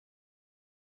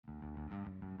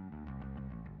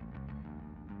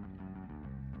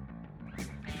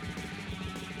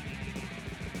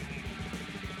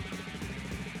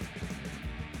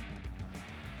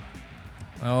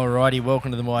Alrighty, welcome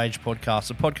to the My Age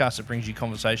Podcast, a podcast that brings you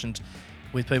conversations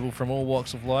with people from all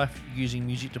walks of life using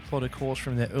music to plot a course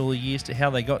from their early years to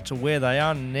how they got to where they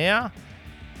are now.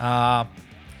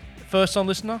 First time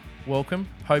listener, welcome.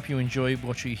 Hope you enjoy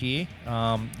what you hear.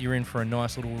 You're in for a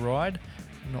nice little ride.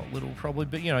 Not little probably,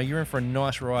 but you're in for a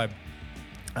nice ride.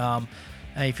 And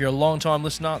if you're a long time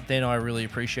listener, then I really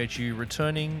appreciate you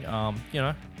returning.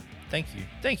 Thank you.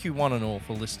 Thank you one and all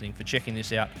for listening, for checking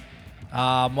this out.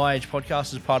 My Age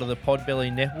Podcast is part of the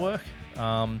Podbelly Network.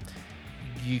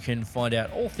 You can find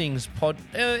out all things pod.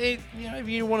 If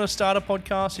you want to start a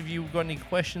podcast, if you've got any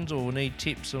questions or need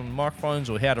tips on microphones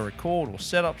or how to record or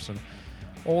setups and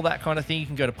all that kind of thing, you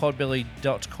can go to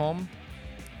podbelly.com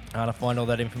to find all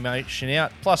that information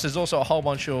out. Plus, there's also a whole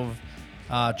bunch of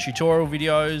tutorial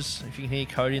videos. If you can hear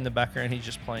Cody in the background, he's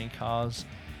just playing cars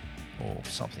or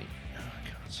something.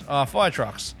 Fire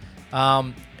trucks.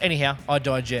 Anyhow, I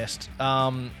digest.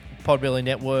 Podbelly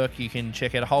Network, you can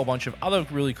check out a whole bunch of other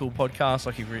really cool podcasts,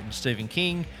 like you've written Stephen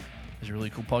King. There's a really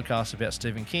cool podcast about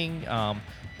Stephen King.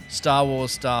 Star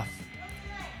Wars stuff,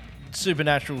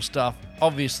 supernatural stuff.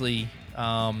 Obviously,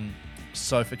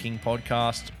 Sofa King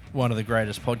podcast, one of the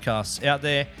greatest podcasts out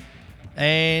there.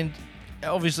 And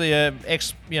obviously a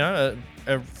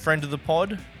friend of the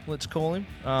pod, let's call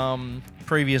him.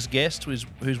 Previous guest who's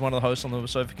one of the hosts on the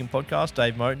Sofa King podcast,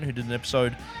 Dave Moten, who did an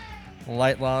episode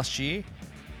late last year.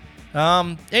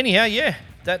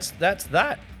 That's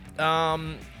that.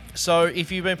 So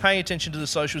if you've been paying attention to the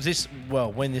socials,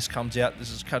 when this comes out, this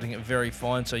is cutting it very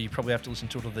fine, so you probably have to listen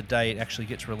to it on the day it actually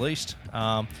gets released.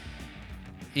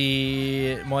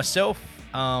 Myself,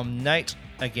 Nate,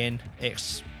 again,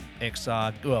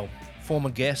 former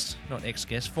guest, not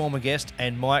ex-guest, former guest,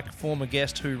 and Mike, former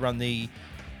guest, who run the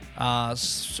High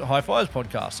Fires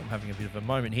podcast. I'm having a bit of a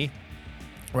moment here.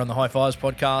 Run the High Fires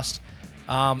podcast.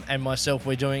 And myself,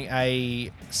 we're doing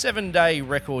a 7-day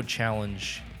record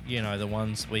challenge. You know, the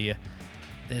ones where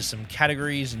there's some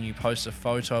categories and you post a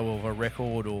photo of a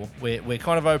record, or we're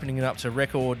kind of opening it up to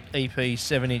record, EP,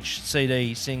 7-inch,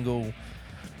 CD, single,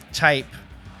 tape,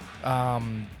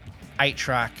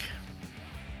 8-track,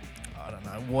 I don't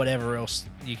know, whatever else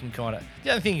you can kind of...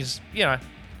 The other thing is,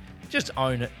 just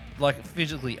own it. Like,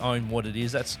 physically own what it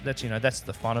is. That's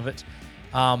the fun of it.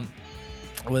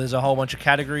 Where there's a whole bunch of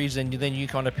categories, and then you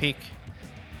kind of pick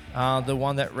the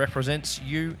one that represents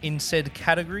you in said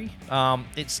category.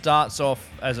 It starts off,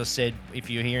 as I said, if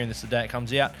you're hearing this the day it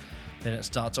comes out, then it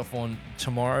starts off on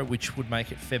tomorrow, which would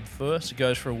make it Feb 1st. It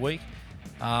goes for a week.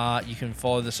 You can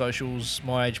follow the socials,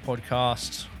 My Age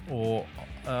Podcast or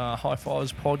High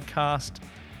Fires Podcast,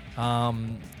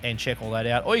 and check all that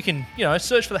out. Or you can,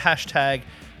 search for the hashtag.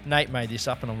 Nate made this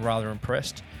up, and I'm rather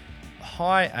impressed.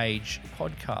 High Age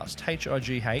Podcast,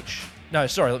 H-I-G-H. No,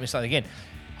 sorry, let me start again.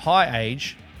 High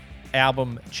Age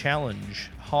Album Challenge.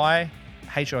 High,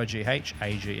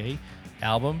 H-I-G-H-A-G-E,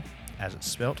 album, as it's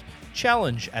spelt.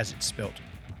 Challenge, as it's spelt.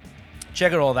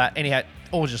 Check out all that. Anyhow,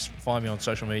 or just find me on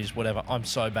social medias, whatever. I'm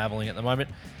so babbling at the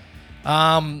moment.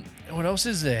 What else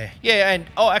is there? Yeah, and,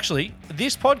 actually,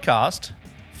 this podcast,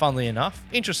 funnily enough,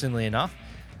 interestingly enough,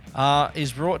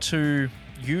 is brought to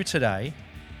you today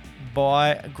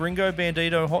by Gringo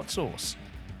Bandito Hot Sauce.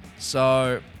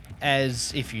 So,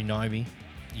 as if you know me,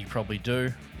 you probably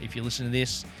do if you listen to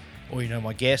this, or you know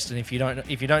my guest. And if you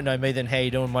don't know me, then how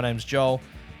you doing? My name's Joel,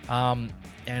 and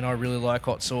I really like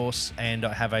hot sauce. And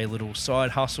I have a little side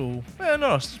hustle. Well,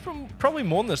 no, it's probably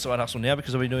more than a side hustle now,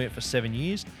 because I've been doing it for 7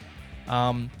 years,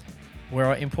 where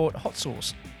I import hot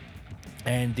sauce.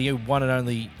 And the one and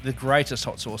only, the greatest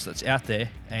hot sauce that's out there,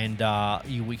 and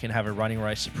we can have a running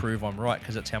race to prove I'm right,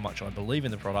 because that's how much I believe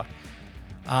in the product,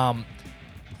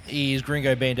 is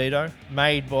Gringo Bandito,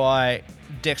 made by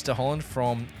Dexter Holland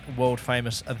from world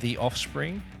famous The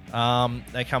Offspring.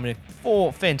 They come in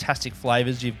 4 fantastic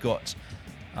flavors. You've got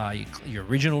your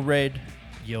original red,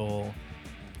 the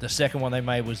second one they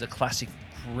made was the classic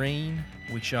green,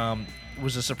 which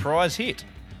was a surprise hit.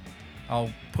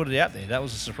 I'll put it out there. That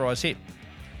was a surprise hit.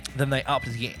 Then they upped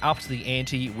the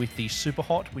ante with the Super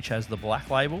Hot, which has the black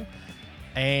label.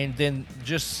 And then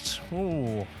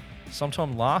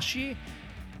sometime last year,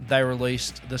 they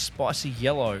released the Spicy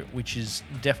Yellow, which has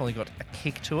definitely got a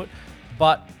kick to it.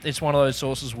 But it's one of those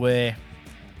sauces where,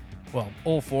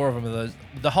 all 4 of them are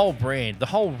the whole brand, the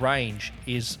whole range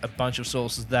is a bunch of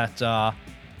sauces that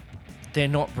they're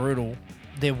not brutal.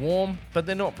 They're warm, but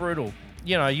they're not brutal.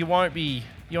 You won't be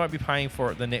paying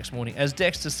for it the next morning. As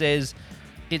Dexter says,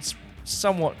 it's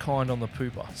somewhat kind on the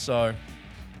pooper. So,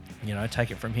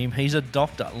 take it from him. He's a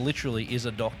doctor, literally is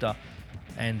a doctor,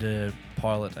 and a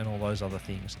pilot and all those other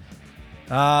things.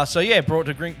 So yeah, brought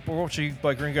to you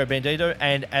by Gringo Bandito,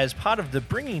 and as part of the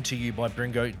bringing to you by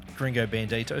Gringo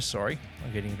Bandito, sorry,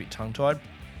 I'm getting a bit tongue-tied.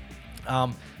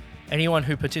 Anyone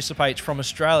who participates from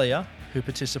Australia, who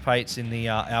participates in the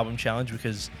album challenge,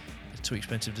 because it's too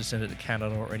expensive to send it to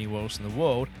Canada or anywhere else in the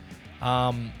world.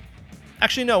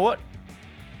 Actually, you know what?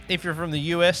 If you're from the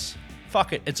US,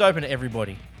 fuck it, it's open to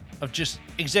everybody. Of just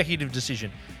executive decision.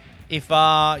 If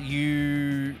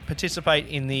you participate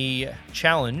in the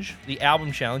challenge, the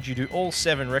album challenge, you do all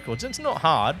 7 records. It's not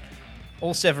hard.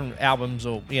 All 7 albums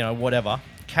or, whatever,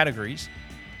 categories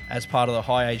as part of the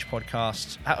High Age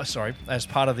podcast. As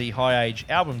part of the High Age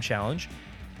album challenge.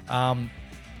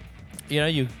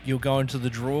 You'll go into the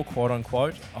draw, quote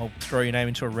unquote. I'll throw your name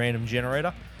into a random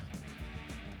generator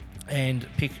and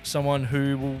pick someone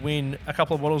who will win a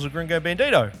couple of bottles of Gringo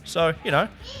Bandito. So,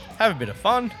 have a bit of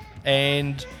fun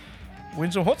and win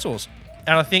some hot sauce.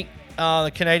 And I think the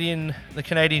Canadian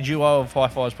duo of High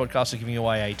Fives podcast are giving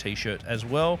away a t-shirt as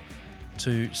well.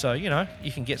 So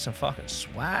you can get some fucking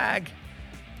swag.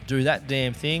 Do that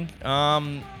damn thing.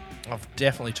 I've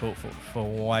definitely talked for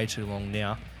way too long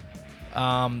now.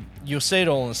 You'll see it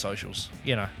all on the socials,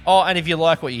 Oh, and if you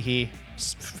like what you hear,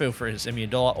 feel free to send me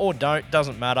 $1 or don't.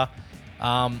 Doesn't matter.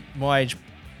 My Age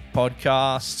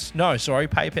Podcast. No, sorry.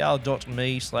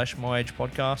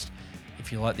 PayPal.me/myagepodcast.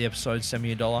 If you like the episode, send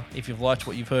me $1. If you've liked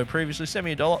what you've heard previously, send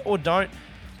me $1 or don't.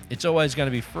 It's always going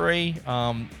to be free.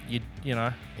 It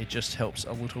just helps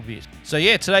a little bit. So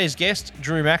yeah, today's guest,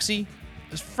 Drew Maxey,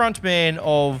 is frontman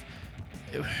of,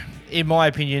 in my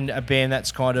opinion, a band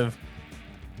that's kind of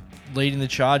leading the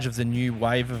charge of the new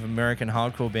wave of American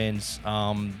hardcore bands.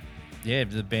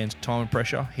 The band's Time and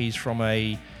Pressure. They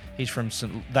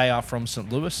are from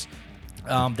St. Louis.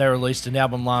 They released an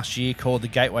album last year called The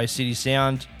Gateway City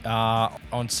Sound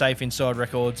on Safe Inside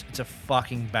Records. It's a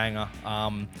fucking banger.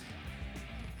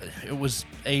 It was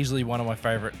easily one of my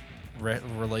favorite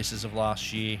releases of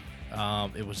last year.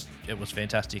 It was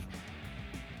fantastic.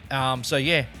 So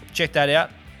yeah, check that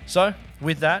out. So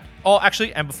with that,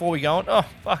 and before we go on,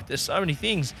 there's so many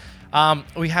things.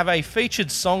 We have a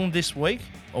featured song this week,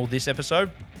 or this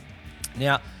episode.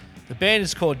 Now, the band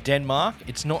is called Denmark.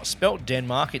 It's not spelt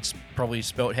Denmark. It's probably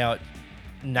spelt how it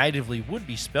natively would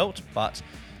be spelt, but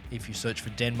if you search for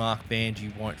Denmark band,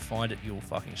 you won't find it. You'll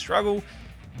fucking struggle.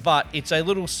 But it's a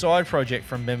little side project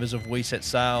from members of We Set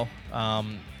Sail,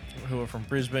 who are from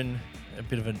Brisbane. A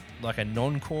bit of a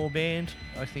non-core band,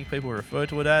 I think people refer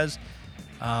to it as.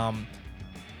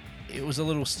 It was a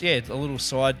little side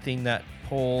thing that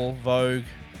Paul Vogue,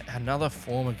 another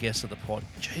former guest of the pod.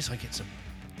 Jeez, I get some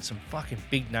fucking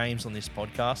big names on this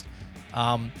podcast.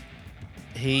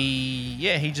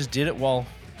 He just did it while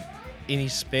in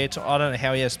his spare time. I don't know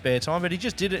how he has spare time, but he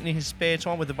just did it in his spare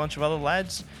time with a bunch of other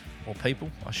lads or people.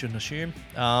 I shouldn't assume.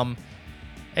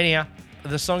 Anyhow,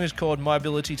 the song is called My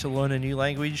Ability to Learn a New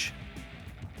Language.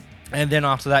 And then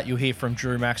after that, you'll hear from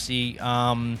Drew Maxey.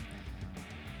 And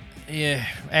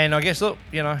I guess, look,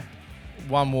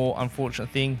 one more unfortunate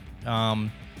thing.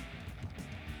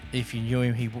 If you knew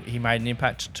him, he made an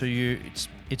impact to you.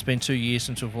 It's been 2 years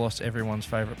since we've lost everyone's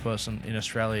favourite person in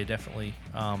Australia, definitely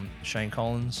Shane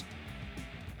Collins.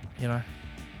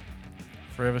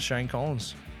 Forever Shane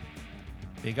Collins.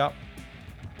 Big up.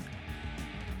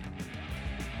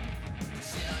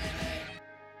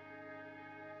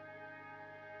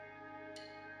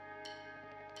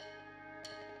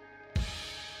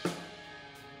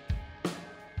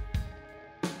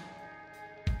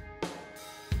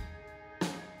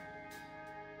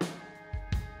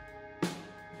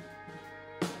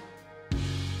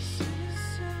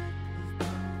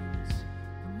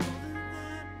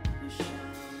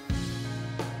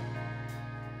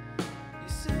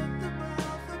 Set the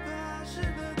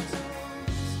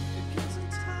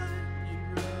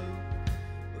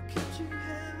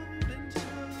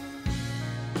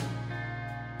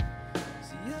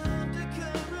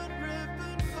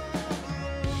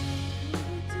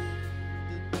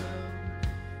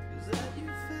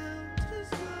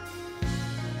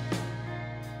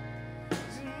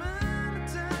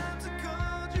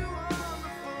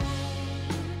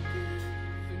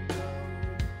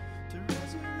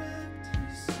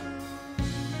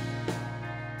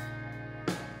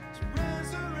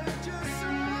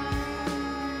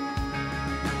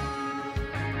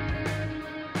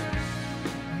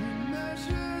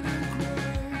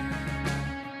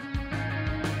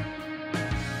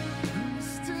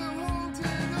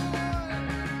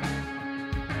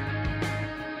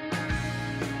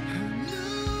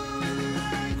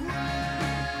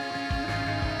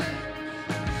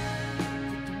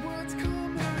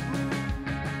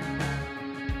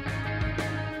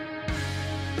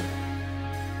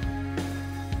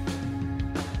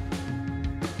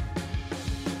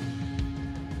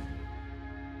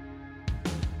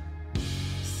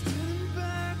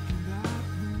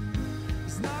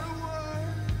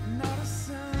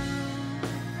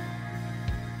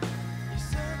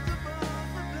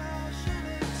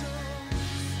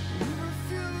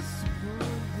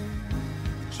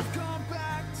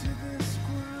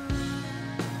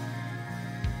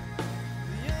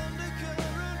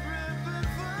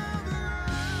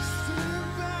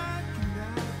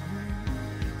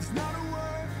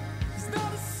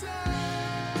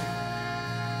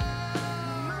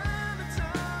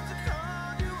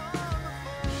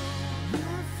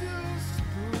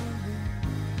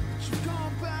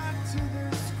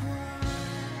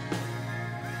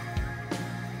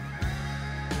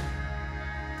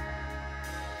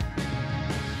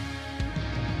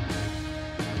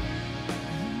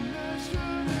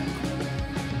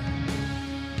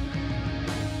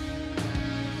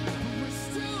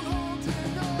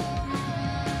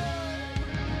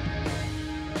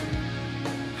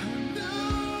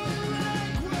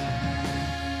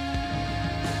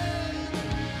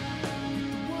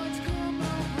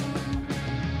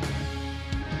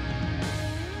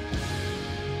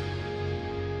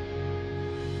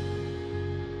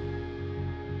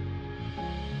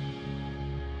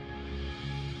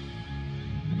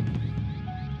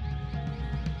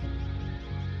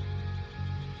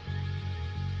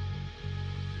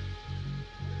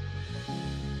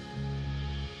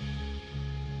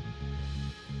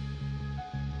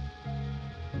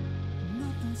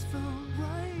felt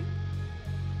right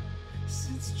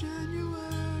since January.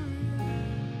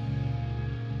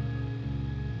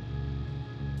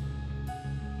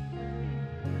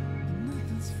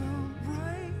 Nothing's felt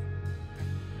right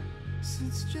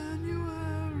since January.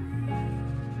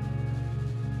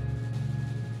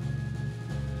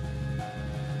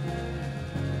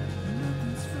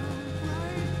 Nothing's felt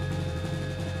right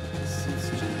since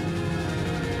January.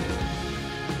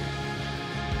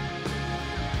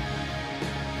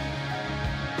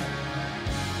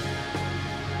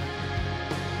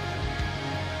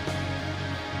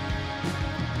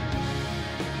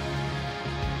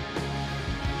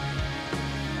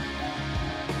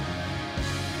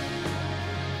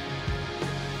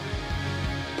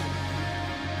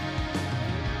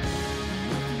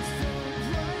 Nothing's felt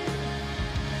right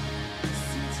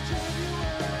since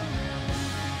January.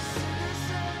 See the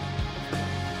sun,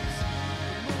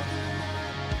 more than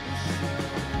I was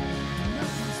sure.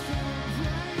 Nothing's felt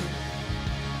right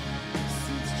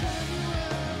since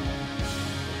January.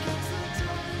 Against the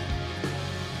tide,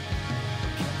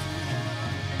 kept your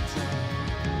head down.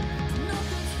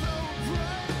 Nothing's felt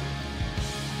right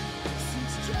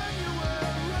since January.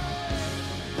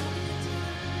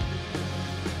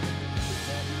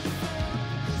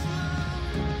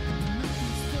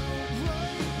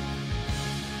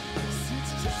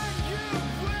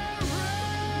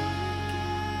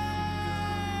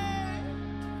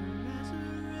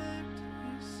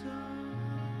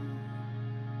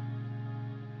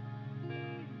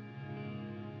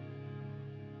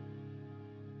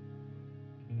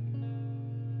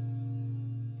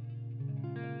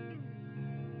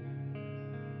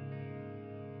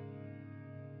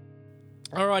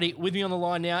 Alrighty, with me on the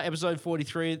line now, episode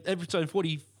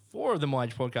 44 of the My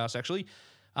Age podcast, actually,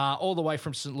 all the way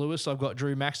from St. Louis. I've got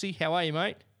Drew Maxey. How are you,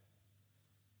 mate?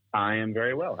 I am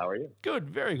very well. How are you? Good,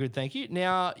 very good, thank you.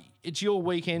 Now, it's your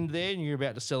weekend there, and you're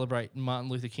about to celebrate Martin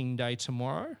Luther King Day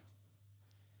tomorrow.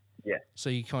 Yeah. So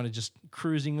you're kind of just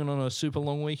cruising in on a super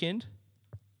long weekend.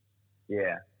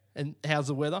 Yeah. And how's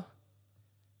the weather?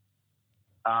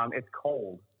 It's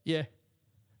cold. Yeah.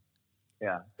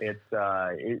 Yeah.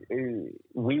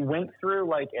 We went through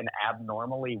like an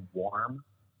abnormally warm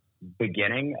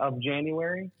beginning of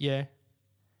January Yeah.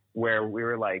 where we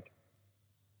were like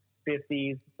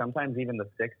 50s, sometimes even the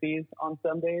 60s on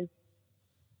some days.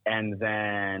 And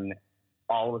then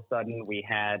all of a sudden we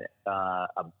had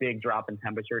a big drop in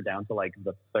temperature down to like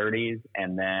the 30s.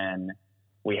 And then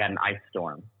we had an ice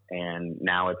storm and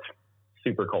now it's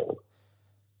super cold.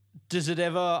 Does it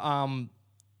ever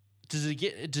does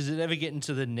it ever get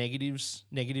into the negative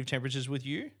temperatures with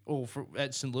you or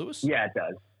at St. Louis? Yeah, it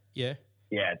does. Yeah.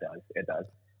 Yeah, it does. It does.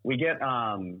 We get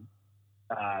a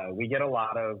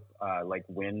lot of like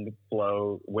wind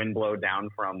blow down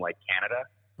from like Canada.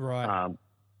 Right.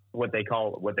 What they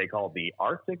call the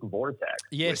Arctic vortex.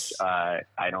 Yes. Which,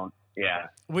 I don't. Yeah.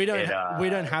 We don't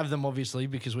have them obviously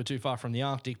because we're too far from the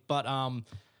Arctic, but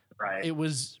Right. it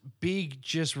was big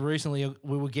just recently.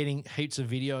 We were getting heaps of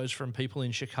videos from people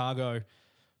in Chicago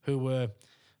who were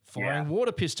firing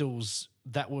water pistols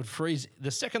that would freeze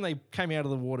the second they came out of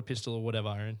the water pistol or whatever,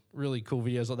 and really cool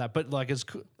videos like that. But like as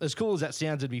cool as that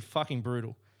sounds, it'd be fucking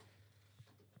brutal.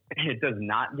 It does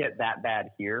not get that bad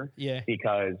here. Yeah.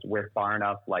 Because we're far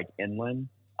enough like inland.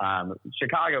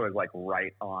 Chicago is like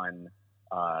right on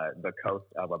the coast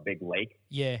of a big lake.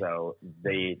 Yeah. So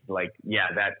they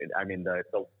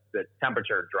the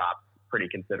temperature drops pretty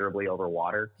considerably over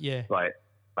water. Yeah. But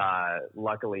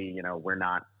luckily, we're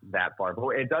not that far.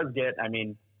 But it does get,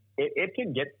 it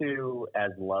can get to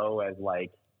as low as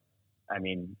like,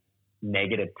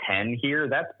 negative 10 here.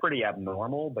 That's pretty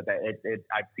abnormal, but I've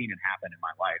seen it happen in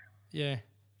my life. Yeah.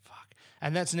 Fuck.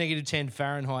 And that's negative 10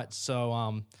 Fahrenheit. So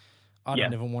I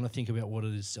don't even want to think about what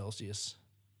it is Celsius.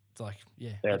 It's like,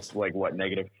 yeah. That's like what,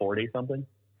 negative 40 something?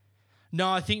 No,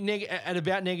 I think at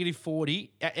about negative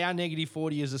 40, our negative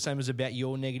 40 is the same as about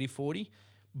your negative 40,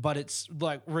 but it's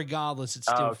like regardless, it's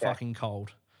still fucking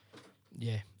cold.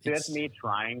 Yeah. That's me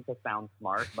trying to sound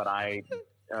smart, but I'm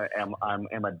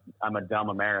a dumb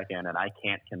American and I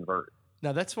can't convert.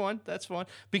 No, that's fine. That's fine.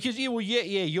 Because,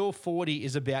 your 40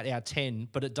 is about our 10,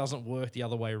 but it doesn't work the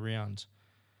other way around.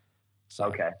 So,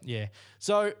 okay. Yeah.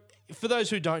 So for those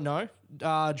who don't know,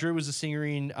 Drew was a singer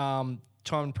in Time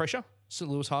and Pressure, St.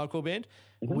 Outlaws hardcore band.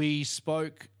 Mm-hmm. We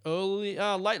spoke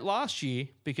late last year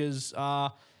because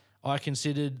I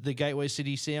considered the Gateway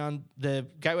City Sound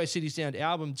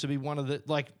album to be one of the,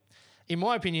 like, in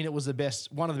my opinion, it was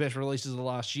one of the best releases of the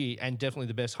last year, and definitely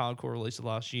the best hardcore release of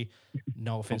last year.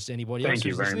 No offense to anybody else. Thank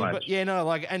you very much. But yeah, no,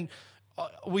 like, and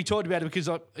we talked about it because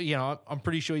I'm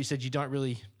pretty sure you said you don't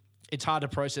really it's hard to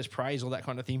process praise or that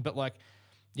kind of thing. But like,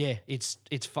 yeah, it's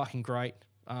fucking great.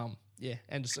 Yeah,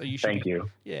 and so you should. Thank you.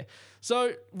 Yeah.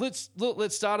 So let's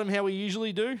start them how we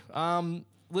usually do.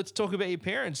 Let's talk about your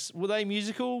parents. Were they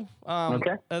musical?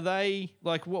 Okay. Are they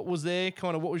like, what was your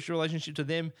relationship to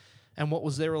them, and what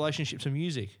was their relationship to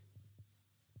music?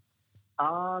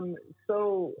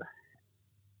 So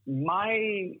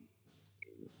my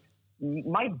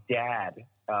dad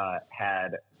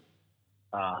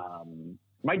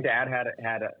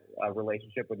had a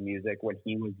relationship with music when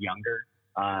he was younger.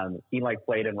 He like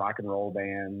played in rock and roll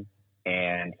bands,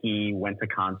 and he went to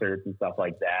concerts and stuff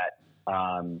like that.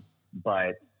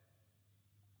 But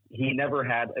he never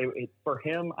had for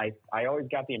him. I always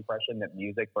got the impression that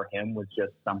music for him was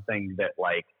just something that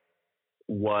like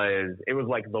was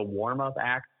like the warm up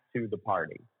act to the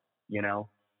party, you know?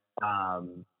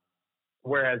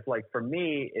 Whereas like for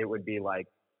me, it would be like,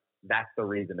 that's the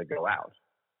reason to go out,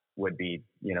 would be,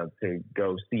 you know, to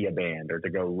go see a band or to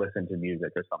go listen to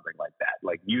music or something like that.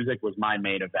 Like music was my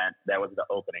main event. That was the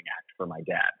opening act for my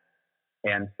dad.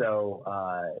 And so,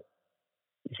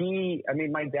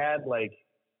 my dad, like,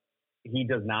 he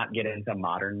does not get into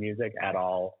modern music at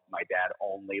all. My dad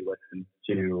only listens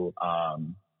to,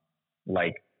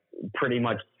 like pretty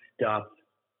much stuff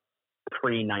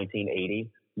pre-1980,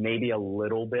 maybe a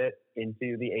little bit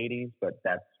into the 80s, but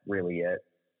that's really it.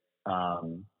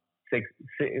 50s,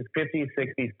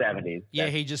 60s, 70s. Yeah,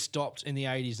 he just stopped in the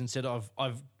 80s and said,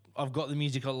 I've got the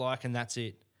music I like, and that's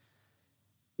it.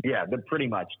 Yeah, but pretty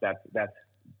much that's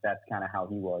kind of how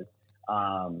he was.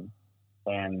 I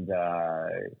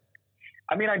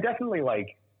definitely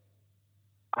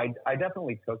I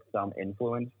definitely took some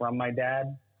influence from my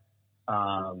dad.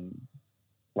 I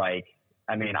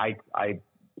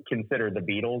consider the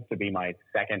Beatles to be my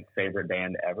second favorite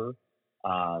band ever.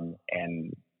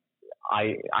 And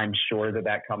I'm sure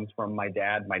that comes from my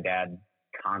dad. My dad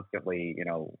constantly, you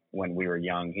know, when we were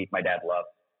young, my dad loved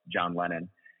John Lennon,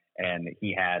 and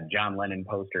he had John Lennon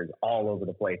posters all over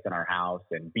the place in our house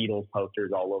and Beatles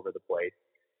posters all over the place.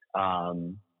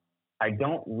 I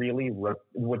don't really,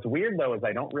 what's weird though, is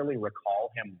I don't really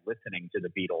recall him listening to the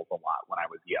Beatles a lot when I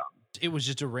was young. It was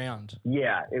just around.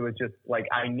 Yeah. It was just like,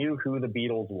 I knew who the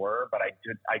Beatles were, but I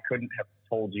couldn't have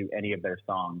told you any of their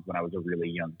songs when I was a really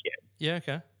young kid. Yeah.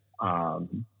 Okay.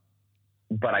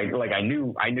 But I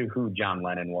knew who John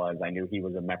Lennon was. I knew he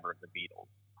was a member of the Beatles,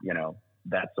 you know,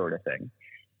 that sort of thing.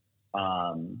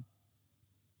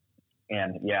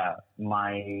 And yeah,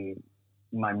 my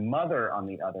mother, on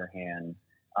the other hand,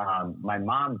 my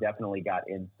mom definitely got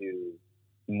into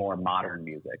more modern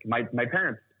music. My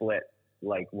parents split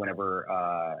like whenever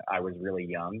I was really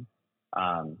young.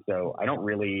 So I don't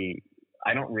really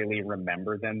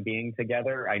remember them being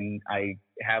together. I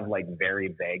have like very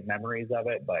vague memories of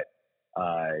it, but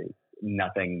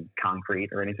nothing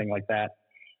concrete or anything like that.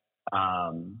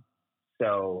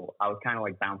 So I was kind of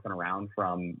like bouncing around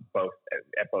from both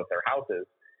their houses.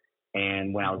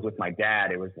 And when I was with my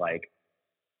dad, it was like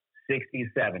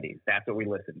 60s, 70s. That's what we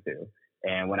listened to.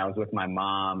 And when I was with my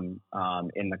mom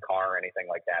in the car or anything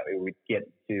like that, we would get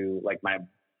to like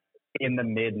in the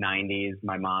mid 90s,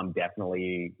 my mom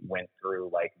definitely went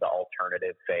through like the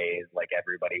alternative phase, like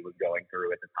everybody was going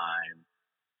through at the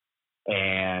time.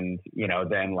 And, you know,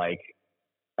 then like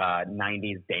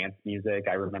 90s dance music,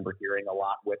 I remember hearing a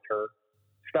lot with her.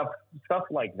 Stuff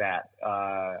like that.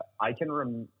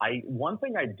 One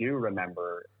thing I do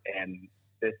remember, and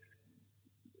this,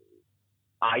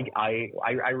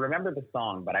 I remember the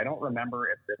song, but I don't remember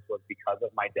if this was because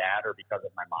of my dad or because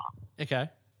of my mom. Okay.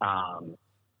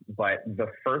 But the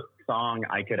first song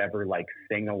I could ever like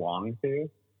sing along to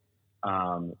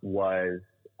was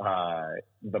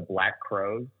the Black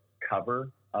Crowes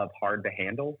cover of Hard to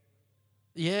Handle.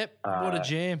 Yep. What a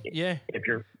jam. Yeah. If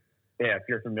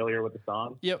you're familiar with the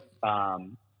song. Yep.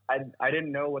 I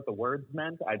didn't know what the words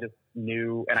meant. I just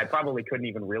knew, and I probably couldn't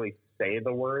even really say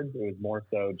the words. It was more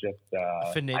so just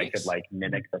phonetics. I could like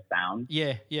mimic the sound.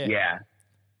 Yeah. Yeah,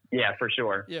 for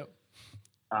sure. Yep.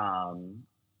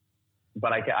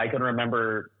 But I can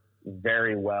remember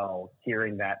very well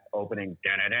hearing that opening,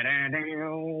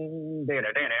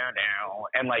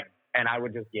 and I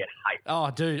would just get hyped. Oh,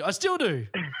 dude, I still do.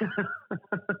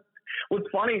 What's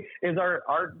funny is our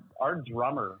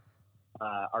drummer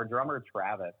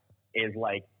Travis is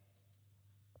like,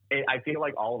 I feel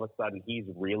like all of a sudden he's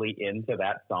really into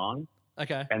that song.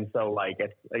 Okay. And so like,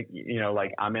 it's like, you know,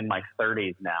 like I'm in my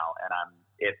 30s now and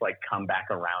it's like come back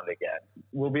around again.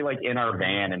 We'll be like in our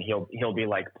van and he'll be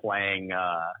like playing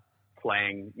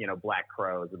playing, Black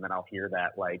Crows, and then I'll hear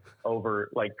that like over,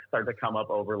 like start to come up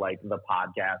over like the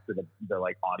podcast or the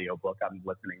like audiobook I'm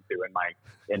listening to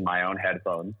in my own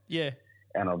headphones. Yeah.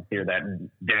 And I'll hear that and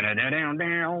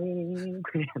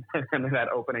that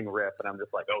opening riff, and I'm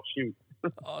just like, oh shoot.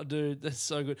 Oh, dude, that's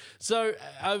so good. So,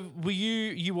 were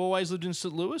you always lived in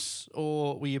St. Louis,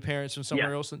 or were your parents from somewhere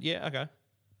Yeah. else? Yeah, okay.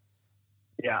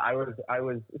 Yeah, I was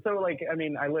so like, I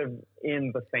mean, I live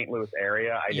in the St. Louis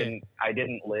area. I didn't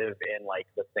live in like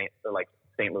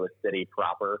St. Louis City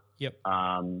proper. Yep.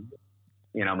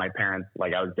 My parents,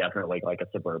 like, I was definitely like a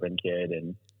suburban kid,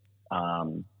 and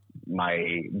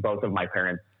both of my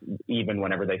parents, even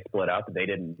whenever they split up, they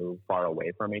didn't move far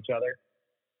away from each other.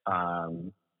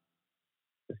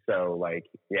 So like,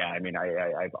 yeah, I mean,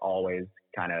 I've always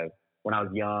kind of, when I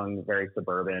was young, very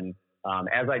suburban.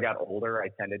 As I got older, I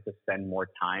tended to spend more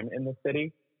time in the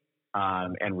city,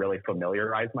 and really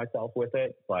familiarize myself with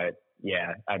it. But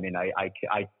yeah, I mean, I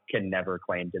can never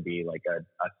claim to be like a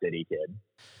city kid.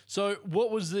 So,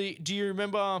 do you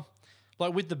remember,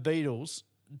 like with the Beatles,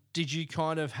 did you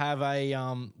kind of have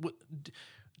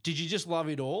did you just love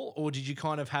it all, or did you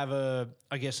kind of have a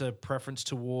preference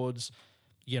towards,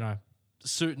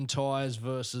 suit and ties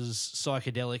versus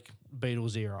psychedelic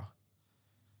Beatles era?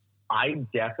 I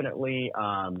definitely,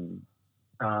 as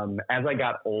I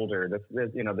got older, this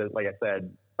like I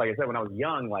said, when I was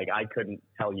young, like I couldn't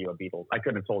have told you a Beatles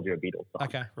song.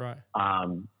 Okay, right.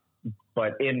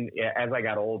 But as I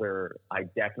got older, I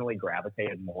definitely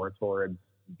gravitated more towards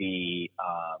the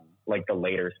like the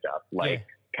later stuff, like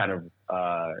kind of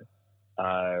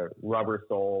Rubber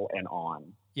Soul and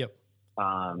On. Yep.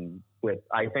 I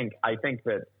think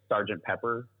that Sgt.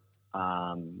 Pepper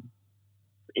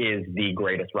is the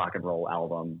greatest rock and roll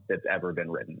album that's ever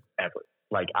been written, ever.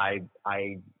 Like I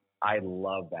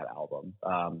love that album.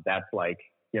 That's like,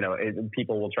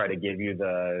 people will try to give you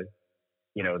the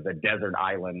desert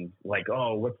island, like,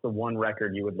 oh, what's the one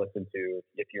record you would listen to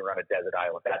if you were on a desert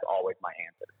island? That's always my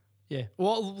answer. Yeah.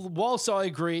 Well, whilst I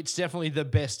agree, it's definitely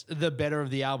the better of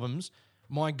the albums.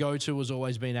 My go-to has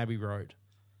always been Abbey Road.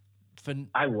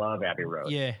 I love Abbey Road.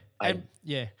 Yeah.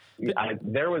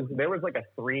 There was like a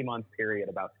 3-month period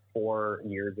about 4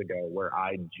 years ago where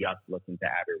I just listened to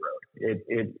Abbey Road.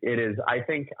 It is. I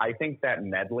think that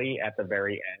medley at the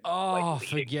very end. Oh,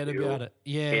 forget about it.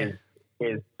 Yeah.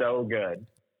 Is so good.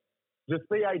 Just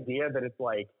the idea that it's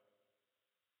like,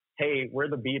 hey, we're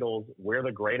the Beatles. We're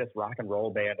the greatest rock and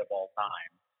roll band of all time.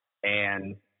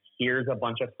 And here's a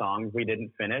bunch of songs we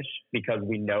didn't finish because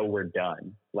we know we're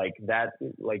done. Like that,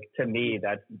 like to me,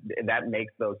 that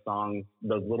makes those songs,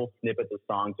 those little snippets of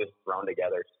songs just thrown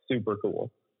together, super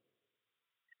cool.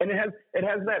 And it has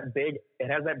that big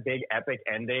epic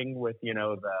ending with,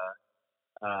 the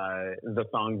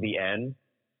song, The End.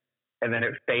 And then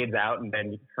it fades out, and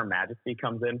then Her Majesty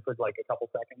comes in for like a couple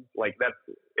seconds. Like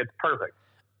it's perfect.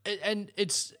 And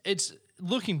it's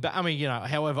looking back. I mean,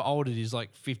 however old it is,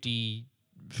 like 50,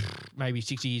 maybe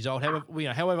 60 years old.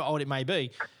 However old it may be.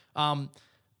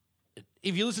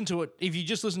 If you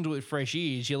just listen to it fresh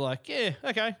ears, you're like, yeah,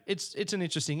 okay, it's an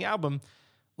interesting album.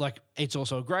 Like it's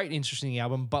also a great, interesting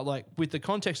album. But like with the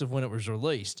context of when it was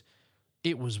released,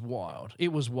 it was wild.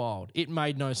 It was wild. It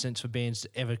made no sense for bands to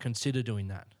ever consider doing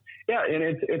that. Yeah, and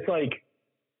it's like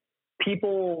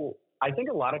people, I think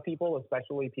a lot of people,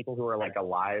 especially people who are like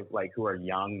alive, like who are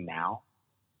young now.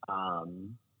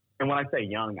 And when I say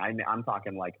young, I'm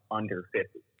talking like under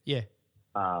 50. Yeah.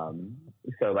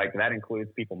 So like that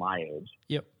includes people my age.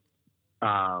 Yep.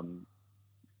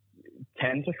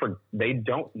 They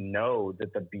don't know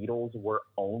that the Beatles were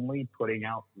only putting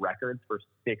out records for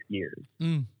 6 years.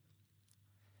 Mm.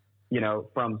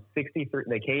 From 63,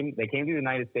 they came to the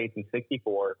United States in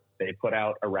 64. They put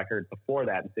out a record before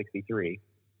that in 63,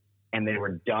 and they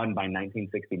were done by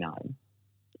 1969.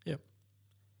 Yep.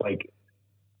 Like,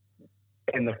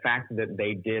 and the fact that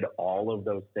they did all of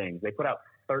those things, they put out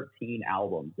 13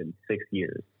 albums in 6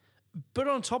 years. But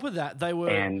on top of that, they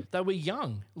were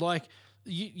young. Like,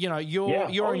 you're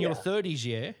in your 30s,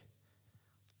 yeah.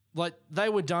 Like they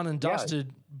were done and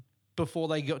dusted before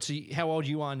they got to how old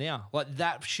you are now. Like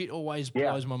that shit always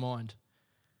blows my mind.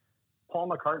 Paul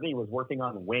McCartney was working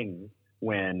on Wings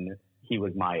when he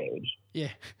was my age. Yeah.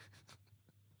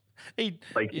 He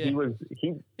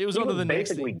was onto the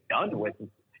next basically thing. Done with,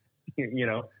 he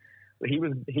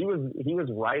was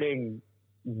writing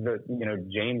the,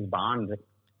 James Bond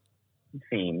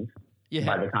themes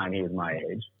by the time he was my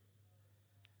age.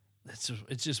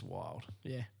 It's just wild.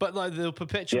 Yeah. But like they're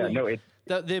perpetually,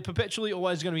 they're perpetually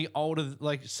always going to be older,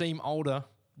 like seem older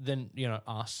than,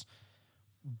 us.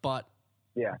 But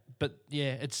yeah,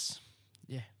 it's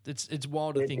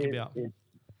wild to think about.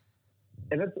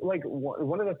 And it's like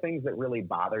one of the things that really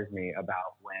bothers me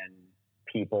about when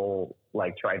people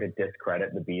like try to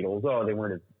discredit the Beatles. Oh, they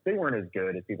weren't as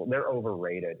good as people. They're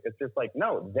overrated. It's just like,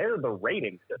 no, they're the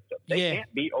rating system. They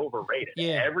can't be overrated.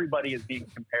 Yeah. Everybody is being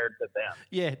compared to them.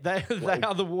 Yeah, they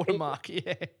are the watermark.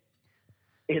 Yeah.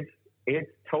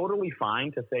 It's totally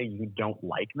fine to say you don't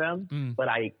like them, but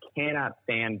I cannot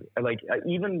stand, like,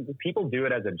 even people do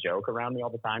it as a joke around me all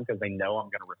the time because they know I'm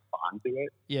going to respond to it.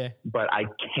 Yeah. But I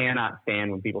cannot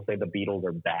stand when people say the Beatles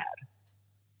are bad.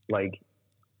 Like,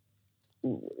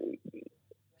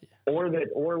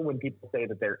 or when people say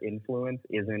that their influence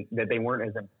that they weren't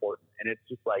as important. And it's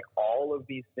just like all of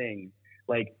these things,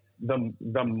 like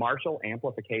the Marshall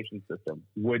amplification system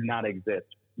would not exist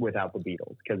without the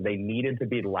Beatles because they needed to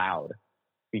be loud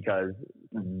because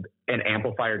an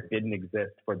amplifier didn't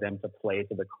exist for them to play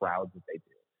to the crowds that they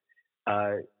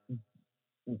do.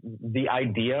 The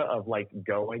idea of like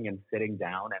going and sitting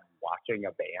down and watching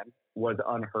a band was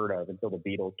unheard of until the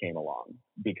Beatles came along,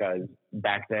 because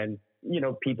back then, you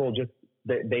know, people just,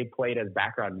 they played as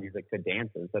background music to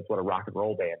dances. That's what a rock and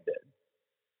roll band did.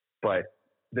 But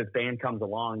this band comes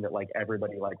along that like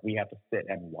everybody, like, we have to sit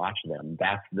and watch them.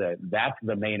 That's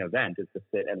the main event, is to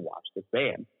sit and watch this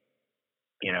band,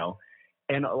 you know?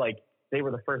 And like, they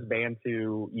were the first band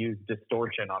to use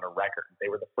distortion on a record. They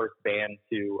were the first band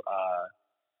to,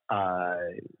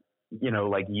 you know,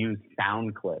 like use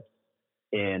sound clips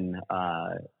in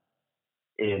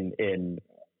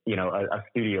you know, a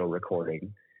studio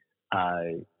recording.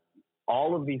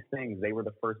 All of these things, they were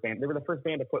the first band. They were the first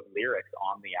band to put lyrics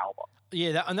on the album.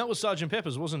 Yeah, and that was Sgt.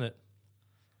 Pepper's, wasn't it?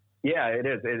 Yeah, it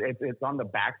is. It's on the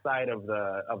backside of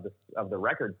the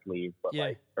record sleeve, but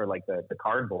Yeah. like the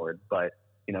cardboard. But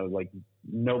you know, like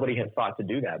nobody had thought to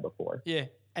do that before. Yeah,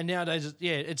 and nowadays,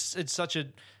 yeah, it's such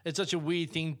a weird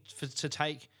thing to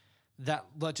take that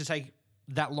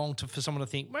long for someone to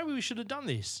think maybe we should have done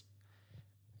this.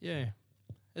 Yeah,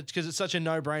 it's because it's such a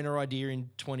no-brainer idea in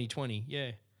 2020.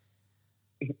 Yeah.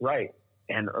 Right.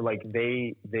 And like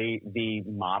the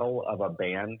model of a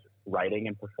band writing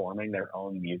and performing their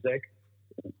own music,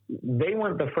 they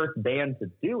weren't the first band to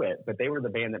do it, but they were the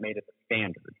band that made it the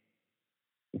standard.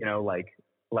 You know,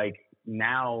 like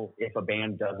now if a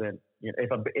band doesn't, you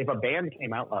know, if a band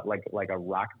came out like a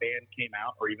rock band came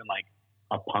out, or even like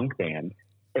a punk band,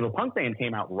 if a punk band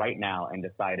came out right now and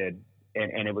decided,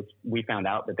 and we found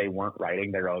out that they weren't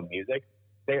writing their own music,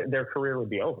 their career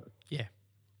would be over. Yeah.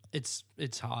 It's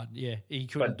hard. Yeah. You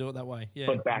couldn't do it that way. Yeah.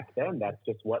 But back then, that's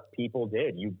just what people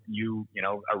did. You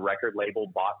know, a record label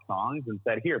bought songs and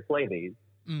said, here, play these.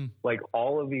 Like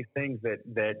all of these things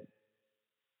that,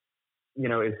 you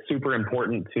know, is super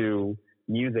important to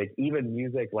music, even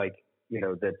music like, you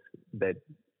know, that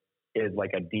is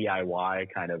like a DIY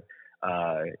kind of,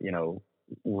 you know,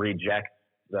 rejects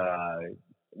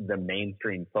the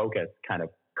mainstream focus kind of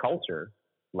culture,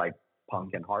 like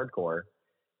punk and hardcore.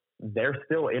 They're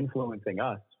still influencing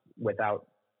us without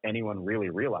anyone really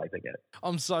realizing it.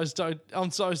 I'm so stoked.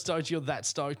 I'm so stoked you're that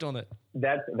stoked on it.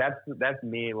 That's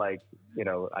me. Like, you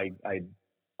know, I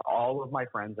all of my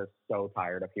friends are so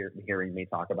tired of hearing me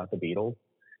talk about the Beatles,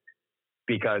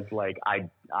 because like I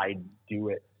do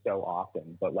it so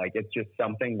often, but like it's just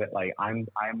something that like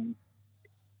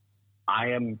I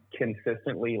am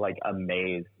consistently like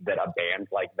amazed that a band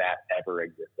like that ever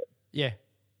existed. Yeah.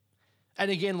 And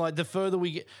again, like the further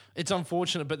we get, it's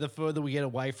unfortunate, but the further we get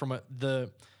away from it, the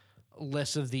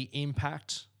less of the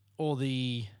impact or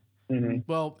the,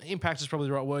 well, impact is probably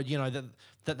the right word, you know,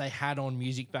 that they had on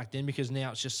music back then, because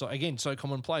now it's just so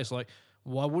commonplace. Like,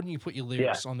 why wouldn't you put your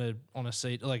lyrics on a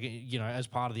seat, like, you know, as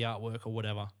part of the artwork or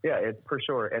whatever? Yeah, it's for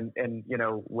sure. And you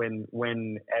know,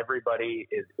 when everybody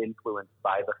is influenced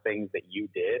by the things that you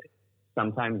did,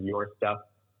 sometimes your stuff,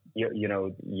 you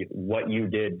know, what you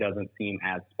did doesn't seem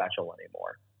as special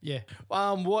anymore. Yeah.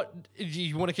 What do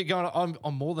you want to keep going?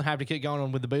 I'm more than happy to keep going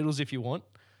on with the Beatles if you want.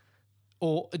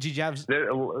 Or did you have?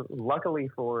 Luckily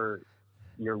for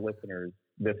your listeners,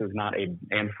 this is not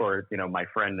and for, you know, my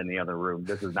friend in the other room,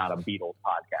 this is not a Beatles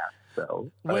podcast. So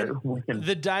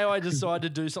the day I decide to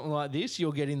do something like this,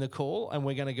 you're getting the call, and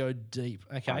we're going to go deep.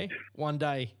 Okay, one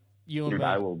day you and me.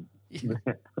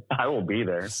 I will be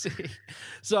there.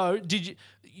 So did you?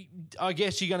 I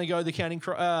guess you're going to go the Counting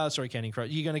Crows. You're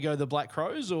going to go the Black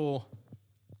Crowes, or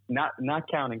not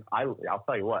Counting. I'll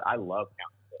tell you what, I love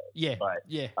Counting Crows. Yeah, but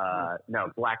yeah. No,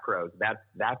 Black Crowes.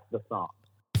 That's the song.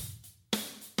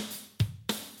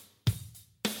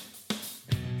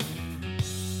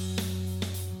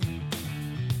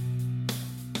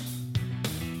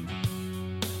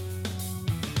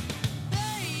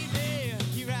 Baby,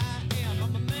 here I am,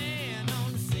 I'm a man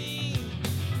on the scene.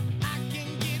 I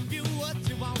can give you what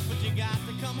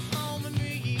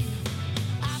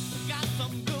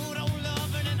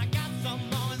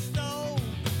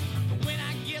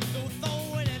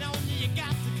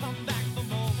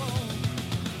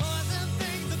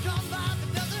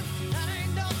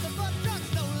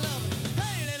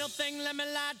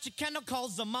candle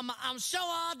calls the mama. I'm sure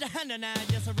all the hand and I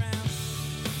just around.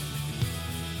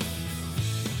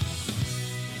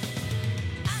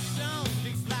 Action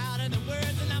speaks louder than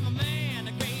words, and I'm a man,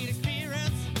 a great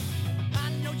experience. I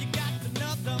know you got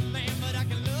another man, but I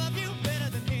can love you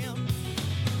better than him.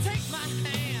 Take my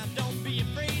hand, don't be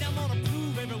afraid. I'm gonna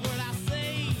prove every word I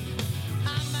say.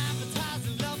 I'm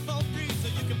advertising love for free, so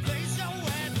you can place your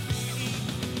ad free.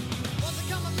 Once I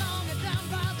come along and down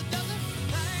by the dozen,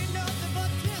 I ain't nothing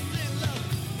but kissing love.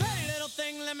 Pretty little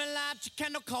thing, let me light your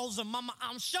candle calls her mama.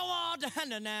 I'm sure all the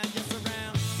hand and I just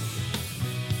around.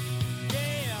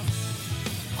 Yeah,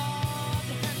 all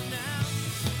the hand now.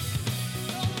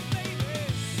 Oh, baby.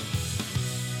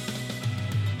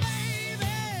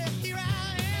 Baby, here I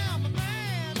am, a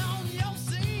man on your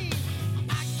scene.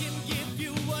 I can give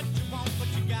you what you want, but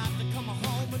you got to come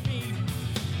home with me.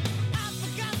 I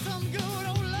forgot some good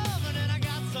old loving, and I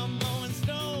got some more in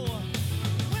store.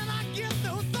 When I get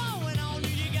through throwing on you,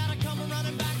 you gotta come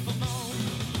running back for more.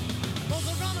 Those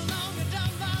are running along and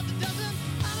down by the dozen.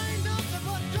 I ain't nothing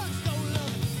but drugstore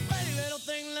loving. Pretty little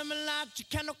thing, let me light your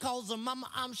candle calls her mama.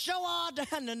 I'm sure all the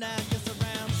hand and I gets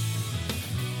around.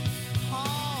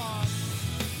 Hard,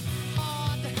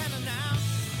 hard to handle now.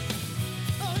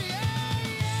 Oh yeah,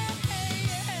 yeah,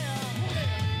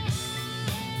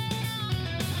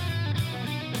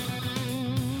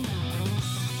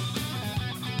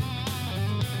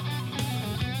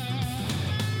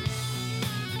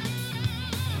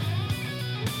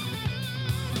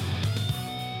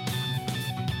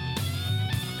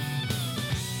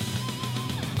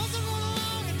 Must have run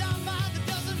along and down by the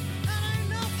dozen. That ain't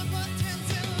nothing but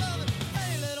 10 loving.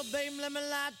 Hey, little babe, let me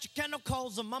light your candle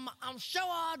calls her mama. I'm sure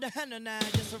all the hand and I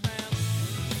just around.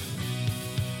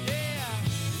 Yeah,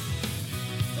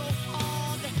 so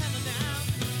hard to handle now.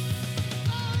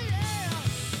 Oh yeah,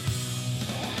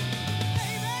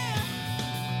 baby,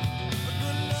 a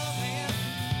good love hand,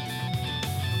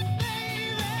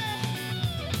 baby,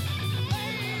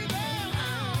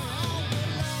 oh, good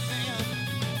love hand.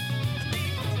 I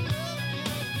need good love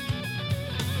hand.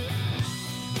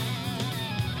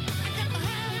 I got to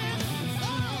have it.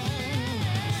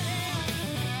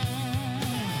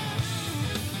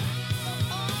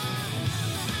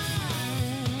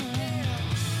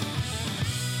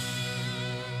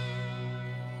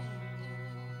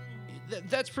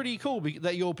 That's pretty cool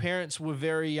that your parents were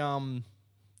very,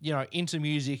 into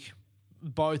music,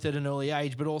 both at an early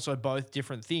age, but also both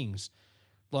different things.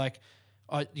 Like,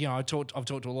 I've talked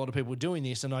to a lot of people doing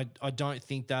this, and I don't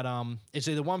think that it's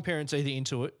either one parent's either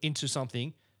into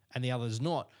something and the other's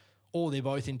not, or they're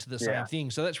both into the same Yeah.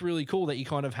 thing. So that's really cool that you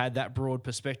kind of had that broad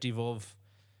perspective of,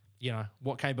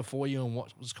 what came before you and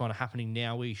what was kind of happening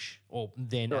now-ish, or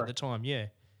then Sure. at the time. Yeah.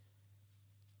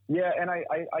 Yeah, and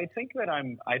I think that I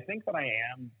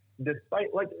am,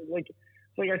 despite like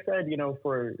I said,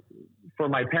 for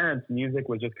my parents, music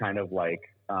was just kind of like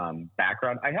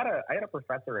background. I had a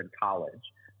professor in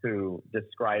college who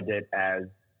described it as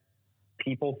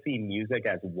people see music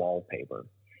as wallpaper.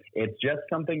 It's just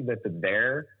something that's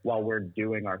there while we're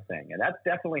doing our thing, and that's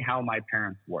definitely how my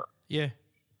parents were. Yeah.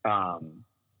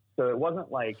 So it wasn't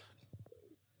like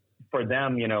for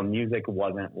them, music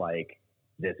wasn't like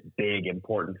this big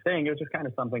important thing. It was just kind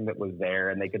of something that was there,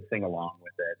 and they could sing along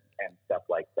with it and stuff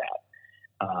like that.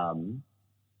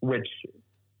 Which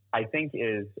I think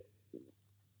is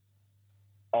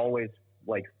always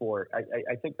like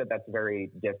I think that that's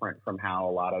very different from how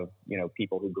a lot of,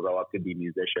 people who grow up to be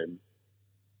musicians,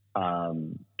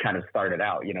 kind of started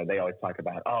out. They always talk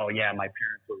about, oh yeah, my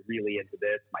parents were really into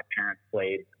this. My parents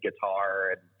played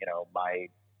guitar, and,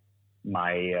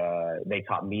 they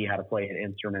taught me how to play an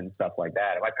instrument and stuff like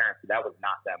that. And my parents, that was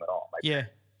not them at all. My Yeah.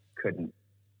 parents couldn't,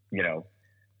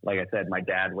 like I said, my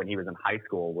dad, when he was in high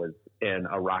school, was in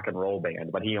a rock and roll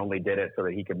band, but he only did it so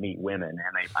that he could meet women.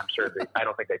 And I'm sure I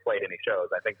don't think they played any shows.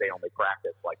 I think they only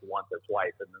practiced like once or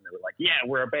twice. And then they were like, yeah,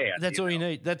 we're a band. That's all you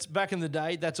need. That's back in the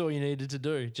day. That's all you needed to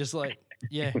do. Just like,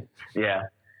 yeah. Yeah.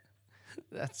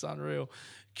 That's unreal.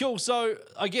 Cool. So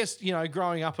I guess,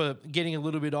 growing up, getting a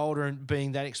little bit older and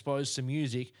being that exposed to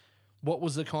music, what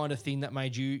was the kind of thing that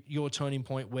made you your turning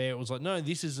point where it was like, no,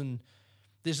 this is an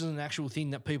actual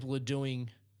thing that people are doing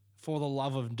for the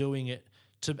love of doing it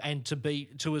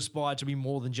to aspire to be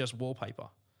more than just wallpaper?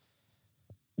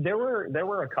 There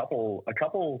were a couple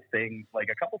things, like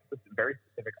a couple very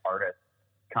specific artists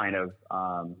kind of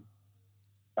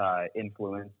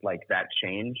influenced like that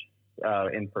change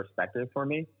in perspective for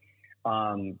me.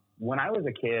 When I was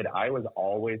a kid, I was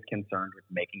always concerned with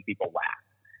making people laugh.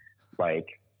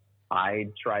 Like,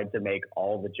 I tried to make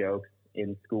all the jokes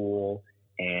in school,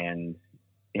 and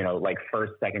you know, like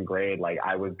first, second grade, like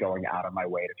I was going out of my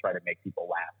way to try to make people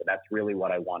laugh. And that's really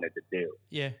what I wanted to do.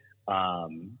 Yeah.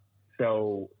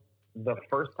 So the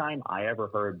first time I ever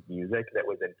heard music that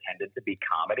was intended to be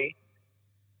comedy,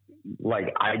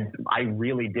 like I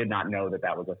really did not know that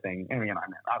that was a thing. I mean,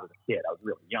 I was a kid, I was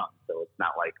really young, so it's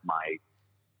not like my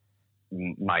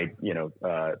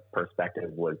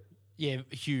perspective was Yeah,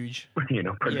 huge.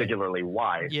 particularly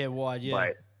wide. Yeah, wide.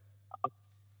 Yeah.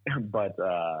 But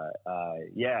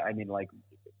yeah, I mean, like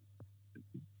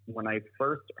when I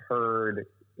first heard,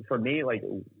 for me, like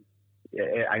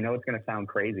I know it's gonna sound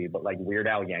crazy, but like Weird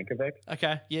Al Yankovic.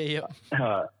 Okay. Yeah.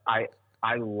 Yeah.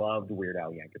 I loved Weird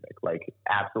Al Yankovic, like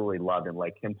absolutely loved him,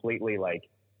 like completely, like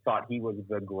thought he was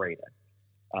the greatest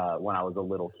when I was a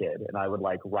little kid, and I would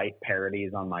like write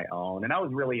parodies on my own, and I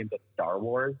was really into Star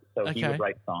Wars, so he Okay. would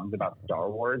write songs about Star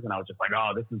Wars, and I was just like,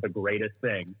 oh, this is the greatest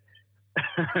thing.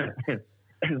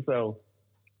 And so,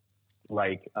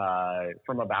 like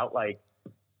from about like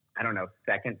I don't know,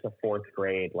 second to fourth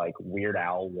grade, like Weird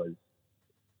Al was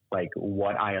like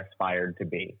what I aspired to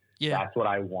be. Yeah. That's what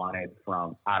I wanted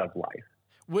from out of life.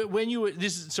 When you were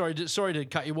sorry to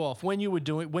cut you off. When you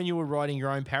were writing your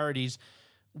own parodies,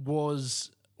 was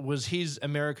his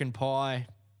American Pie,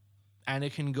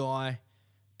 Anakin guy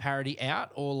parody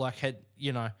out, or like had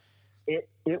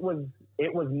It was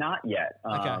not yet.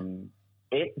 Okay.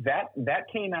 That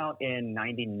came out in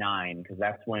 '99 because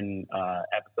that's when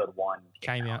episode 1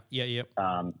 came out? Yeah, yep.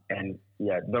 And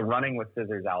yeah, the Running with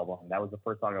Scissors album, that was the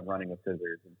first song of Running with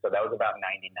Scissors, and so that was about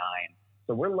 '99.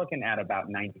 So we're looking at about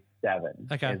 '97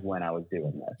 Okay. is when I was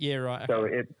doing this. Yeah, right. So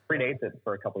it predates it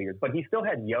for a couple of years, but he still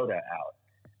had Yoda out.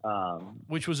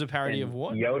 Which was a parody and of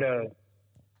what? Yoda,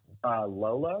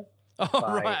 Lola. Oh,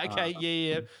 by, right. Okay.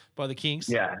 Yeah. By the Kinks.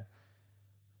 Yeah.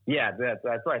 Yeah, that's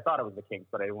right. I thought it was the Kinks,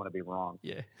 but I didn't want to be wrong.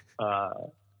 Yeah.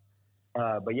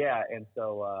 But yeah, and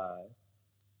so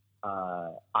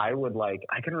I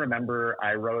can remember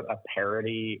I wrote a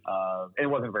parody of, it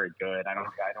wasn't very good. I don't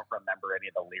remember any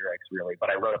of the lyrics really,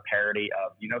 but I wrote a parody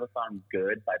of, you know, the song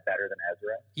 "Good" by Better Than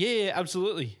Ezra. Yeah.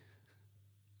 Absolutely.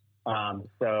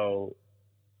 So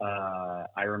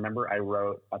I remember I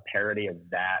wrote a parody of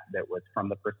that was from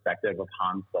the perspective of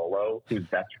Han Solo, whose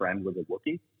best friend was a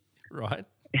Wookiee. Right.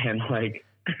 And like,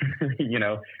 you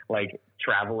know, like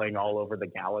traveling all over the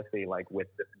galaxy, like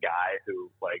with this guy who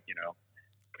like, you know,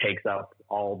 takes up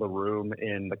all the room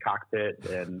in the cockpit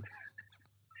and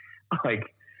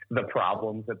like the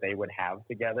problems that they would have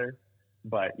together.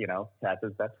 But, you know, that's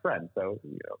his best friend. So,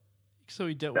 you know, So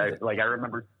he dealt with it. like I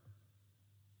remember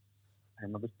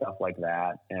stuff like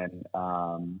that. And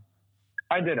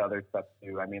I did other stuff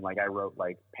too. I mean, like I wrote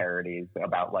like parodies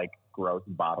about like gross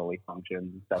bodily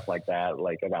functions and stuff like that,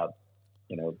 like about,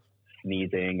 you know,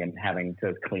 sneezing and having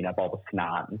to clean up all the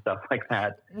snot and stuff like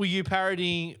that. Were you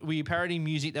parodying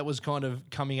music that was kind of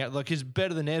coming out? Like, because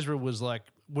Better Than Ezra was like,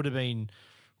 would have been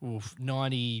 95,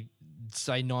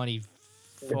 96,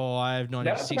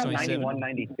 That's about 97. 91,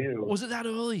 92. Was it that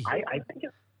early? I think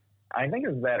it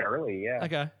was that early. Yeah.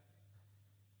 Okay.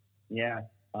 Yeah.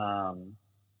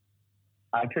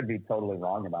 I could be totally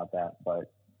wrong about that,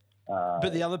 but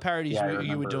the other parodies yeah, I you were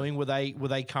remember. doing, were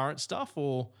they current stuff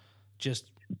or just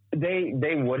they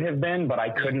would have been, but I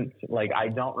couldn't, like, I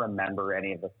don't remember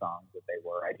any of the songs that they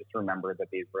were. I just remember that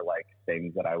these were like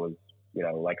things that I was, you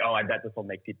know, like, oh, I bet this will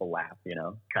make people laugh, you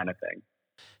know, kind of thing.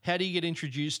 how do you get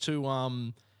introduced to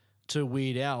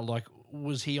Weird Al? Like,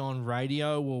 was he on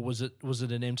radio or was it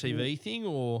an MTV thing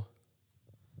or?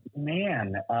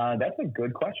 Man, that's a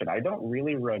good question. I don't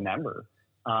really remember.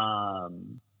 I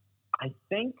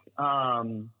think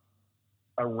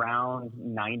around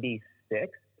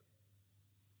 96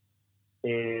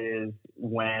 is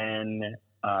when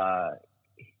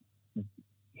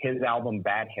his album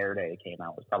Bad Hair Day came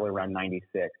out. It was probably around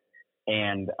 96.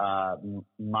 And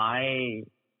my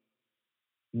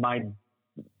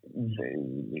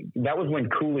that was when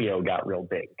Coolio got real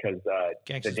big because the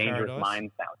Gangsta's Dangerous Paradise?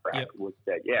 Minds soundtrack Yep. was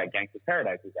Gangsta's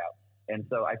Paradise was out. And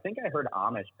so I think I heard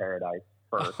Amish Paradise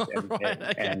first. Right,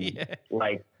 okay, yeah.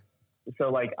 Like, so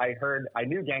like I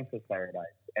knew Gangsta's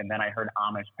Paradise and then I heard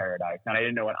Amish Paradise and I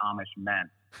didn't know what Amish meant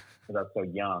because I was so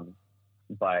young,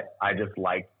 but I just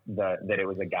liked that it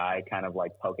was a guy kind of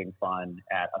like poking fun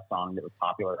at a song that was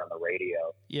popular on the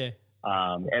radio. Yeah.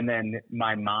 And then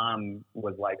my mom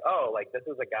was like, oh, like this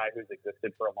is a guy who's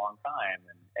existed for a long time.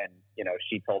 And, you know,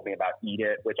 she told me about Eat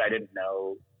It, which I didn't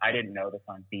know. I didn't know the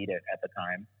song Beat It at the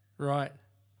time. Right.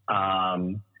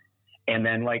 And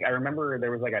then like, I remember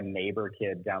there was like a neighbor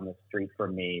kid down the street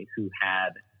from me who had,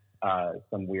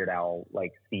 some Weird Al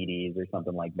like CDs or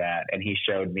something like that. And he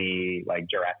showed me like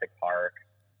Jurassic Park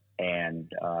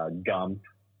and, Gump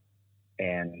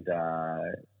and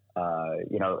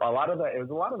you know, it was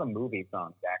a lot of the movie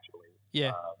songs actually.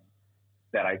 Yeah.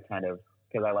 That I kind of,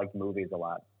 because I liked movies a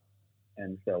lot,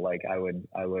 and so like I would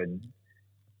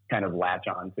kind of latch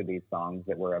on to these songs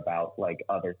that were about like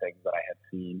other things that I had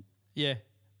seen. Yeah.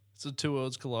 So two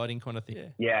worlds colliding kind of thing. Yeah.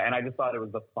 Yeah, and I just thought it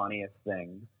was the funniest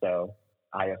thing. So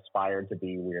I aspired to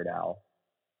be Weird Al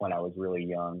when I was really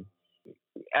young.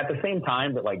 At the same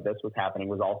time that like this was happening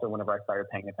was also whenever I started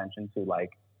paying attention to like,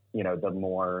 you know, the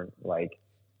more like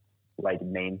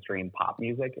mainstream pop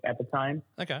music at the time.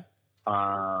 Okay.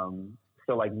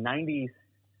 So like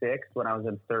 96, when I was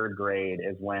in third grade,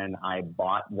 is when I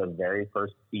bought the very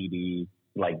first CD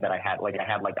like that I had. Like I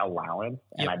had like allowance,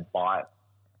 and Yep. I bought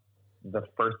the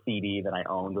first CD that I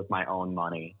owned with my own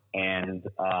money. And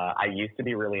I used to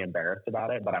be really embarrassed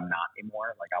about it, but I'm not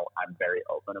anymore. Like I'm very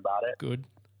open about it. Good.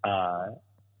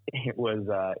 It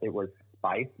was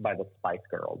Spice by the Spice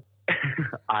Girls.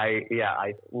 I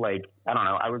don't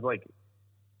know. I was like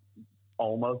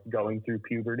almost going through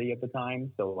puberty at the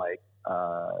time. So like,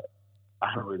 I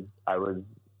was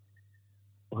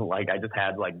like, I just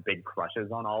had like big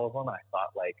crushes on all of them. And I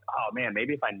thought like, oh man,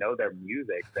 maybe if I know their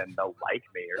music, then they'll like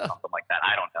me or something like that.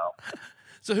 I don't know.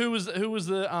 So who was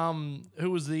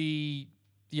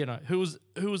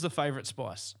the favorite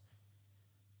Spice?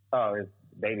 Oh, it's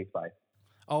Baby Spice.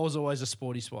 I was always a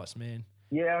Sporty Spice man.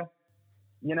 Yeah.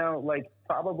 You know, like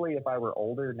probably if I were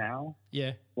older now,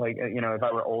 Yeah. like, you know, if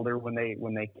I were older when they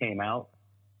came out,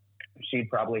 she'd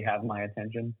probably have my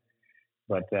attention.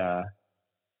 But,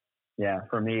 yeah,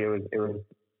 for me, it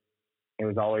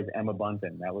was always Emma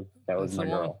Bunton. That was That's my the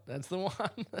girl. one. That's the one.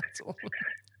 That's all.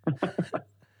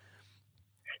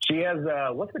 She has,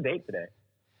 what's the date today?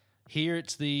 Here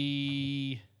it's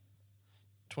the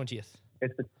 20th.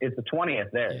 It's the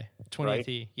 20th there. Yeah. 20th right?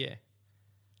 here. Yeah.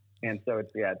 And so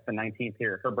it's the 19th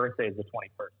here. Her birthday is the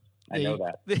 21st. I Yeah, know you-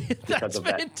 that That's because of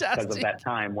fantastic. that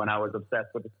time when I was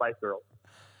obsessed with the Spice Girls.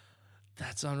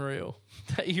 That's unreal.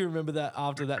 You remember that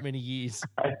after that many years.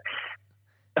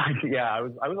 Yeah, I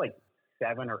was like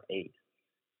 7 or 8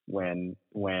 when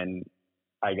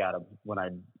I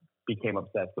became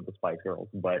obsessed with the Spice Girls.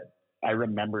 But I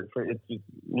remember it's just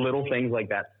little things like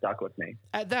that stuck with me.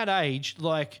 At that age,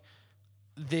 like,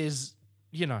 there's,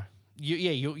 you know,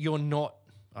 you're not,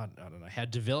 I don't know how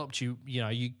developed you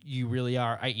really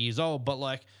are at 8 years old, but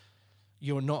like,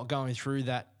 you're not going through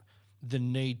the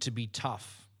need to be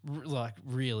tough. Like,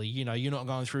 really, you know, you're not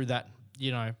going through that,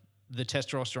 you know, the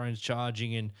testosterone's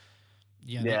charging and,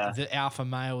 you know, Yeah. the alpha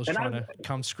males And trying to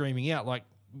come screaming out. Like,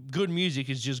 good music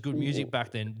is just good music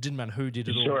back then. Didn't matter who did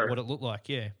it Sure. or what it looked like.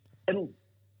 Yeah. And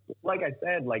like I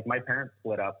said, like my parents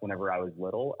split up whenever I was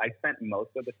little. I spent most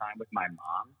of the time with my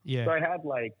mom. Yeah. So I had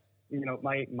like, you know,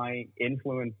 my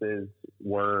influences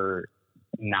were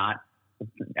not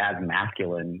as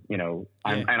masculine, you know,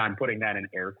 Yeah. and I'm putting that in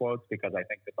air quotes because I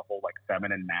think that the whole like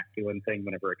feminine masculine thing,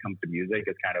 whenever it comes to music,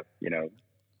 is kind of, you know,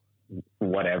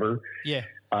 whatever. Yeah.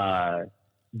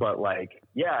 But like,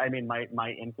 yeah, I mean,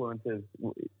 my influences,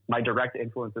 my direct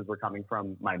influences were coming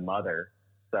from my mother.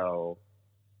 So,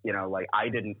 you know, like I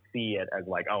didn't see it as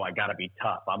like, oh, I gotta be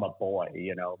tough. I'm a boy,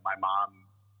 you know.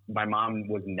 My mom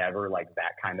was never like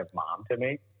that kind of mom to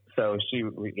me. So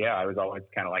I was always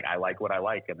kind of like, I like what I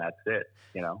like, and that's it,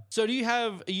 you know. So are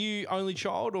you only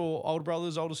child or older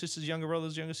brothers, older sisters,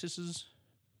 younger sisters?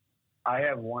 I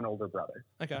have one older brother.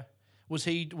 Okay. Was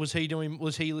he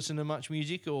listening to much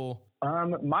music or?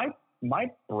 My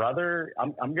brother,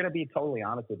 I'm gonna be totally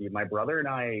honest with you. My brother and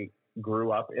I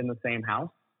grew up in the same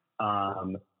house,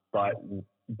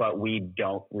 but we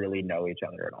don't really know each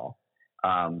other at all.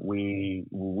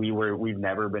 We've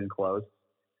never been close.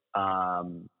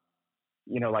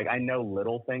 You know, like I know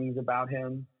little things about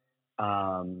him,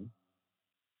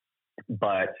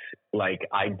 but like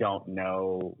I don't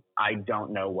know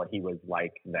what he was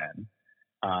like then.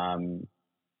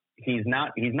 He's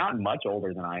not much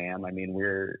older than I am. I mean,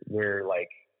 we're like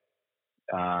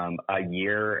a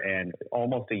year and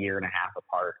almost a year and a half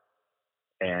apart.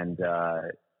 And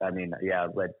I mean, yeah,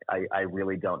 but I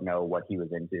really don't know what he was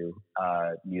into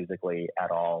musically at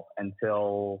all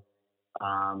until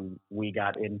we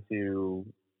got into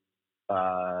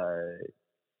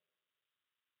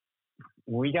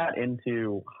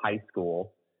high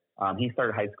school. He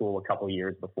started high school a couple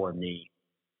years before me.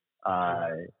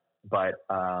 But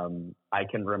I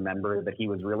can remember that he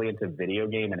was really into video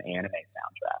game and anime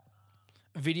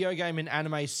soundtracks. Video game and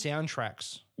anime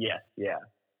soundtracks. Yes, yeah.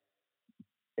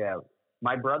 Yeah.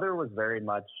 My brother was very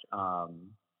much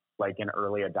like an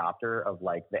early adopter of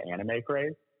like the anime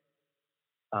craze.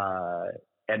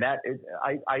 And that is,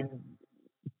 I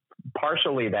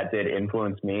partially that did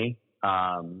influence me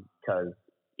Because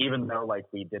even though like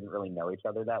we didn't really know each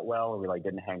other that well, and we like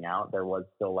didn't hang out, there was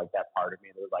still like that part of me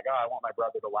that was like, oh, I want my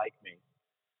brother to like me.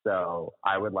 So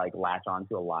I would like latch on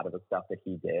to a lot of the stuff that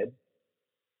he did.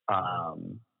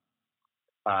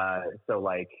 So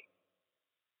like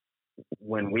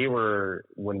when we were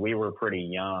pretty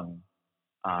young,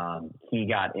 he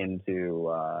got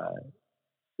into,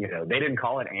 you know, they didn't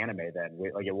call it anime then.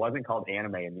 Like it wasn't called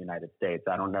anime in the United States.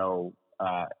 I don't know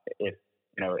if,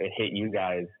 you know, it hit you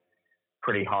guys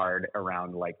pretty hard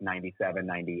around like 97,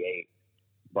 98,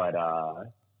 but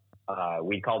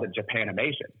we called it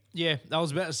Japanimation. Yeah, I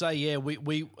was about to say, yeah,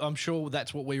 we I'm sure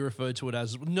that's what we referred to it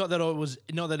as. Not that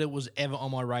it was ever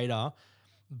on my radar,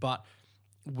 but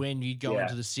when you go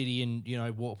into the city and, you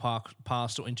know, walk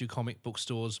past or into comic book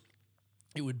stores,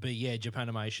 it would be, yeah,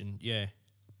 Japanimation, yeah.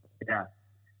 Yeah.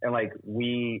 And like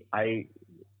the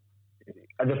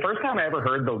first time I ever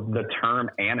heard the term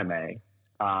anime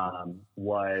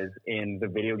was in the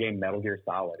video game Metal Gear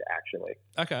Solid, actually.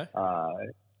 Okay.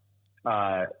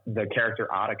 The character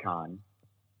Otacon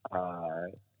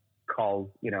calls,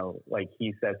 you know, like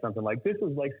he says something like, this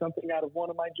is like something out of one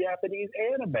of my Japanese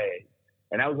animes.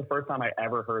 And that was the first time I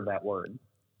ever heard that word.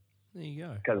 There you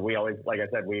go. Because we always, like I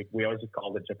said, we always just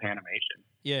called it Japanimation.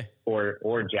 Yeah.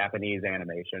 Or Japanese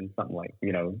animation, something like,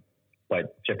 you know,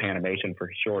 but Japanimation for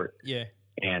short. Yeah.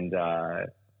 And,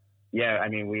 yeah, I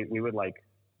mean, we would like,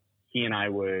 he and I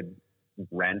would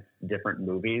rent different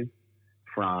movies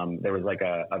from, there was like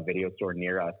a video store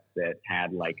near us that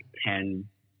had like 10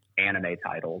 anime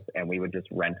titles, and we would just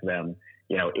rent them,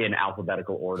 you know, in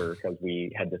alphabetical order because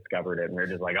we had discovered it. And we were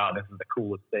just like, oh, this is the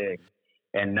coolest thing.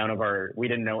 And we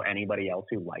didn't know anybody else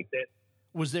who liked it.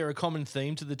 Was there a common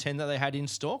theme to the 10 that they had in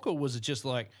stock, or was it just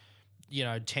like, you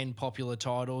know, 10 popular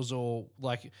titles, or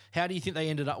like, how do you think they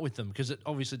ended up with them? Because it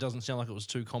obviously doesn't sound like it was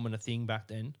too common a thing back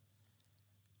then.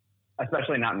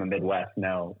 Especially not in the Midwest,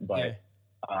 no. But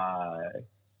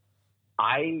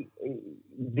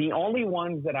the only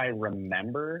ones that I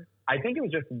remember, I think it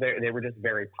was just, they were just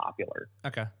very popular.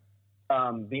 Okay.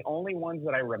 The only ones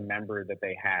that I remember that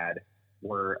they had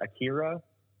were Akira,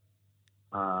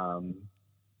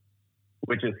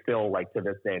 which is still, like, to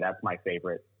this day, that's my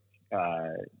favorite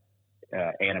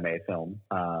anime film.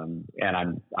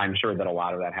 And I'm sure that a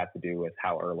lot of that has to do with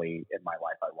how early in my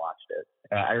life I watched it.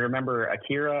 I remember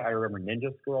Akira. I remember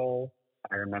Ninja Scroll.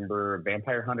 I remember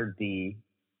Vampire Hunter D.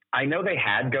 I know they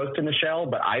had Ghost in the Shell,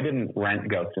 but I didn't rent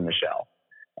Ghost in the Shell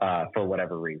for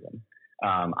whatever reason.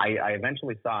 I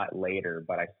eventually saw it later,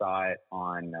 but I saw it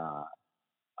on,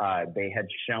 they had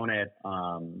shown it.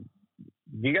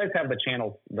 Do you guys have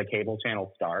the cable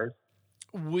channel Stars?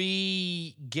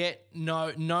 We get,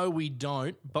 no, we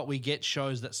don't, but we get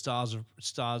shows that Stars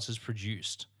has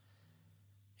produced.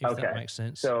 If that makes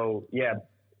sense. So yeah,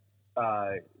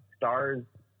 Stars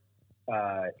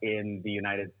in the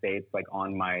United States, like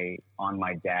on my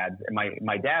dad's,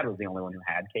 my dad was the only one who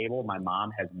had cable. My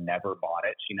mom has never bought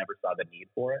it. She never saw the need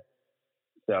for it.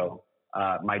 So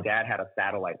my dad had a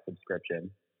satellite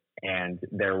subscription, and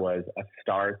there was a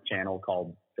Stars channel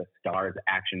called the Stars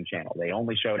Action Channel. They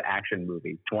only showed action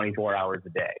movies 24 hours a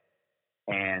day.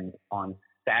 And on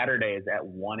Saturdays at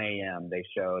 1 a.m., they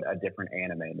showed a different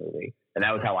anime movie. And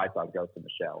that was how I saw Ghost in the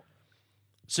Shell.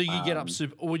 So you get up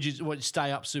or would you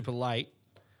stay up super late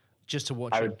just to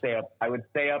watch I it? would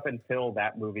stay up until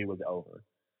that movie was over.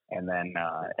 And then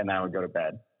I would go to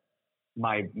bed.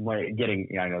 My getting,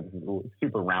 you know, I know this is a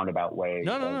super roundabout way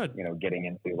No. of, you know, getting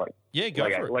into like, Yeah, go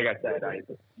for it. Like I said,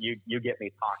 you get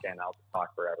me talking, I'll just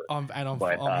talk forever. I'm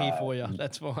here for you.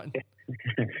 That's fine.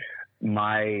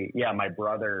 My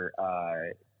brother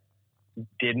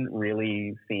didn't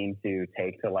really seem to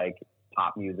take to like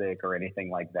pop music or anything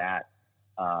like that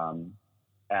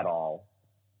at all.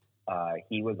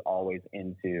 He was always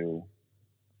into,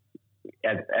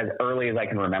 as early as I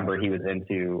can remember, he was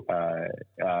into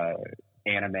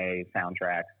anime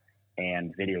soundtracks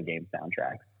and video game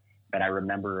soundtracks. And I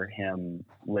remember him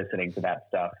listening to that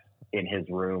stuff in his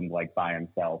room, like by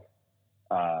himself,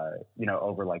 you know,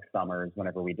 over like summers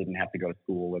whenever we didn't have to go to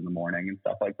school in the morning and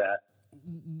stuff like that.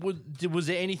 Was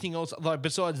there anything else, like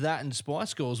besides that and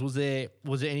Spice Girls, was there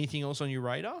anything else on your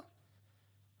radar?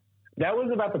 That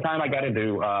was about the time I got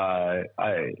into,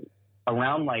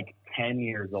 around like 10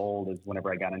 years old is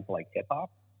whenever I got into like hip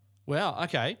hop. Wow.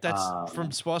 Okay. That's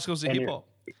from Spice Girls to hip hop.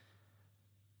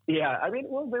 Yeah. I mean,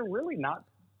 well, they're really not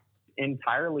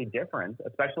entirely different,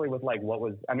 especially with like what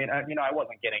was, I mean, you know, I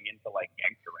wasn't getting into like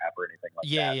gangster rap or anything like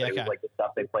that. Yeah. It was like the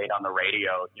stuff they played on the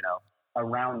radio, you know.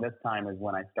 Around this time is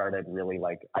when I started really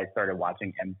like, I started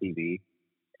watching MTV,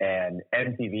 and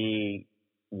MTV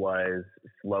was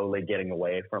slowly getting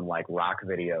away from like rock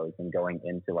videos and going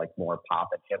into like more pop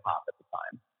and hip hop at the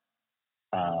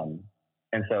time.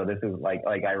 And so this is like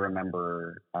I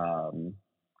remember,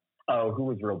 who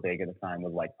was real big at the time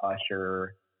was like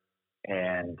Usher,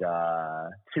 and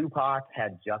Tupac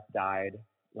had just died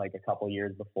like a couple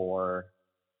years before.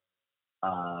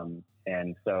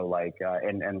 And so like,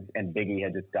 and Biggie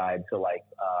had just died. So like,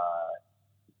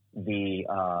 the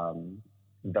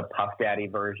Puff Daddy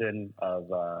version of,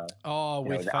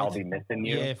 with the I'll Be Missing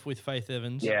You. Yeah, with Faith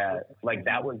Evans. Yeah. Like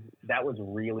that was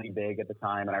really big at the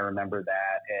time. And I remember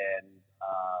that. And,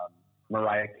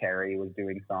 Mariah Carey was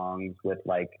doing songs with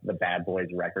like the Bad Boys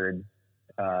records,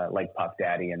 like Puff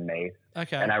Daddy and Mace.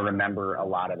 Okay. And I remember a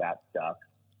lot of that stuff.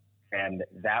 And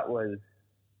that was,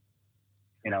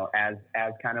 as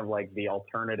kind of like the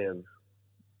alternative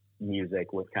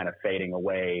music was kind of fading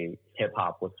away, hip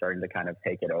hop was starting to kind of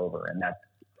take it over. And that's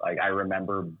like, I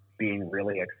remember being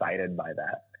really excited by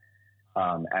that,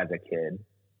 as a kid.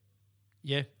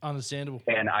 Yeah. Understandable.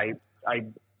 And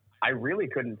I really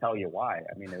couldn't tell you why.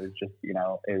 I mean, it was just, it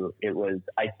was,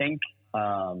 I think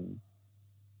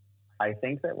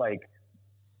that like,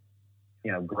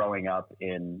 growing up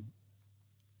in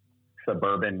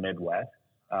suburban Midwest,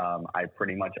 I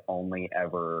pretty much only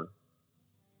ever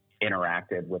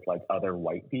interacted with like other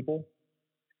white people.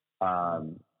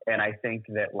 And I think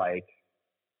that like,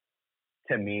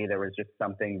 to me, there was just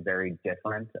something very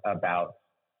different about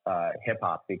hip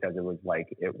hop, because it was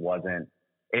like, it wasn't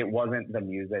the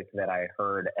music that I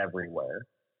heard everywhere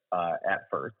at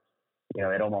first.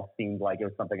 It almost seemed like it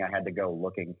was something I had to go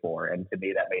looking for. And to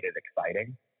me, that made it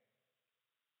exciting.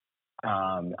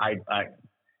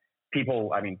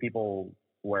 People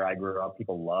where I grew up,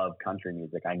 people love country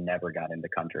music. I never got into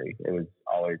country. It was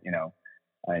always,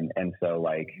 and so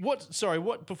like,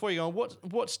 before you go on,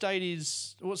 what state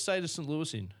is St.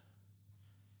 Louis in?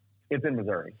 It's in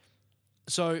Missouri.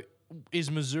 So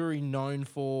is Missouri known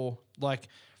for like,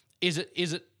 do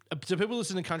people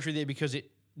listen to country there because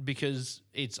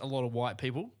it's a lot of white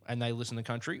people and they listen to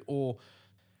country, or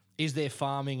is there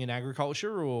farming and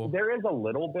agriculture? Or there is a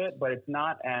little bit, but it's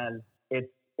not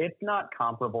it's not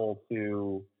comparable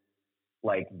to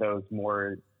like those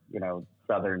more,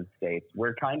 southern states.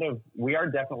 We are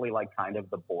definitely like kind of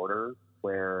the border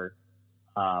where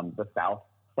the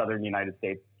southern United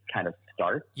States kind of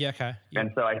starts. Yeah, okay. Yeah.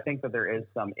 And so I think that there is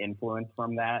some influence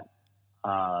from that.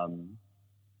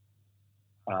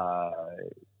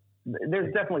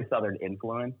 There's definitely southern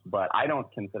influence, but I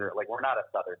don't consider it like, we're not a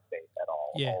southern state at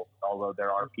all. Yeah. Although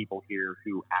there are people here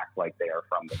who act like they are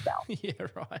from the South. Yeah,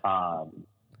 right.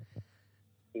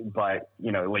 But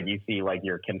like you see like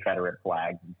your Confederate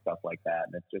flags and stuff like that,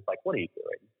 and it's just like, what are you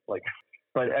doing? Like,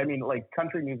 but I mean, like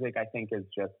country music, I think it's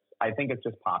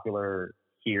just popular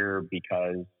here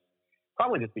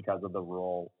probably just because of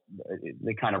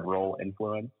the kind of rural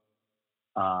influence.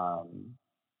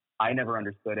 I never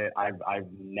understood it.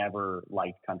 I've never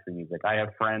liked country music. I have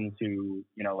friends who,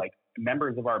 like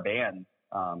members of our band,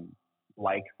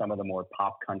 like some of the more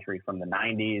pop country from the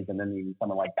 90s, and then even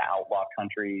some of like the outlaw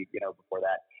country, before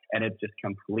that. And it's just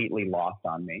completely lost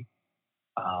on me.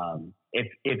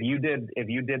 If you did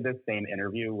this same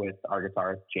interview with our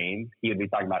guitarist James, he would be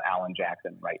talking about Alan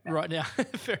Jackson right now. Right now.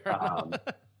 Fair enough.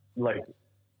 Like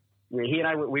he and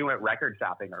I, we went record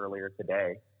shopping earlier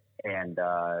today, and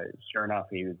sure enough,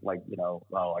 he was like,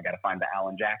 I got to find the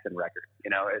Alan Jackson record.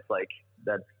 It's like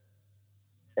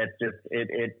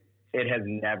it has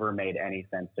never made any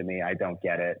sense to me. I don't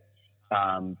get it.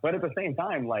 But at the same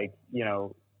time, like,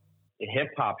 hip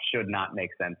hop should not make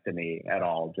sense to me at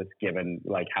all, just given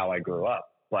like how I grew up.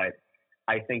 But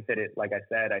I think that like I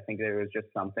said, I think that it was just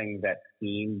something that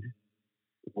seemed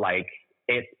like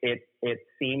it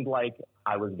seemed like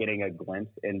I was getting a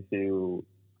glimpse into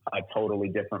a totally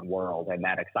different world, and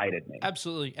that excited me.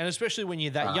 Absolutely. And especially when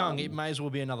you're that young, it may as well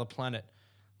be another planet.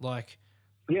 Like,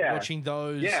 yeah, watching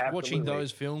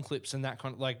those film clips and that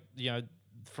kind of, like,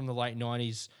 from the late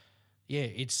 90s. Yeah,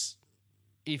 it's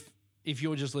if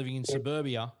you're just living in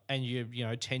suburbia and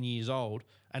you're 10 years old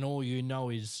and all you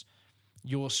know is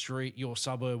your street, your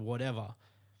suburb, whatever,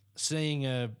 seeing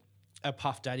a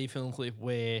Puff Daddy film clip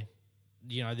where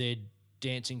they're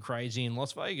dancing crazy in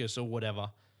Las Vegas or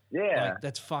whatever. Yeah, like,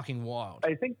 that's fucking wild.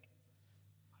 I think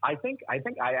I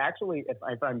actually,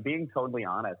 if I'm being totally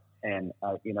honest, and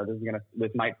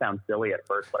this might sound silly at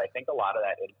first, but I think a lot of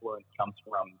that influence comes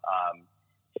from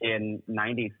in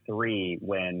 '93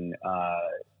 when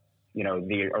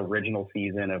the original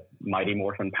season of Mighty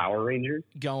Morphin Power Rangers.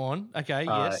 Go on. Okay.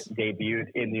 Yes. Debuted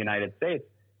in the United States.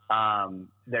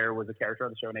 There was a character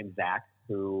on the show named Zach,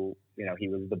 who, he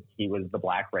was the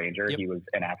Black Ranger. Yep. He was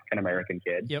an African American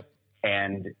kid. Yep.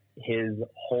 And his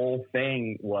whole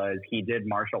thing was he did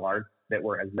martial arts that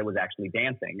was actually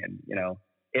dancing. And,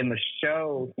 in the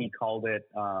show, he called it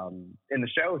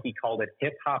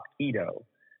hip hop keto.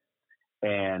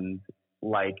 And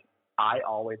like, I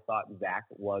always thought Zach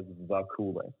was the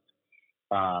coolest.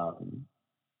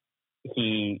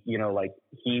 He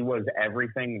was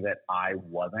everything that I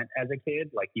wasn't as a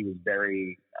kid. Like, he was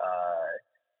very,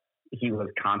 he was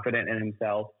confident in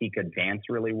himself. He could dance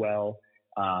really well.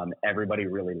 Everybody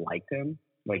really liked him.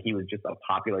 Like, he was just a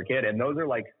popular kid. And those are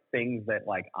like things that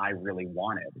like I really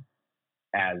wanted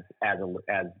as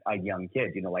a young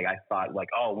kid. Like, I thought like,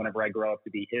 oh, whenever I grow up to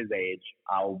be his age,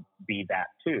 I'll be that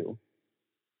too.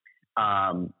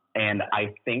 And I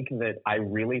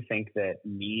really think that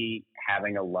me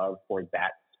having a love for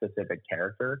that specific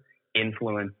character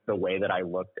influenced the way that I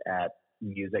looked at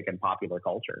music and popular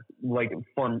culture. Like,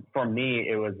 for me,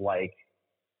 it was like,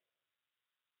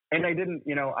 and I didn't,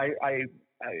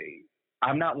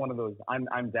 I'm not one of those,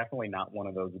 I'm definitely not one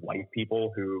of those white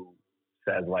people who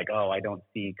says like, oh, I don't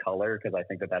see color, because I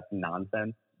think that that's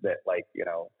nonsense. That like,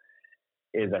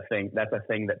 is a thing. That's a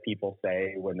thing that people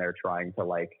say when they're trying to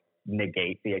like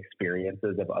negate the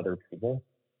experiences of other people.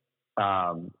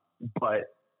 But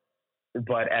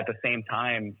at the same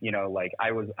time, like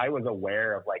I was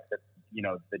aware of like the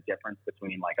difference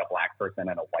between like a Black person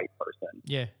and a white person.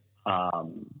 Yeah.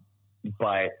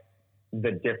 But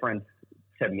the difference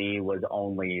to me was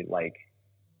only like,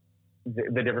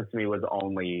 the difference to me was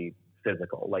only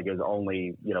physical. Like, it was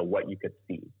only, what you could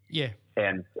see. Yeah.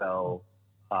 And so,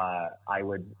 I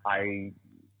would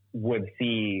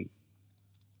see,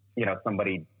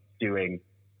 somebody doing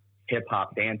hip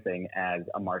hop dancing as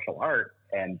a martial art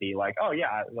and be like, oh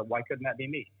yeah, why couldn't that be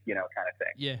me? Kind of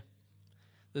thing. Yeah.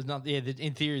 There's not, yeah,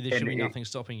 in theory, there should be nothing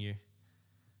stopping you.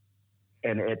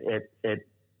 And it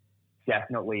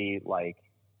definitely, like,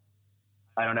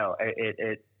 I don't know,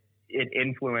 it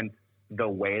influenced the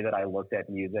way that I looked at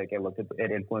music.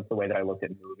 It influenced the way that I looked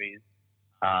at movies.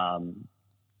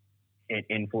 It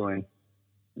influenced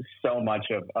so much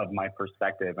of my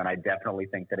perspective, and I definitely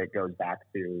think that it goes back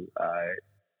to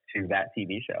that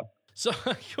TV show. So,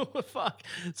 fuck.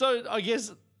 So I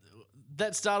guess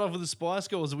that started off with the Spice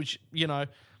Girls, which, I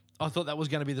thought that was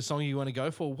going to be the song you want to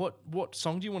go for. What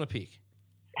song do you want to pick?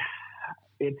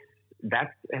 It's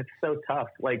so tough.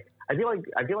 Like, I feel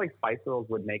like Spice Girls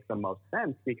would make the most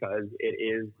sense, because it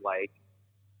is like,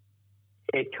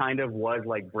 it kind of was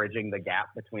like bridging the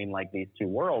gap between like these two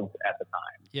worlds at the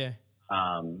time. Yeah.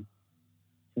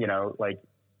 Like,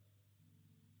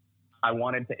 I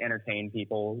wanted to entertain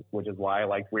people, which is why I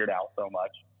liked Weird Al so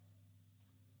much.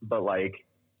 But like,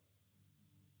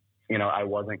 I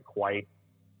wasn't quite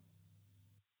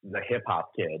the hip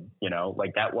hop kid,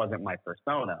 like that wasn't my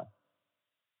persona,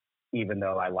 even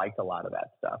though I liked a lot of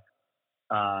that stuff.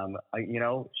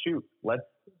 Shoot, let's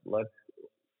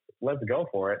go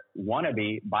for it.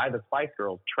 Wannabe by the Spice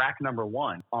Girls, track number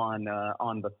 1 on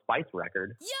the Spice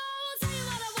record. Yo, I'll tell you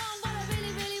what I want, what I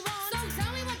really, really want. So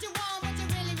tell me what you want, what you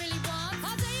really, really want.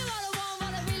 I'll tell you what I want,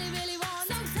 what I really, really want.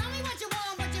 So tell me what you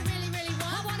want, what you really, really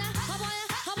want. I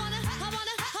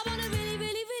wanna really,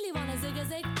 really, really wanna zig a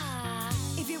zig.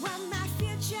 If you want my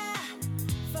future,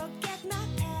 forget my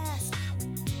past.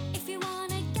 If you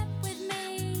wanna get with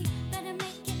me, better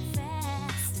make it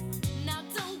fast. Now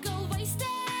don't go wasting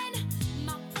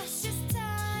my precious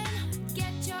time.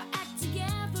 Get your act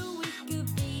together, we could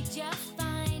be just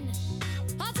fine.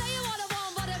 I'll tell you what I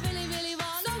want, what I really, really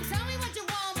want. So tell me what you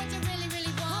want, what you really,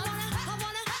 really want. I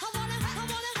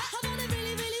wanna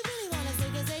really, really, really wanna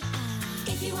zig a zig.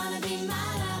 If you wanna be my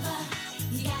lover,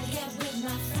 you gotta get with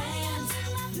my friends.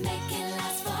 Make it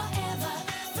last forever.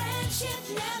 Friendship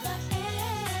never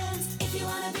ends. If you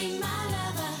wanna be my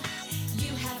lover,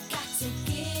 you have got to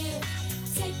give.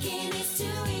 Taking is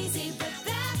too easy, but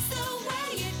that's the way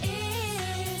it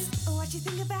is. What you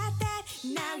think about that?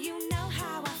 Now you know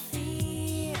how I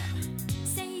feel.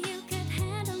 Say you could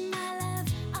handle my love.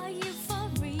 Are you for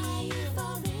real?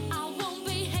 I won't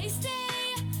be hasty.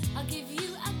 I'll give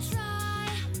you a try.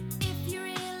 If you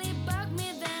really bug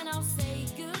me, then I'll say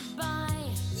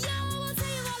goodbye. Yo, I'll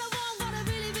tell you what I want, what I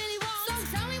really, really want. So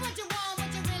tell me what you want,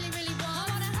 what you really, really want.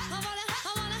 I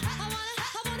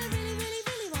wanna really, really,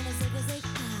 really wanna zig a zig.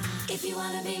 If you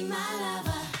wanna be my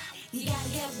lover, you gotta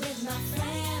get with my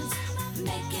friends.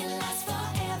 Make it last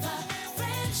forever.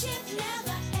 Friendship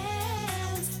never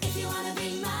ends. If you wanna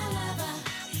be my lover,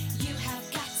 you have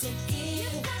got to give.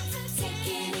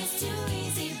 Taking is too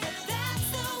easy, but that's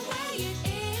the way it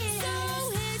is. So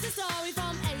here's a story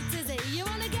from A to Z. You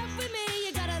wanna get with me,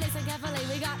 you gotta listen carefully.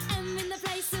 We got M in the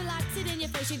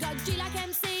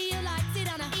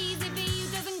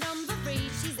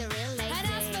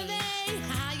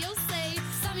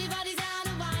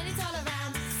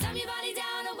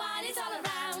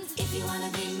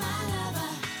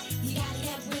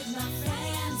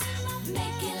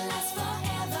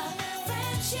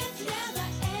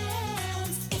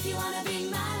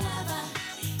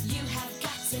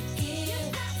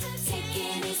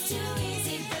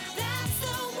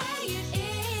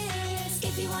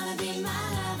you wanna be my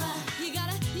lover, you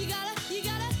gotta make it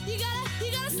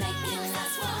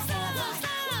last forever.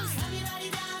 Slap your body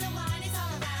down and wine it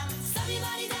all around. Slap your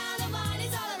body down and wine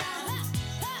it all around.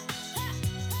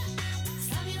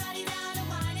 Slap your body down and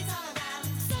wine it all around.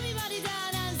 Slap your body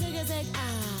down and zig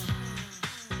ah.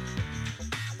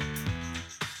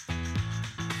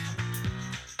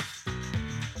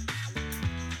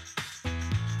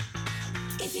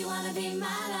 If you wanna be my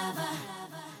lover.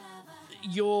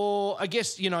 I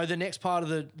guess, the next part of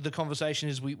the conversation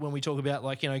is when we talk about,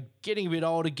 like, getting a bit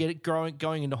older,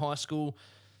 going into high school.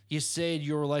 You said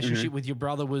your relationship with your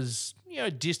brother was,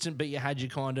 distant, but you had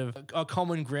your kind of a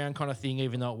common ground kind of thing,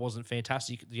 even though it wasn't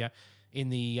fantastic, in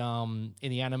the anime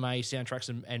soundtracks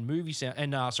and movie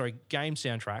game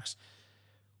soundtracks.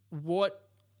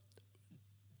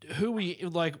 Who were you,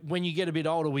 like, when you get a bit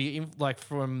older, were you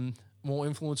from more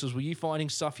influences? Were you finding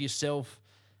stuff yourself?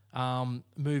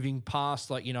 Moving past,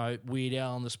 like, Weird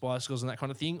Al and the Spice Girls and that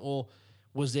kind of thing? Or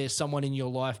was there someone in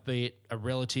your life, be it a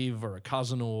relative or a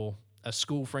cousin or a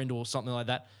school friend or something like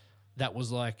that, that was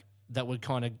like, that would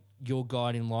kind of your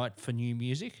guiding light for new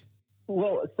music?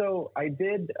 Well, so I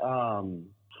did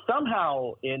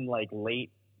somehow in like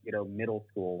late, middle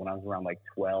school, when I was around like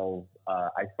 12,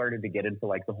 I started to get into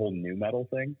like the whole nu metal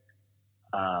thing.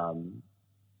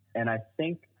 And I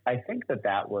think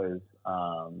that was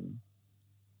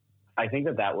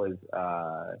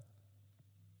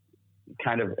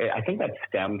kind of, I think that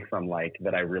stemmed from like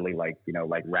that I really liked,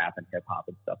 like rap and hip hop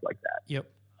and stuff like that. Yep.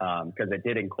 Because it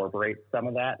did incorporate some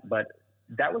of that, but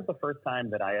that was the first time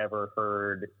that I ever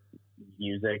heard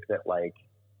music that like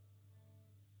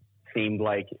seemed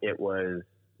like it was,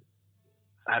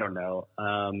 I don't know.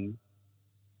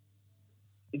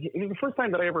 It was the first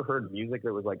time that I ever heard music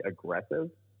that was like aggressive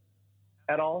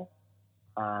at all.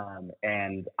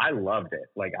 And I loved it.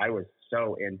 Like, I was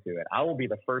so into it. I will be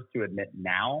the first to admit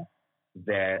now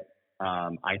that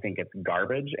I think it's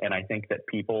garbage. And I think that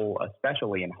people,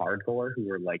 especially in hardcore, who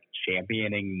are like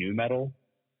championing nu metal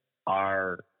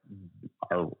are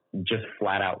just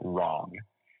flat out wrong.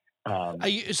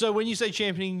 So when you say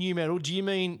championing nu metal, do you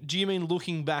mean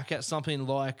looking back at something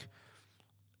like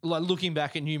looking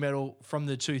back at nu metal from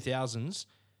the 2000s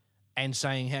and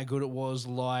saying how good it was,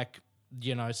 like,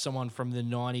 someone from the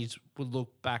 90s would look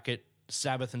back at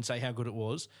Sabbath and say how good it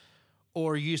was?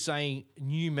 Or are you saying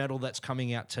nu metal that's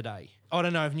coming out today? I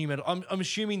don't know if nu metal. I'm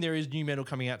assuming there is nu metal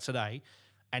coming out today,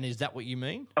 and is that what you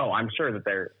mean? Oh, I'm sure that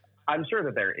there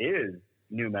is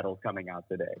nu metal coming out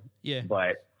today. Yeah,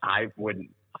 but I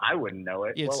wouldn't know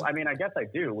it. Well, I mean, I guess I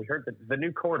do. We heard the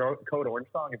new Code Orange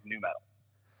song is nu metal.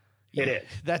 Yeah, it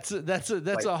is. That's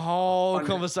like, a whole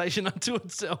conversation unto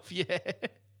itself. Yeah,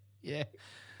 yeah.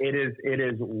 It is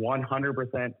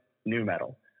 100% nu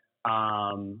metal.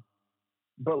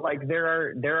 But like there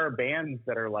are bands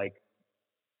that are like,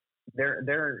 there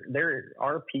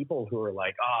are people who are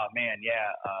like, oh man,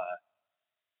 yeah,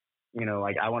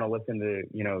 like I want to listen to,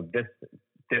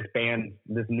 this band,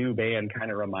 this new band kind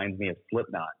of reminds me of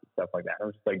Slipknot and stuff like that. I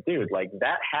was just like, dude, like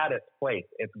that had its place.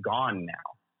 It's gone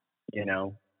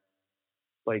now,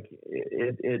 like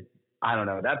it I don't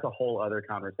know. That's a whole other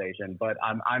conversation, but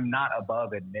I'm not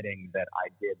above admitting that I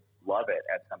did love it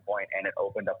at some point, and it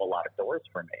opened up a lot of doors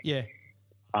for me. Yeah.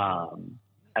 I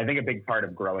think a big part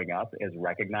of growing up is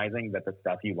recognizing that the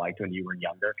stuff you liked when you were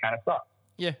younger kind of sucked.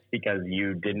 Yeah. Because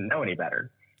you didn't know any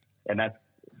better. And that's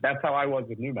how I was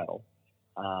with nu metal.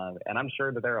 And I'm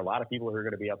sure that there are a lot of people who are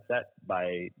going to be upset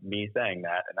by me saying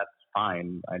that, and that's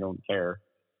fine. I don't care.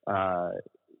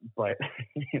 But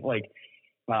like,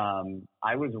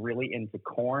 I was really into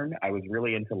Korn. I was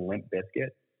really into Limp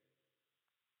Bizkit.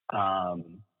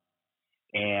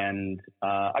 And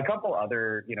a couple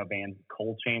other, bands.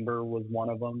 Coal Chamber was one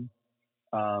of them,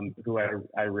 who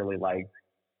I really liked.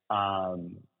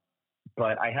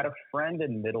 But I had a friend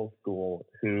in middle school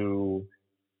who,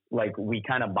 like, we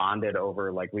kind of bonded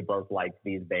over, like, we both liked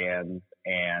these bands,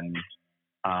 and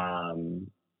I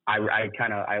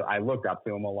looked up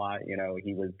to him a lot.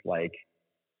 He was like,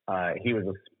 he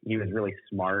was really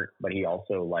smart, but he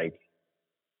also like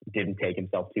didn't take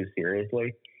himself too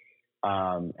seriously.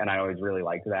 And I always really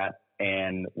liked that.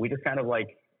 And we just kind of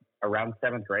like around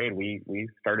 7th grade, we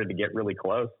started to get really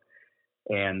close.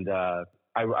 And,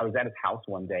 I was at his house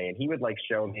one day, and he would like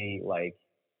show me like,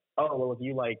 oh, well, if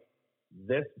you like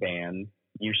this band,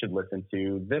 you should listen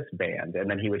to this band. And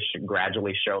then he would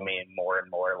gradually show me more and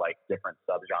more like different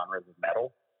subgenres of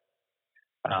metal.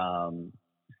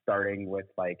 Starting with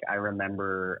like, I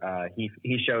remember,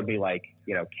 he showed me like,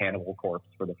 Cannibal Corpse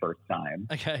for the first time.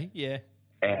 Okay. Yeah.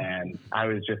 And I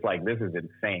was just like, this is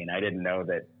insane. I didn't know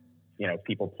that,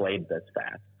 people played this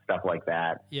fast, stuff like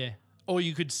that. Yeah. Or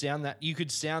you could sound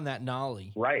that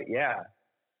gnarly. Right, yeah.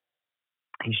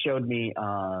 He showed me,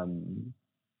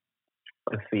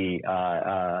 let's see,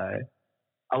 a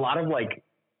lot of like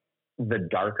the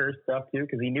darker stuff too,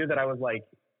 because he knew that I was like,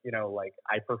 you know, like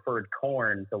I preferred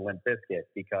Korn to Limp Bizkit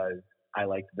because I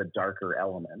liked the darker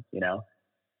elements, you know.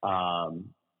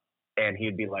 And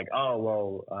he'd be like, "Oh,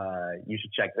 well, you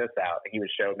should check this out." He would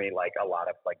show me like a lot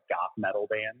of like goth metal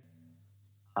bands.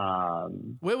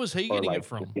 Where was he or getting like, it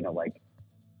from? just, you know, like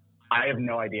I have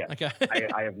no idea. Okay.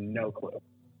 I have no clue.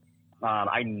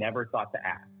 I never thought to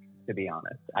ask, to be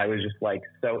honest. I was just like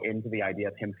so into the idea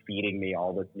of him feeding me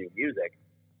all this new music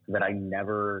that I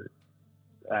never,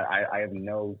 I have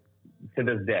no, to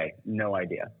this day, no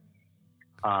idea.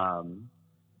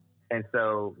 And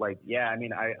so like, yeah, I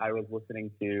mean, I was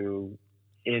listening to,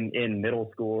 in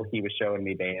middle school, he was showing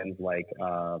me bands like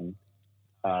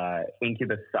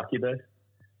Incubus Succubus.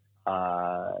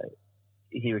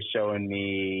 He was showing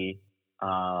me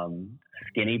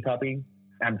Skinny Puppy.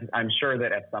 I'm sure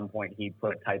that at some point he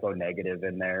put Typo Negative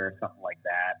in there or something like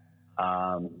that.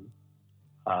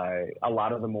 A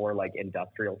lot of the more like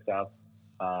industrial stuff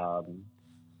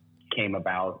came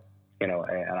about, you know,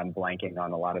 and I'm blanking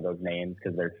on a lot of those names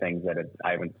because they're things that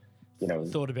I haven't, you know,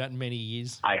 Thought about in many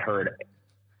years. I heard.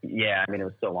 Yeah, I mean, it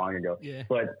was so long ago. Yeah.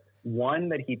 But one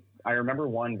that I remember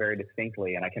one very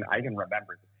distinctly, and I can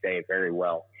remember this day very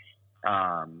well.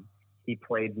 He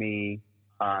played me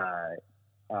a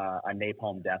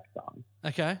Napalm Death song,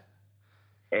 Okay.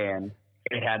 and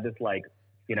it had this like,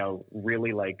 you know,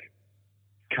 really like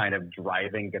kind of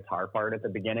driving guitar part at the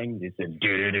beginning. Just a you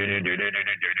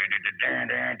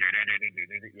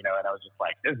know, and I was just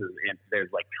like, this is, and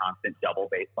there's like constant double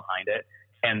bass behind it,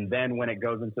 and then when it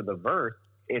goes into the verse,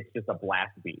 it's just a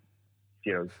blast beat,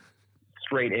 you know,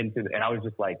 straight into and I was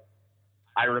just like,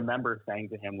 I remember saying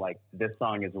to him like, this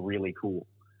song is really cool,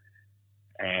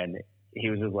 and he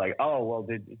was just like, oh, well,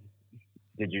 did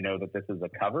you know that this is a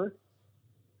cover?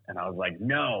 And I was like,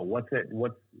 no,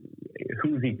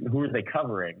 who are they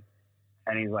covering?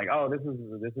 And he's like, oh, this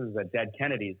is a Dead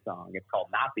Kennedys song. It's called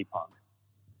Nazi Punk.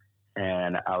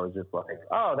 And I was just like,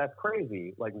 oh, that's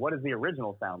crazy. Like, what does the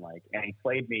original sound like? And he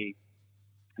played me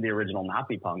the original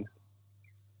Nazi Punks.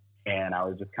 And I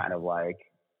was just kind of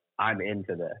like, I'm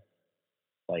into this.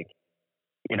 Like,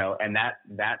 you know, and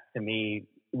that to me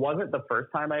wasn't the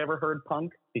first time I ever heard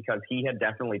punk, because he had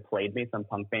definitely played me some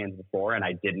punk bands before and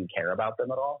I didn't care about them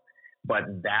at all.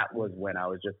 But that was when I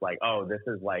was just like, oh, this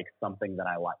is like something that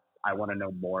I like. I want to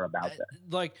know more about this.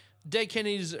 Like, Dead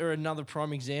Kennedys are another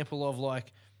prime example of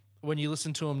like, when you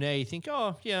listen to them now, you think,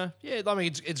 oh, yeah. I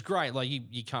mean, it's great. Like,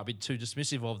 you can't be too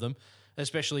dismissive of them,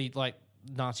 especially like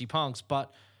Nazi Punks.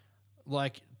 But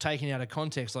like, taken out of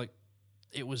context, like,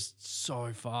 it was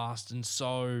so fast and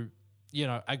so, you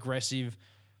know, aggressive.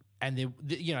 And there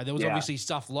was obviously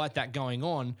stuff like that going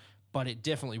on, but it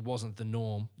definitely wasn't the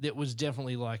norm. It was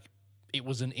definitely like, it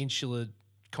was an insular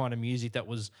kind of music that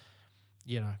was,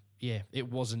 you know, it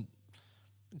wasn't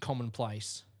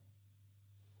commonplace.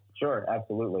 Sure,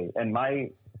 absolutely. And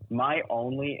my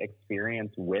only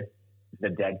experience with the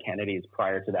Dead Kennedys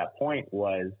prior to that point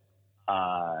was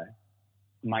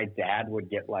my dad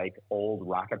would get like old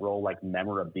rock and roll like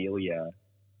memorabilia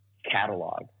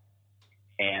catalog.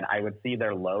 And I would see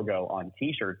their logo on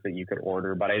T-shirts that you could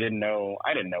order, but I didn't know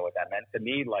what that meant to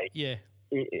me. Like, you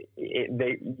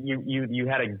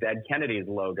had a Dead Kennedys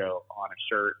logo on a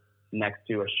shirt next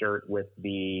to a shirt with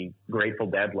the Grateful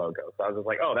Dead logo. So I was just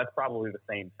like, oh, that's probably the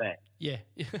same thing. Yeah.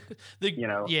 You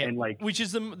know, and like, which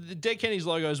is the Dead Kennedys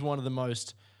logo is one of the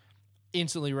most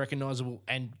instantly recognizable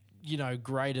and, you know,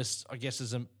 greatest, I guess,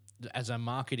 as a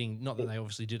marketing, not that they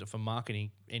obviously did it for marketing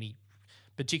any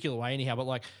particular way anyhow, but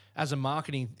like as a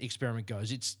marketing experiment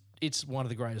goes, it's one of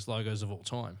the greatest logos of all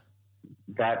time.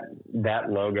 That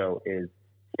logo is,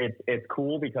 it's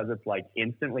cool because it's like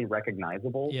instantly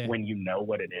recognizable when you know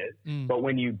what it is. But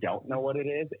when you don't know what it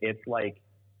is, it's like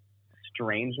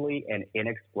strangely and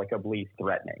inexplicably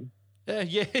threatening. Yeah.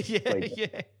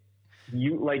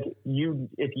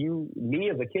 Me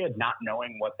as a kid, not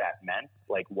knowing what that meant,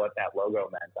 like what that logo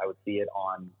meant, I would see it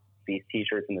on these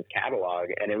T-shirts in this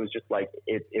catalog, and it was just like,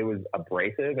 it was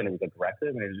abrasive and it was aggressive,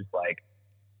 and it was just like,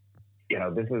 you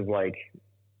know, this is like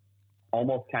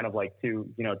almost kind of like to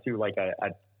like a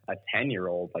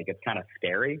 10-year-old, like it's kind of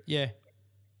scary. Yeah.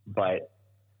 But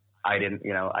I didn't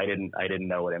know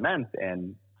what it meant.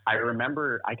 And I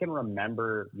can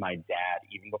remember my dad,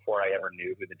 even before I ever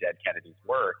knew who the Dead Kennedys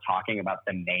were, talking about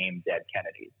the name Dead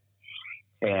Kennedys.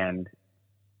 And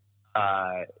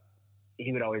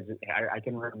he would always, I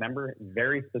can remember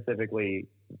very specifically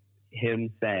him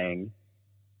saying,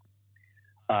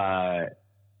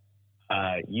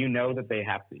 you know that they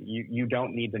have to. You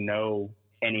don't need to know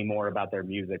any more about their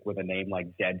music with a name like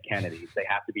Dead Kennedys. They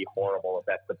have to be horrible if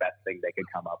that's the best thing they could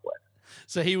come up with.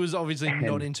 So he was obviously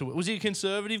not into it. Was he a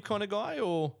conservative kind of guy,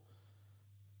 or?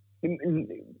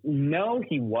 No,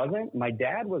 he wasn't. My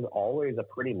dad was always a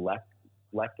pretty left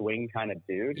wing kind of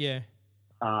dude. Yeah.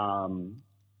 I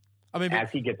mean, as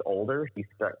he gets older,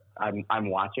 I'm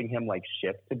watching him like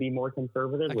shift to be more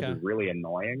conservative, which is really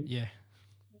annoying. Yeah.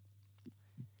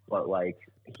 But like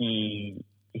he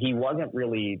wasn't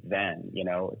really then, you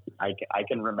know. I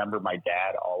can remember my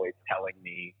dad always telling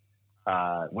me,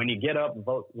 when you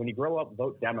grow up,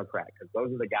 vote Democrat, because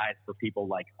those are the guys for people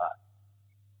like us.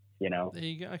 You know, there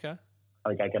you go. Okay.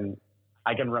 Like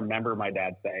I can remember my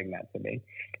dad saying that to me,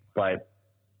 but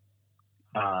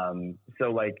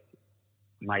so like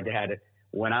my dad,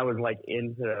 when I was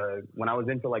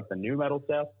into like the new metal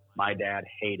stuff, my dad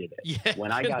hated it. Yeah.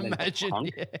 When I got into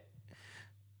punk,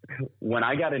 when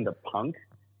I got into punk,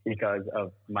 because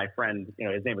of my friend, you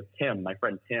know, his name was Tim. My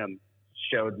friend Tim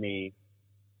showed me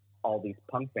all these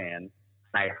punk bands.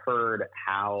 I heard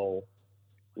how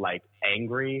like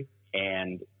angry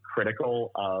and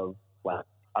critical of like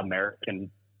American,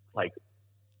 like,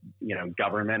 you know,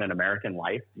 government and American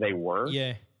life they were.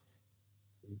 Yeah.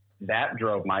 That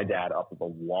drove my dad up the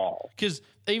wall. Because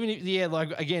even if,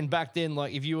 like again back then,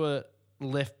 like if you were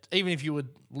left, even if you were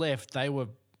left, they were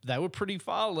pretty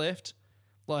far left.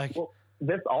 Like, well,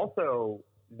 this also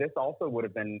would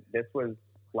have been, this was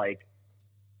like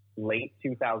late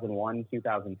 2001,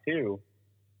 2002.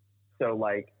 So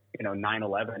like, you know,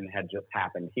 9/11 had just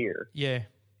happened here. Yeah.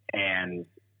 And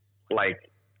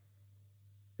like,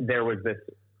 there was this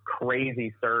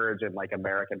crazy surge in like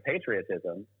American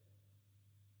patriotism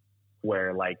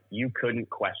where like you couldn't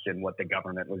question what the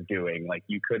government was doing. Like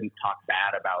you couldn't talk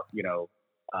bad about, you know,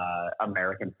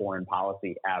 American foreign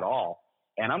policy at all.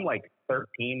 And I'm like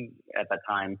 13 at the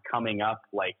time, coming up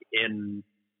like in,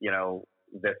 you know,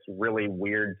 this really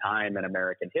weird time in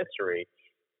American history,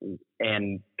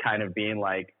 and kind of being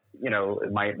like, you know,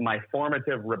 my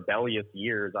formative rebellious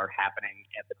years are happening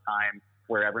at the time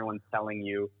where everyone's telling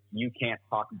you can't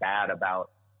talk bad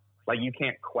about, like, you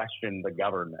can't question the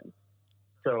government.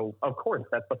 So of course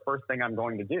that's the first thing I'm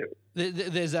going to do.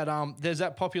 There's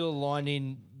that popular line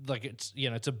in, like, it's, you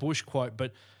know, it's a Bush quote,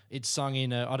 but it's sung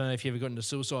in I don't know if you ever got into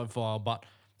Suicide File, but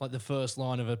like the first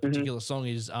line of a particular song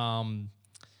is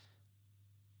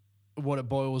what it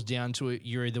boils down to,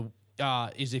 you're either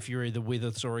is if you're either with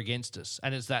us or against us,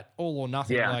 and it's that all or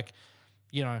nothing. Yeah. Like,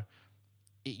 you know,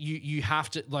 you have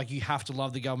to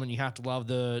love the government, you have to love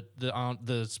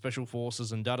the special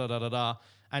forces and da da da da da,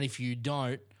 and if you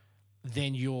don't,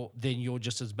 then you're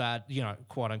just as bad, you know,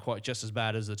 quote unquote, just as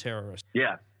bad as the terrorist.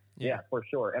 Yeah, for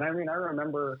sure. And I mean, I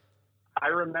remember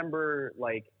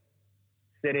like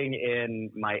sitting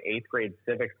in my 8th grade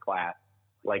civics class,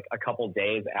 like a couple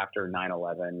days after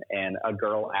 9/11, and a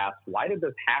girl asked, "Why did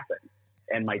this happen?"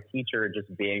 And my teacher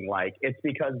just being like, "It's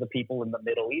because the people in the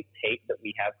Middle East hate that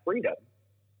we have freedom."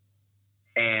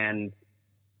 And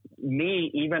me,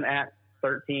 even at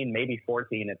 13, maybe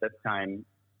 14 at this time,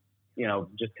 you know,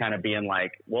 just kind of being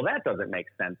like, well, that doesn't make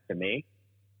sense to me.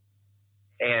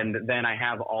 And then I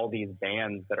have all these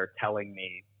bands that are telling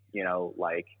me, you know,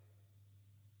 like,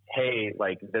 hey,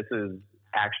 like, this is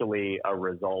actually a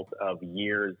result of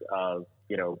years of,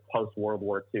 you know, post-World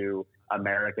War II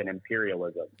American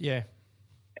imperialism. Yeah.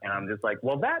 And I'm just like,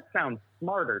 well, that sounds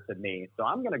smarter to me, so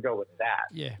I'm going to go with that.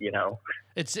 Yeah. You know?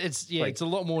 It's like, it's a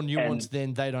lot more nuanced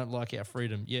than they don't like our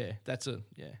freedom. Yeah, that's a,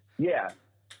 yeah. Yeah.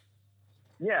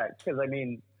 Yeah, because, I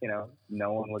mean, you know,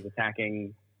 no one was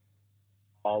attacking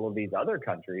all of these other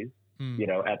countries, you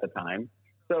know, at the time.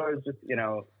 So it was just, you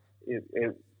know,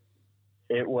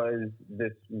 it was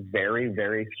this very,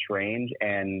 very strange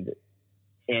and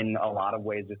in a lot of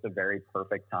ways just a very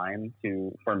perfect time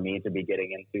for me to be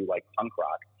getting into like punk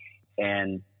rock.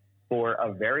 And for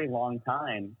a very long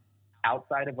time,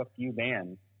 outside of a few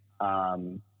bands,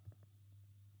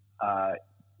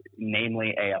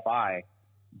 namely AFI,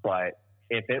 but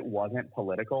if it wasn't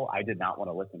political, I did not want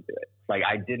to listen to it. Like,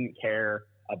 I didn't care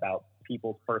about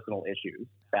people's personal issues.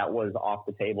 That was off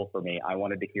the table for me. I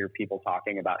wanted to hear people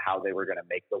talking about how they were going to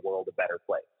make the world a better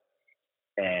place.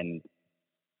 And,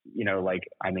 you know, like,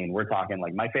 I mean, we're talking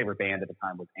like my favorite band at the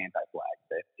time was Anti-Flag.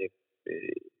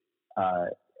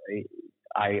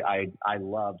 I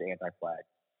loved Anti-Flag.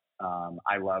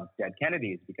 I loved Dead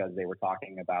Kennedys because they were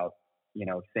talking about, you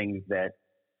know, things that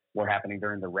were happening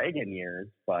during the Reagan years,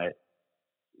 but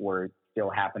were still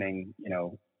happening, you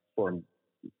know,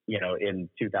 in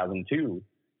 2002.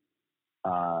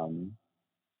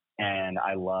 And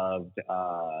I loved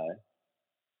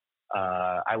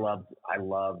I loved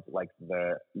like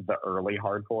the early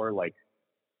hardcore, like,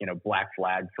 you know, Black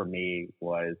Flag for me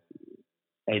was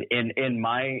in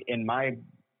my,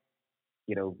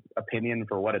 you know, opinion,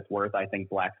 for what it's worth, I think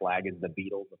Black Flag is the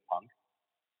Beatles of punk.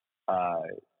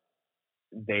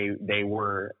 They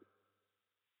were,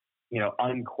 you know,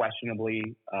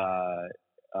 unquestionably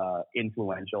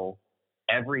influential.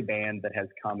 Every band that has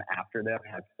come after them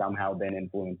has somehow been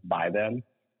influenced by them,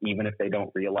 even if they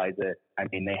don't realize it. I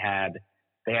mean, they had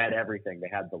everything. They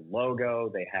had the logo,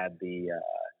 they had the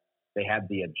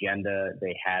agenda,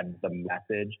 they had the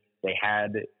message, they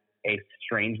had a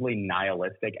strangely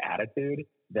nihilistic attitude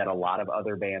that a lot of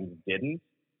other bands didn't,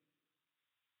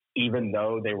 even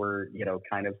though they were, you know,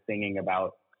 kind of singing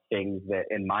about things that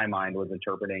in my mind was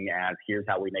interpreting as, here's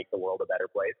how we make the world a better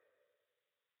place.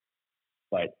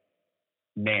 But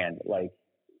man, like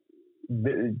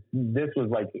this was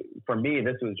like, for me,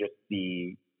 this was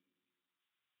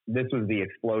the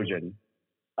explosion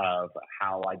of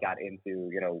how I got into,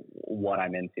 you know, what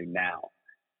I'm into now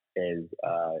is,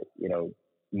 you know,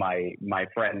 my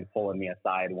friend pulling me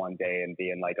aside one day and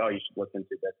being like, oh, you should listen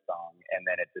to this song. And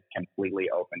then it just completely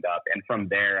opened up. And from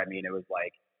there, I mean, it was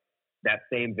like that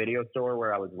same video store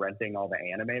where I was renting all the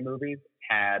anime movies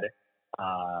had,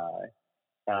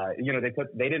 you know,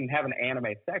 they didn't have an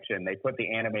anime section. They put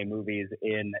the anime movies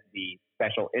in the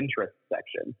special interest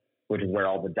section, which is where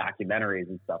all the documentaries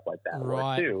and stuff like that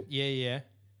were too. Yeah, yeah.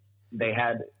 They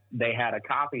had a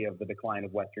copy of The Decline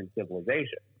of Western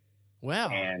Civilization. Wow.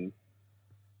 And,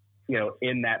 you know,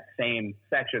 in that same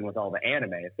section with all the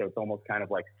anime. So it's almost kind of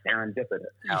like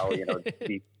serendipitous how, you know,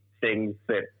 these things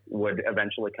that would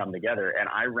eventually come together. And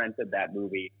I rented that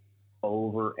movie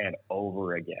over and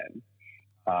over again,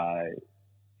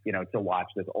 you know, to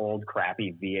watch this old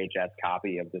crappy VHS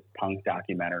copy of this punk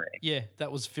documentary. Yeah,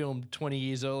 that was filmed 20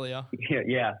 years earlier.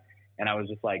 Yeah. And I was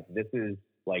just like, this is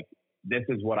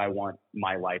what I want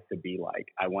my life to be like.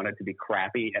 I want it to be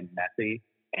crappy and messy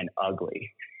and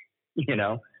ugly, you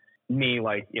know? Me,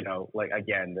 like, you know, like,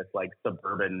 again, this like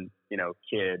suburban, you know,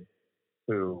 kid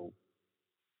who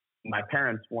my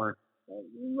parents weren't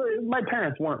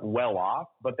well off,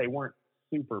 but they weren't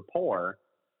super poor,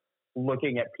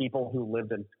 looking at people who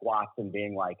lived in squats and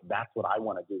being like, that's what I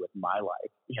want to do with my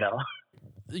life, you know?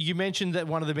 You mentioned that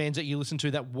one of the bands that you listened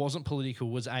to that wasn't political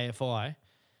was AFI.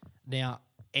 Now,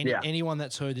 anyone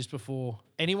that's heard this before,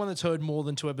 anyone that's heard more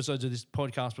than 2 episodes of this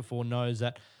podcast before knows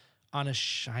that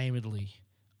unashamedly,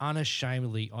 I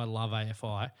love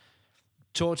AFI.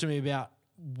 Talk to me about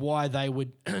why they were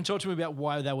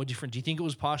different. Do you think it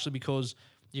was partially because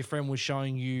your friend was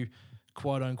showing you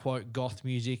quote unquote goth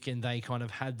music and they kind of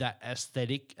had that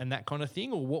aesthetic and that kind of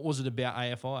thing, or what was it about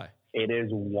AFI? It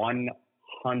is 100%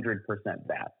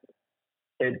 that.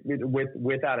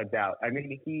 Without a doubt. I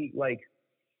mean, he like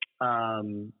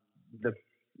the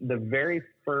very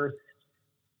first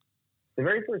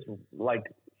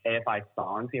like AFI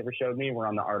songs he ever showed me were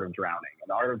on The Art of Drowning. And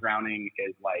The Art of Drowning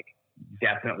is like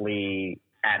definitely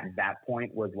at that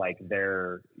point was like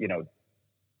their, you know,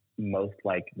 most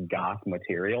like goth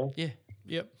material. Yeah.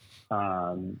 Yep.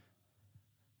 And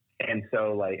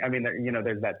so like, I mean, you know,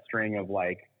 there's that string of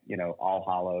like, you know, All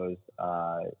Hallows,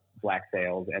 Black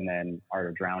Sails, and then Art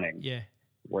of Drowning. Yeah.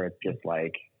 Where it's just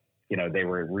like, you know, they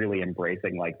were really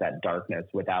embracing like that darkness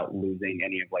without losing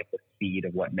any of like the speed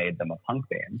of what made them a punk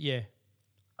band. Yeah.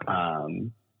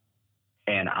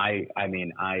 And I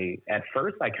mean, at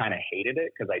first I kind of hated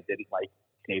it because I didn't like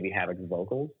Davey Havok's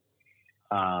vocals.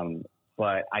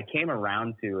 But I came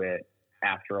around to it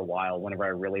after a while whenever I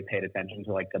really paid attention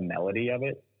to like the melody of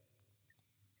it.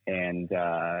 And,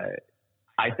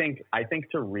 I think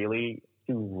to really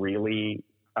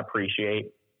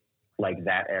appreciate like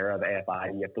that era of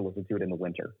AFI, you have to listen to it in the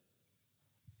winter.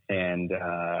 And,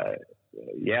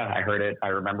 yeah, I heard it. I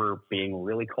remember being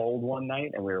really cold one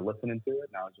night and we were listening to it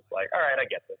and I was just like, all right, I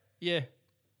get this. Yeah.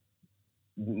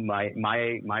 My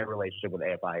relationship with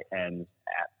AFI ends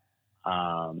at,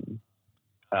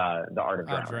 The Art of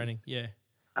Drowning. Yeah.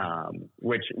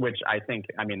 Which I think,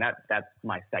 I mean, that's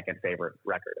my second favorite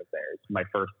record of theirs. My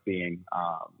first being,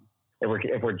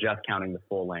 if we're just counting the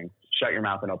full length, Shut Your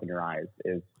Mouth and Open Your Eyes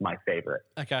is my favorite.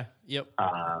 Okay. Yep.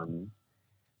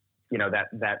 You know,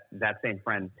 that same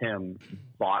friend, Tim,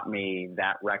 bought me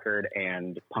that record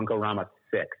and Punk-O-Rama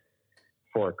 6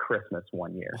 for Christmas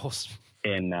one year. Awesome.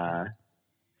 And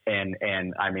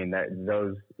I mean,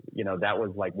 those, you know, that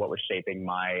was like what was shaping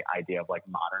my idea of like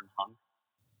modern punk.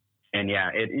 And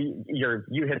yeah,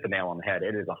 you hit the nail on the head.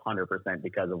 It is 100%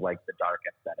 because of like the dark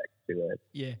aesthetic to it.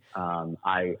 Yeah.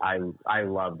 I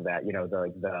loved that, you know,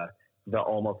 the the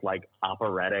almost like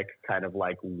operatic kind of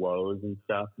like woes and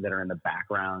stuff that are in the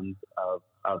background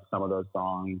of some of those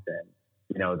songs. And,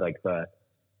 you know, like the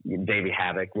Davey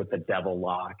Havok with the devil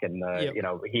lock and the, Yep. you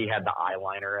know, he had the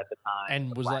eyeliner at the time.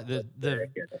 And was like the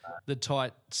lipstick and, the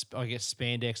tight, I guess,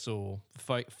 spandex or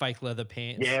fake leather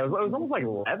pants. yeah, it was almost like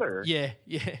leather. Yeah.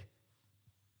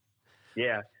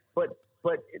 Yeah. But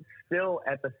it's still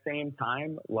at the same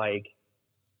time, like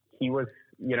he was,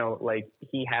 you know, like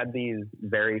he had these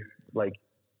very, like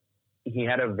he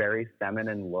had a very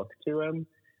feminine look to him,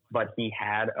 but he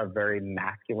had a very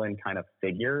masculine kind of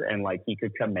figure, and like he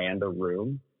could command a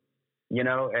room, you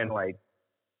know, and like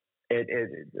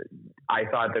I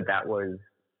thought that was,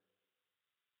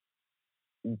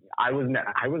 I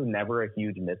was never a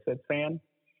huge Misfits fan.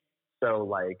 So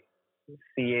like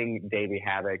seeing Davey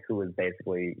Havok, who was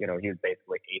basically, you know, he was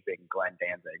basically aping Glenn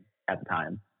Danzig at the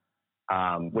time,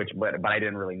 but I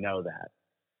didn't really know that.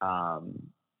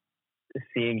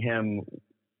 Seeing him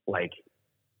like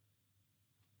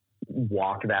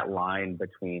walk that line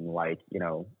between like, you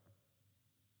know,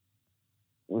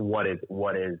 what is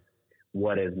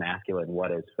masculine,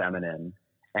 what is feminine,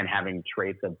 and having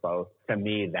traits of both, to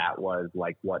me, that was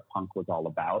like what punk was all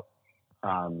about.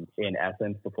 In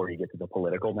essence, before you get to the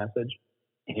political message,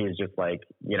 he was just like,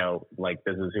 you know, like,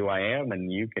 this is who I am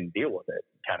and you can deal with it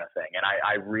kind of thing. And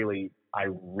I really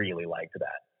liked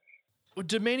that.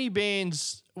 Do many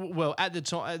bands, well, at the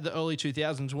time, at the early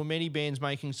 2000s, were many bands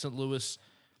making St. Louis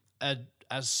a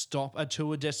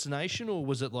tour destination, or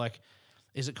was it like,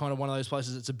 is it kind of one of those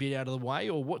places that's a bit out of the way,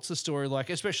 or what's the story like,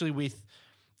 especially with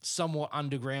somewhat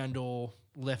underground or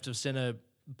left of center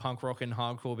punk rock and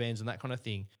hardcore bands and that kind of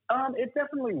thing? It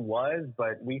definitely was,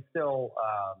 but we still,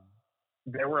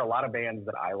 there were a lot of bands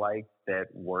that I liked that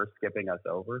were skipping us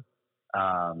over.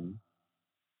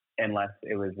 Unless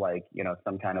it was like, you know,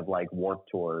 some kind of like Warped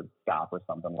Tour stop or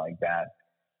something like that.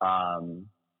 I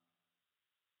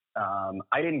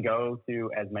didn't go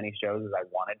to as many shows as I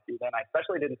wanted to then. I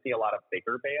especially didn't see a lot of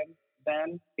bigger bands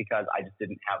then because I just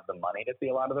didn't have the money to see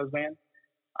a lot of those bands.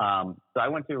 So I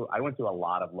went to a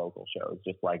lot of local shows,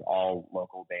 just like all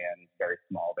local bands, very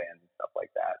small bands and stuff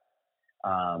like that.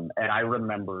 And I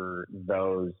remember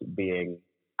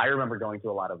going to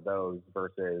a lot of those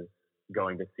versus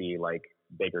going to see like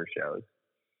bigger shows,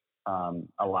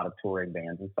 a lot of touring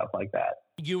bands and stuff like that.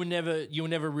 You were never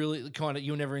really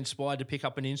you were never inspired to pick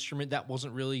up an instrument. That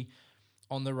wasn't really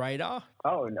on the radar?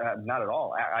 Oh, not at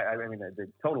all. I mean, the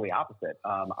totally opposite.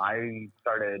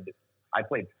 I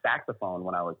played saxophone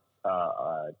when I was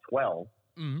 12.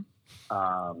 Mm-hmm.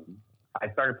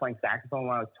 I started playing saxophone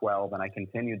when I was 12, and I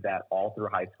continued that all through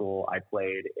high school. I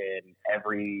played in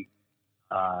every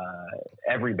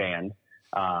band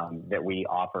that we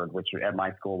offered, which at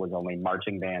my school was only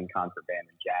marching band, concert band,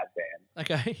 and jazz band.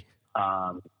 Okay.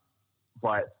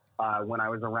 But when I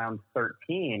was around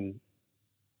 13,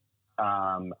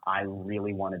 I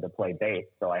really wanted to play bass,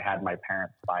 so I had my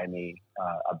parents buy me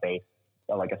a bass,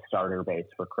 like a starter bass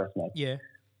for Christmas. Yeah.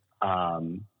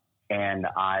 And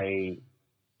I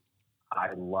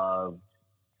loved,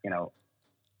 you know,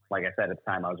 like I said at the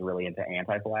time, I was really into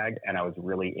Anti-Flag, and I was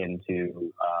really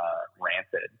into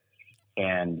Rancid.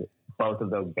 And both of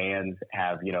those bands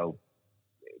have, you know,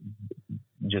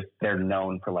 just they're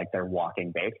known for like their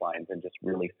walking bass lines and just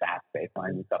really fast bass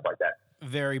lines and stuff like that.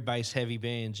 Very bass heavy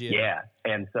bands, yeah. Yeah.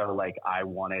 And so like I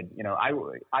wanted, you know, I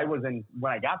was in,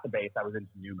 when I got the bass, I was into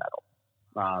nu metal.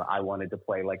 I wanted to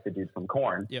play like the dude from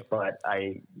Korn, Yep. but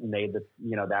I made this,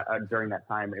 you know, that during that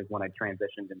time is when I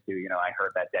transitioned into, you know, I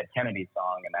heard that Dead Kennedy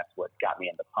song, and that's what got me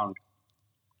into punk.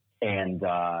 And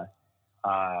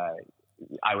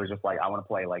I was just like, I want to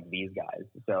play like these guys.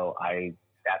 So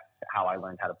that's how I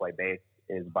learned how to play bass,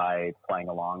 is by playing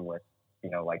along with,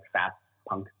 you know, like fast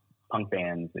punk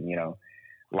bands, and, you know,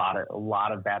 a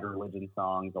lot of Bad Religion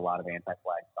songs, a lot of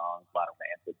Anti-Flag songs, a lot of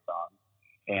Rancid songs.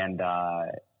 And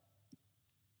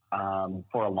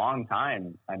for a long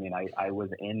time, I mean, I was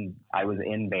in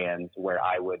bands where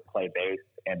I would play bass,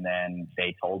 and then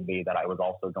they told me that I was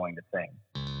also going to sing.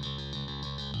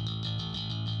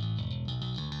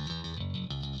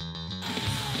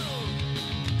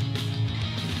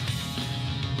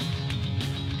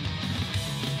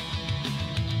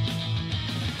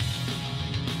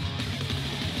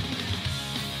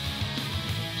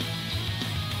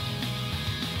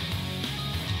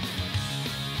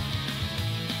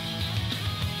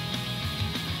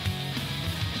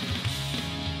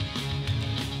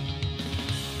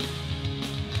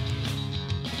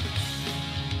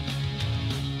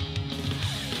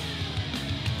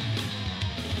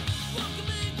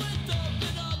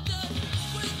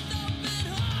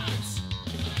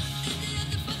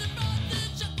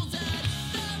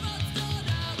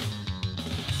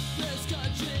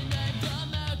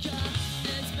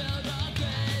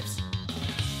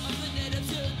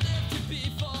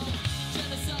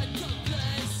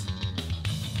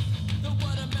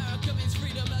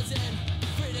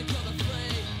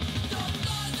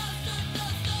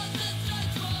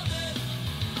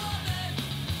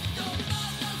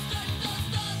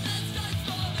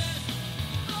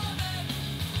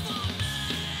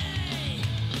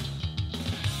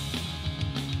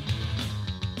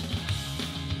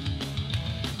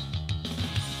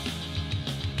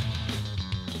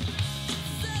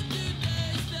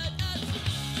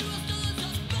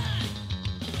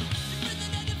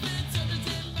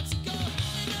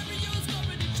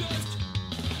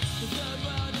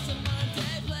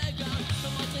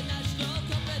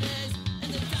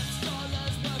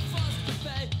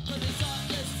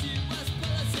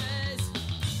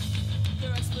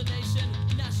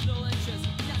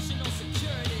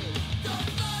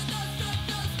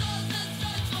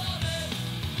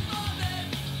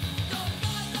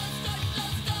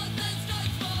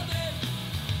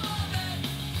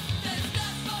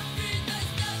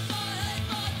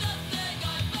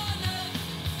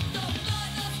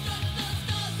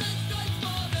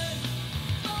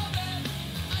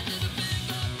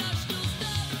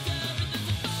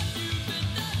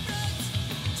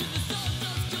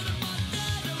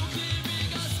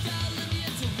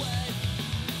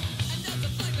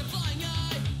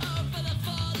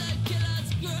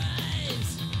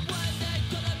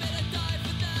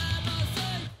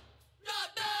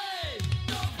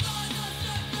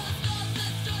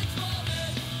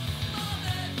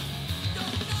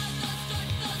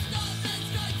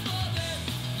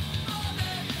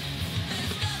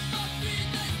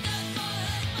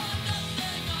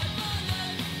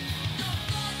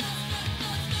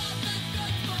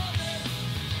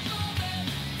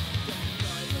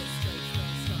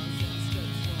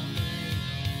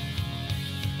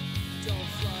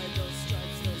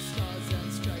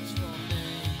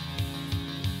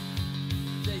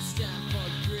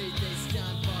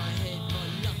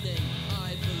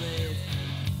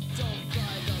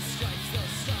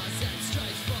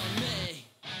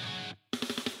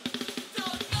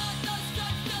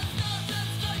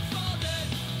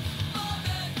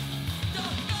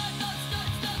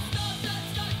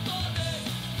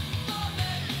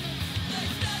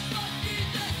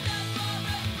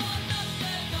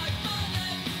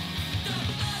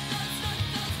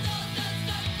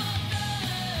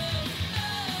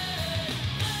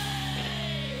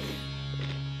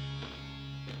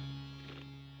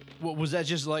 What was that?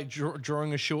 Just like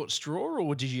drawing a short straw,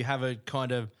 or did you have a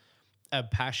kind of a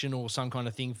passion or some kind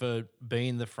of thing for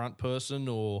being the front person,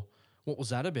 or what was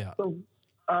that about? So,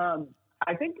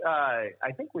 I think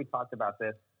we talked about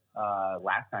this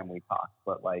last time we talked,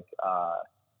 but like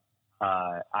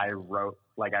I wrote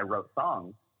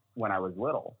songs when I was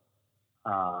little.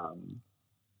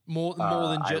 More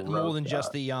than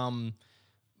just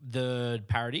the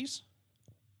parodies.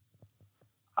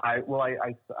 I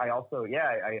also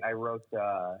I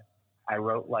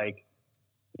wrote like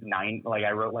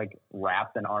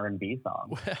raps and R&B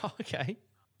songs. Well, okay.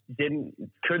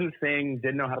 Couldn't sing,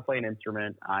 didn't know how to play an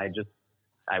instrument. I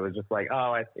was just like,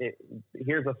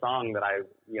 here's a song that I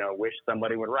wish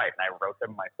somebody would write, and I wrote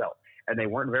them myself. And they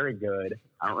weren't very good.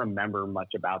 I don't remember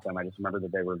much about them. I just remember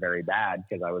that they were very bad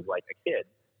because I was like a kid.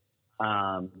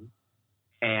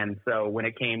 And so when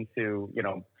it came to,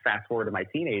 fast forward to my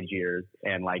teenage years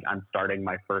and like I'm starting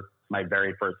my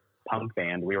very first punk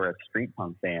band, we were a street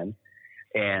punk band.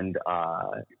 And,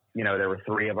 there were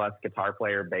three of us, guitar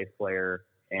player, bass player,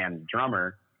 and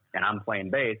drummer, and I'm playing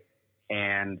bass.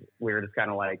 And we were just kind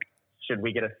of like, should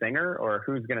we get a singer or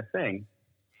who's going to sing?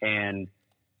 And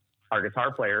our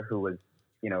guitar player, who was,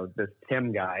 this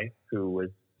Tim guy who was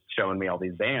showing me all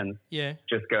these bands,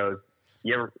 just goes,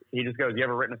 you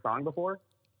ever written a song before?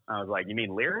 I was like, you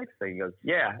mean lyrics? So he goes,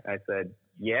 yeah. I said,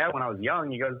 yeah, when I was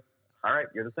young. He goes, all right,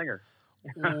 you're the singer.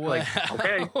 Wow. Like,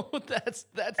 okay. That's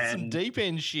some deep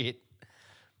end shit.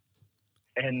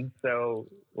 And so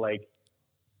like,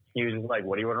 he was just like,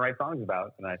 what do you want to write songs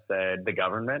about? And I said, the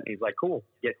government. He's like, cool,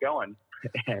 get going.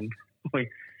 And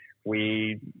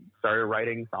we started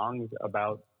writing songs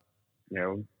about,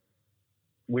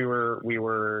 we were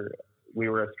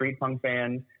a street punk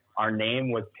band. Our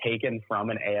name was taken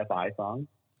from an AFI song.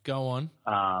 Go on.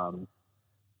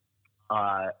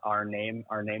 Our name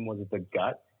was The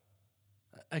Gut.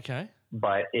 Okay.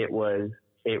 But it was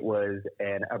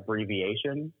an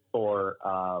abbreviation for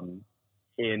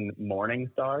in Morning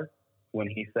Star, when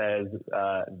he says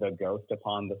the ghost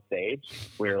upon the stage,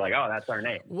 we were like, oh, that's our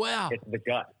name. Wow. It's The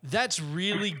Gut. That's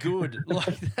really good.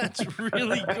 Like, that's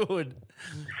really good.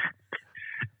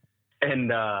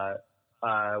 And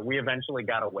we eventually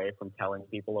got away from telling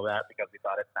people that because we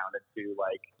thought it sounded too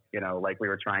like we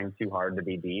were trying too hard to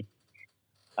be deep.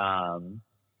 And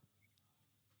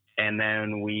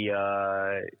then we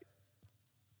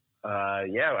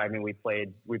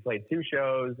played 2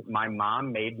 shows. My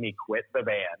mom made me quit the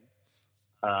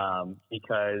band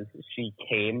because she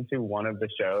came to one of the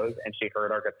shows and she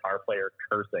heard our guitar player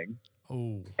cursing.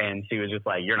 Ooh. And she was just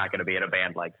like, you're not going to be in a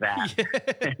band like that. Yeah.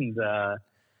 And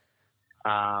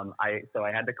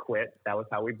I had to quit. That was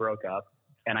how we broke up.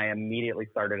 And I immediately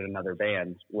started another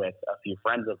band with a few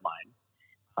friends of mine.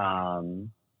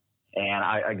 And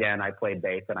I played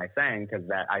bass and I sang because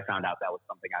I found out that was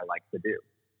something I liked to do.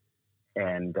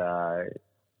 And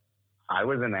I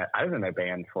was in that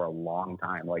band for a long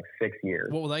time, like 6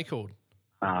 years. What were they called?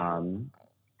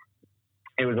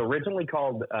 It was originally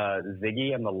called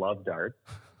Ziggy and the Love Dart.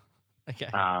 Okay.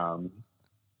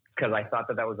 Because I thought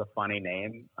that was a funny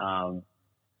name.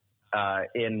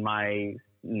 In my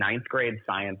 9th grade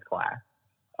science class,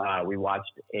 we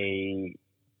watched a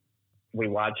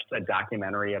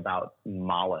documentary about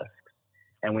mollusks,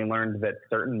 and we learned that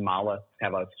certain mollusks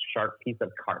have a sharp piece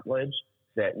of cartilage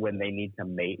that when they need to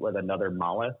mate with another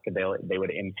mollusk, they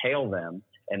would impale them,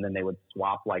 and then they would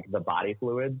swap like the body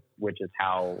fluids, which is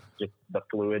how just the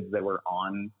fluids that were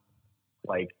on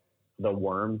like the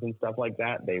worms and stuff like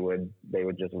that, they would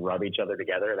just rub each other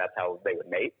together. That's how they would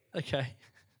mate. Okay.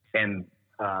 And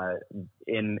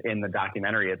in the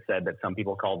documentary, it said that some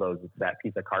people call that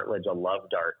piece of cartilage a love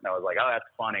dart. And I was like, oh, that's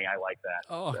funny. I like that.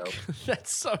 Oh, so,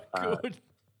 that's so good.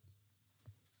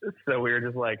 So we were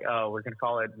just like, oh, we're going to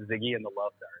call it Ziggy and the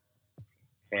Love Dart.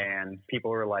 And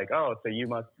people were like, oh, so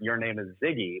your name is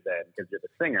Ziggy then because you're the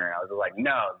singer. I was like,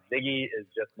 no, Ziggy is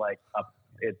just like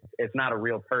it's not a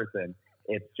real person.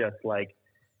 It's just like,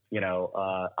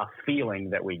 a feeling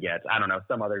that we get. I don't know,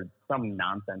 some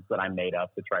nonsense that I made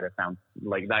up to try to sound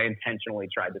like I intentionally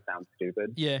tried to sound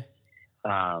stupid. Yeah.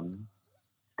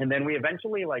 And then we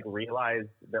eventually like realized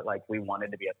that like we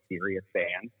wanted to be a serious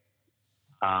band.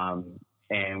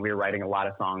 And we were writing a lot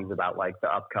of songs about like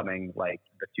the upcoming, like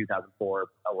the 2004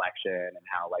 election and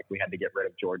how like we had to get rid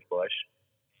of George Bush.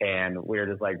 And we were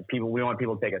just like, we want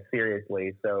people to take us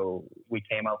seriously. So we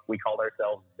called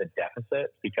ourselves The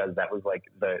Deficit because that was like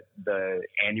the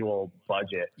annual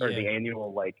budget or the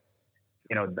annual, like,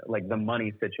 like the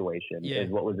money situation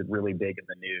is what was really big in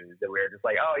the news. And we were just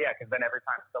like, oh yeah. Cause then every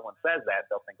time someone says that,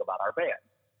 they'll think about our band.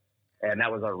 And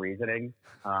that was our reasoning.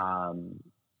 And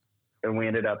we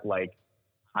ended up like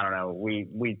I don't know.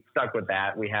 We stuck with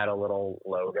that. We had a little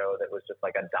logo that was just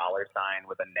like a dollar sign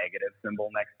with a negative symbol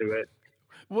next to it.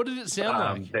 What did it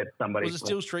sound like? That somebody Was it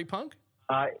still street punk?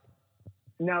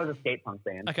 No, it was a skate punk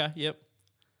band. Okay, yep.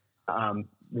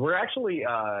 We're actually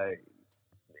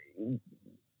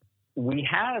we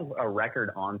have a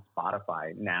record on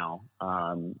Spotify now.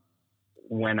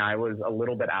 When I was a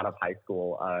little bit out of high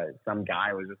school, some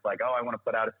guy was just like, "Oh, I want to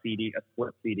put out a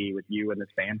split CD with you and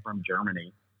this band from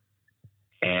Germany."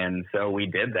 And so we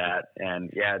did that,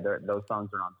 and yeah, those songs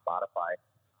are on Spotify.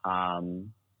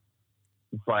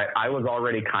 But I was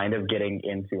already kind of getting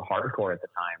into hardcore at the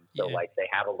time, so like they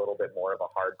have a little bit more of a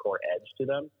hardcore edge to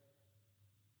them.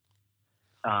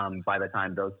 By the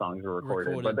time those songs were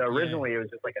recorded. But originally it was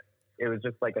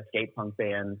just like a skate punk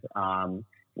band.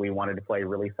 We wanted to play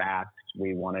really fast.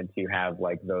 We wanted to have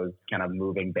like those kind of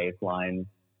moving bass lines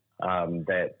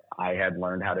that I had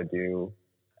learned how to do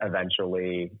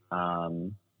eventually. I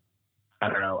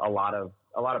don't know, a lot of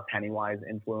Pennywise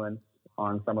influence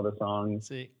on some of the songs.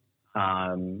 See.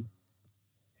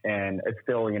 And it's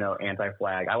still,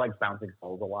 Anti-Flag. I like Bouncing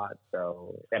Souls a lot.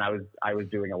 So, and I was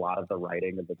doing a lot of the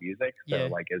writing of the music. So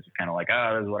like, it's kind of like,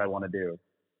 oh, this is what I want to do.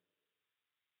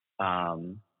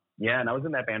 And I was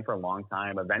in that band for a long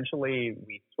time. Eventually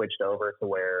we switched over to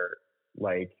where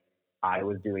like I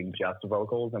was doing just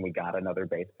vocals and we got another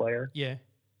bass player. Yeah.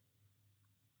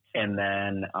 And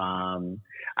then,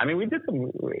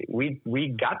 we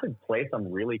got to play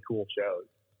some really cool shows,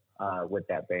 with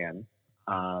that band.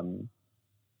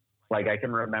 Like I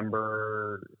can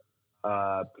remember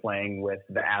playing with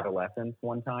the Adolescents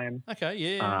one time. Okay,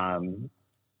 yeah.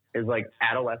 It was like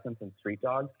Adolescents and Street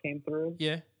Dogs came through.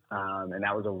 Yeah. And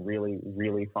that was a really,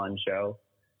 really fun show.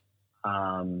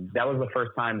 That was the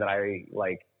first time that I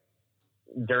like,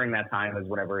 during that time is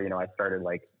whenever, I started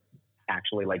like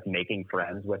actually like making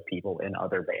friends with people in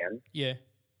other bands. Yeah.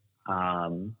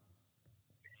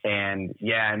 And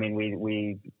yeah, I mean,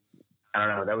 we I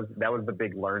don't know. That was the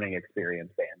big learning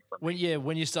experience band for me.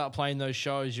 When you start playing those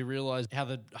shows, you realize how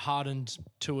the hardened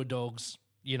tour dogs,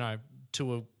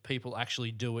 tour people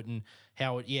actually do it, and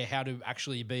how to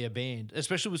actually be a band,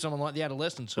 especially with someone like the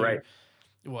Adolescents, who, right?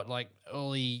 Like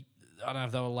early, I don't know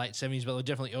if they were late 70s, but they're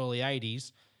definitely early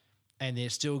 80s, and they're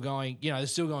still going. They're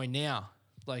still going now.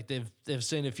 Like they've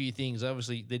seen a few things.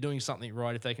 Obviously, they're doing something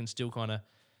right if they can still kind of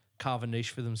carve a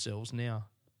niche for themselves now.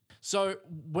 So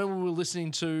when we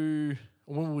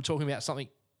were talking about something,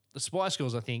 the Spice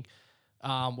Girls, I think,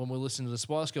 when we were listening to the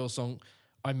Spice Girls song,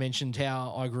 I mentioned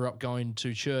how I grew up going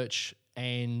to church,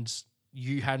 and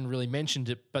you hadn't really mentioned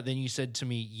it, but then you said to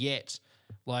me, "Yet,"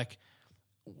 like,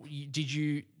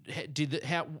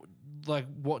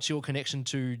 what's your connection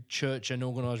to church and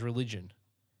organized religion?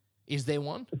 Is there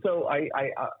one? So I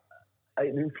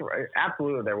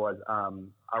absolutely there was.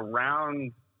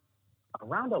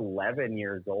 Around 11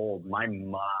 years old, my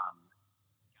mom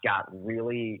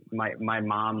my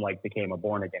mom like became a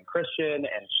born again Christian,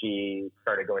 and she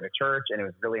started going to church, and it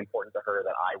was really important to her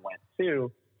that I went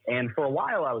too. And for a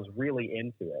while I was really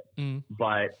into it,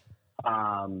 but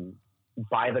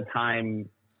by the time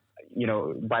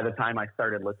I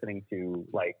started listening to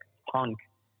like punk,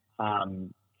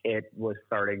 it was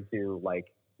starting to like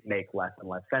make less and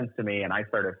less sense to me, and I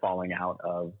started falling out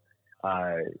of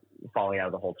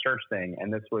the whole church thing.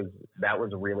 And that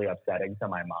was really upsetting to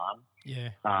my mom. Yeah.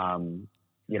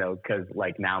 Cause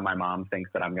like now my mom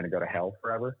thinks that I'm going to go to hell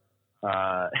forever.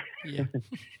 Yeah.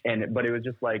 But it was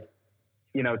just like,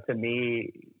 to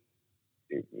me,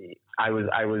 I was,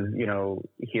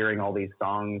 hearing all these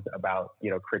songs about,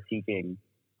 critiquing,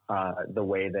 the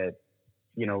way that,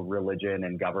 religion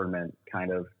and government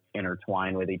kind of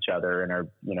intertwine with each other and are,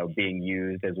 being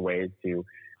used as ways to,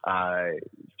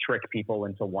 trick people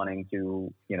into wanting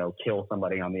to, kill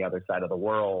somebody on the other side of the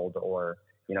world, or,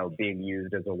 being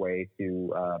used as a way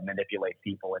to manipulate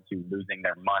people into losing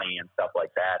their money and stuff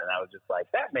like that. And I was just like,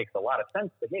 that makes a lot of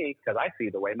sense to me because I see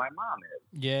the way my mom is.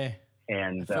 Yeah.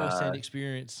 And first-hand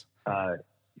experience. And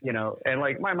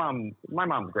like my mom's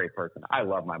a great person. I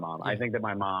love my mom. Yeah. I think that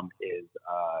my mom is,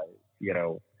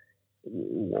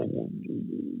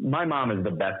 my mom is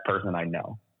the best person I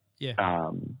know. Yeah.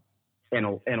 In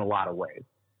a lot of ways.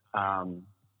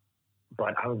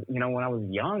 But I was, when I was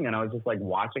young, and I was just like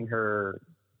watching her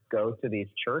go to these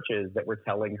churches that were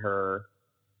telling her,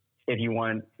 if you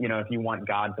want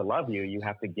God to love you, you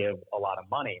have to give a lot of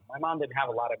money. My mom didn't have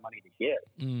a lot of money to give,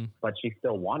 but she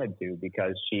still wanted to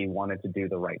because she wanted to do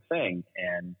the right thing.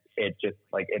 And it just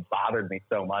like, it bothered me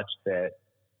so much that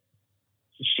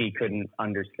she couldn't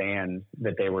understand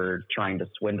that they were trying to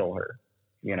swindle her,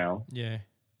 Yeah.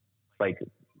 Like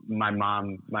my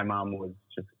mom was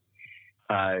just,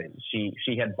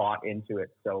 she had bought into it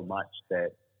so much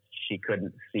that she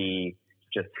couldn't see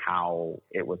just how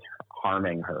it was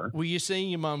harming her. Were you seeing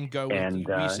your mum go?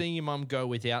 Were you seeing your mum go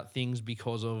without things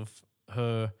because of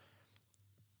her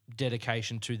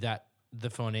dedication to the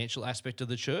financial aspect of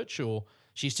the church, or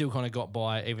she still kind of got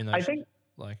by even though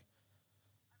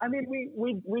I mean,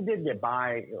 we did get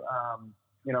by.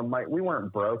 We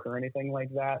weren't broke or anything like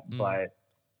that, but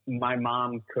my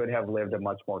mom could have lived a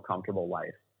much more comfortable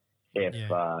life if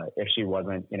she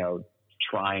wasn't,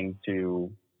 trying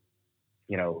to,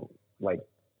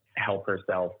 help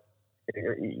herself.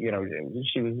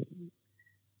 She was,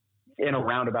 in a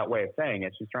roundabout way of saying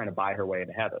it, she's trying to buy her way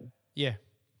into heaven. Yeah.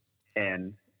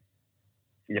 And,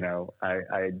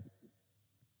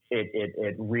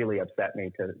 it really upset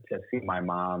me to see my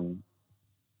mom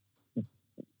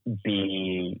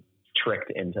be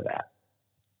tricked into that.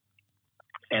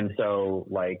 And so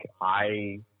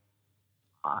I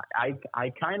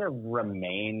kind of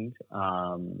remained,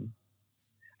 I'm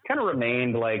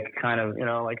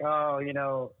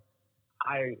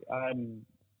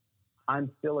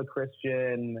still a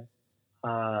Christian.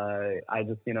 I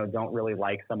just, don't really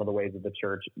like some of the ways of the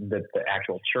church that the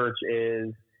actual church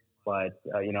is, but,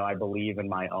 I believe in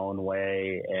my own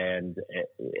way. And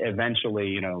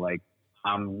eventually,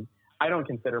 I don't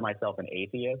consider myself an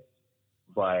atheist,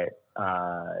 but,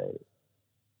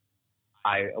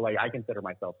 I consider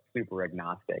myself super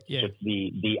agnostic. Yeah. Just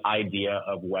the idea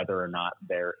of whether or not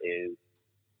there is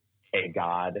a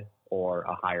God or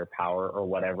a higher power or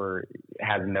whatever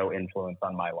has no influence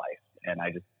on my life. And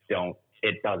I just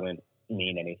it doesn't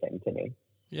mean anything to me.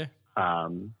 Yeah.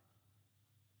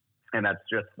 And that's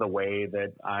just the way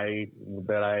that I,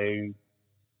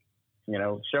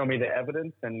 show me the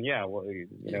evidence and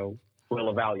we'll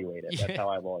evaluate it. That's how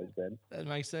I've always been. That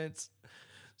makes sense.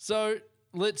 So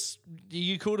are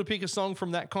you cool to pick a song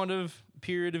from that kind of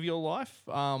period of your life?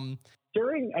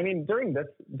 During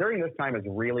this time is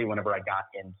really whenever I got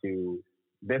into,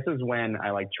 this is when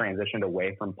I transitioned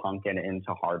away from punk and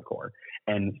into hardcore.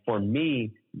 And for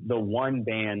me, the one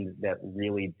band that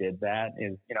really did that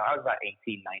is, I was about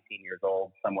 18, 19 years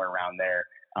old, somewhere around there.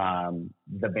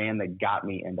 The band that got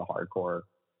me into hardcore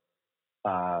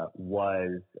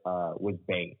was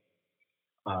Bane.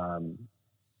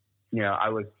 I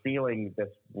was feeling this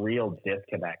real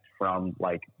disconnect from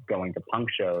going to punk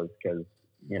shows because,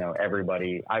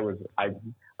 everybody,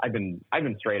 I've been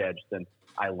straight edge since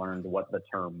I learned what the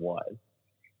term was.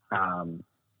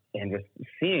 And just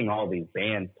seeing all these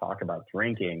bands talk about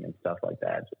drinking and stuff like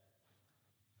that just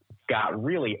got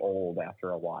really old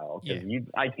after a while. Cause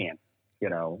I can't,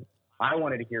 I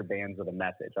wanted to hear bands with a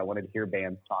message. I wanted to hear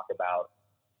bands talk about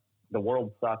the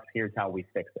world sucks. Here's how we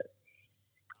fix it.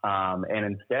 And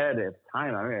instead at the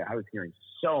time, I was hearing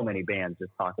so many bands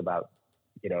just talk about,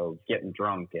 getting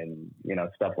drunk and,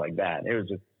 stuff like that. It was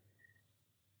just,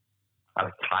 I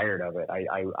was tired of it.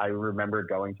 I remember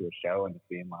going to a show and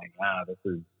being like, wow,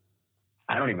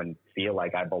 I don't even feel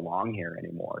like I belong here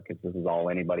anymore because this is all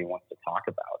anybody wants to talk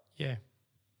about. Yeah.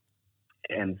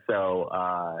 And so,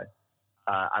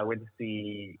 I would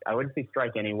see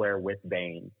Strike Anywhere with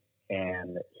Bane,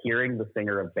 and hearing the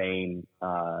singer of Bane,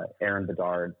 Aaron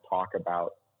Bedard, talk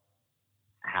about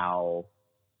how,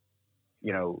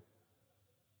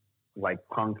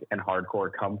 punk and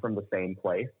hardcore come from the same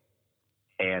place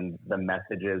and the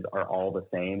messages are all the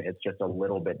same. It's just a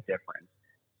little bit different.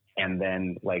 And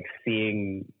then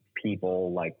seeing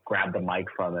people grab the mic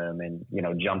from him and,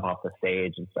 jump off the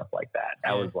stage and stuff like that.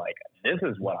 That was this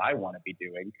is what I want to be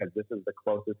doing because this is the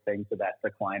closest thing to that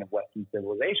Decline of Western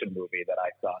Civilization movie that I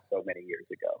saw so many years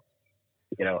ago.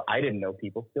 I didn't know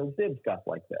people still did stuff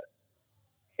like this.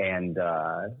 And,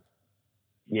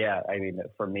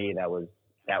 for me, that was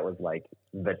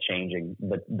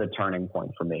the turning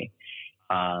point for me.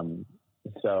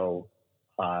 So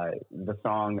the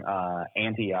song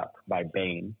Ante Up by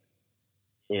Bane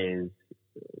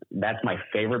that's my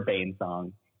favorite Bane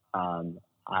song.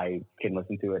 I can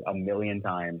listen to it a million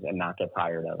times and not get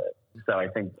tired of it. So I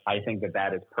think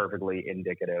that is perfectly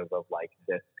indicative of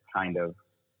this kind of,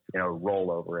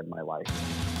 rollover in my life.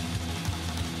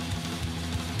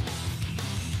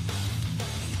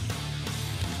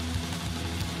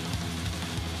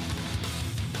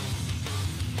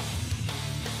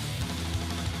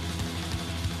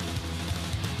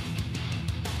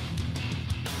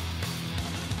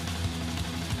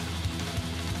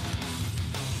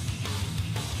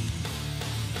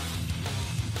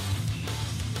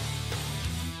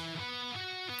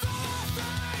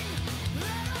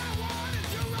 That I wanna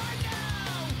do right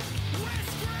now,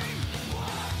 whispering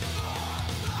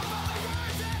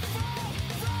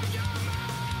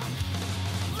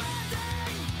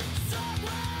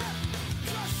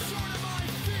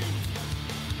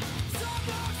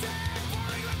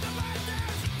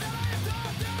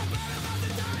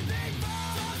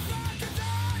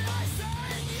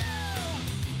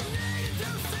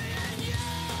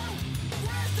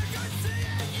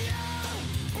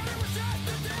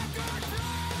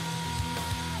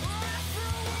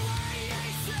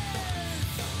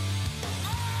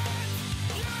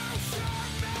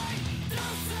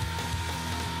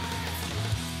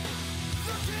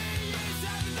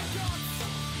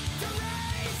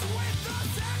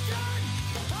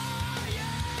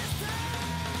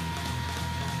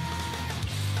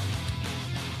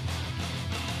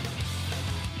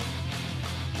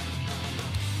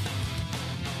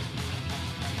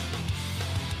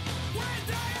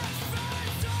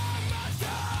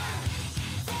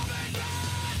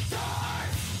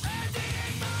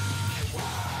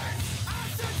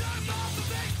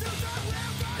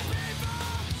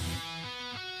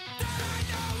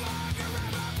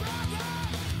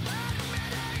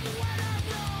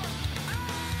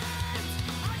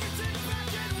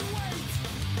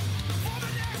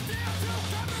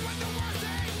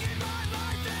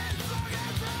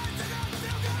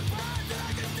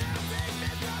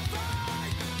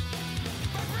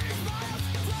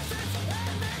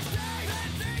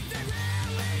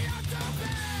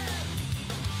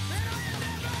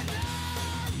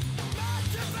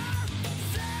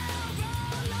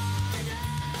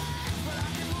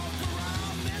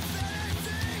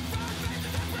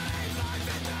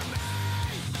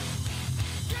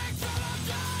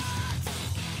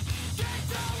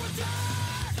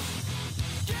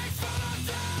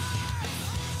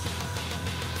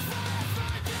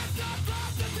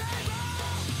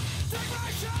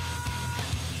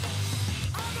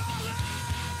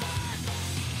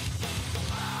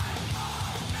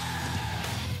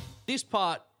this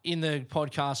part in the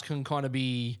podcast can kind of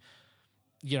be,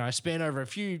 you know, span over a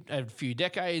few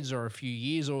decades or a few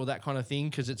years or that kind of thing,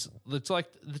 because it's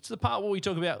the part where we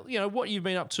talk about, you know, what you've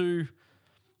been up to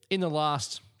in the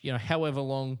last, you know, however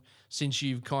long since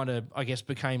you've kind of, I guess,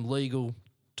 became legal,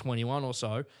 21 or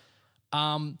so.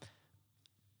 How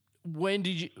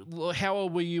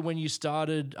old were you when you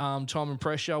started Time and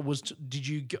Pressure? Did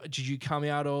you come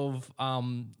out of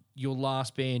your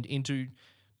last band into?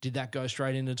 Did that go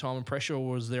straight into Time and Pressure,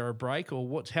 or was there a break,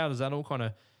 or how does that all kind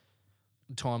of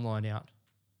timeline out?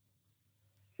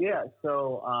 Yeah,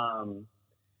 so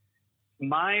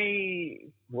we're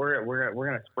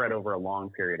gonna spread over a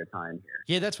long period of time here.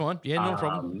 Yeah, that's fine. Yeah, no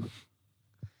problem.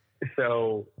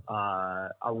 So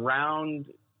around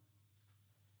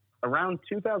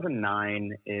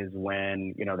 2009 is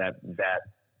when, you know, that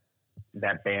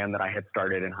band that I had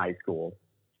started in high school.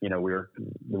 You know, we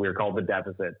were called The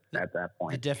Deficit at that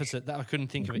point. The Deficit. I couldn't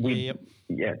think of it.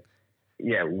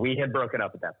 Yeah, we had broken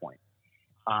up at that point.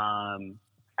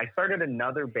 I started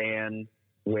another band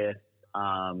with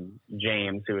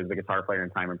James, who is the guitar player in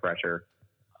Time and Pressure.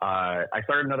 I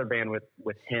started another band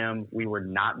with him. We were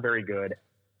not very good.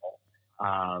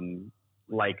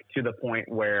 Like, to the point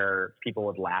where people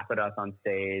would laugh at us on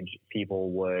stage.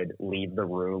 People would leave the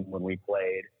room when we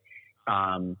played.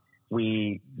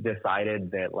 We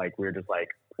decided that, like, we were just like,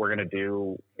 we're going to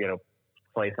do, you know,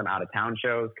 play some out of town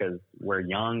shows because we're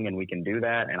young and we can do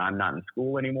that. And I'm not in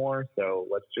school anymore. So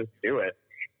let's just do it.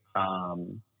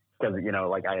 Cause, you know,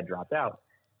 like, I had dropped out,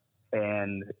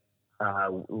 and,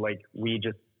 like,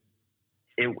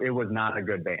 it was not a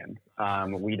good band.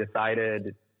 We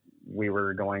decided we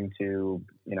were going to,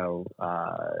 you know,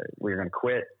 we were going to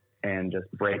quit and just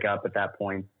break up at that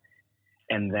point.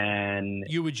 And then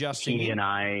you were just singing, and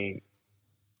I,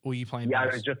 or you playing? Yeah,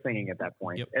 bass? I was just singing at that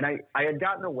point. Yep. And I had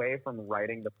gotten away from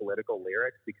writing the political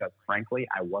lyrics because, frankly,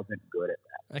 I wasn't good at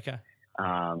that. Okay.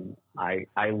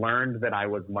 I learned that I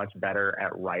was much better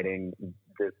at writing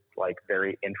this, like,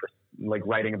 very like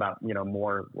writing about, you know,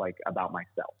 more like about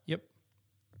myself. Yep.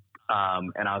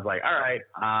 And I was like, all right,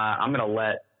 I'm going to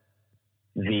let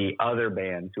the other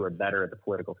bands who are better at the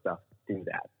political stuff do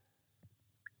that.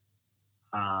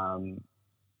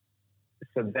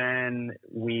 So then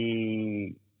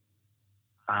he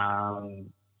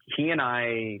and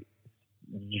I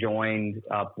joined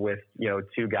up with, you know,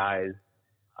 two guys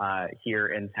here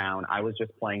in town. I was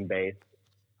just playing bass,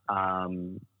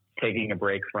 taking a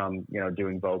break from, you know,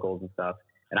 doing vocals and stuff.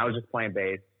 And I was just playing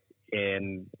bass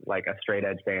in, like, a straight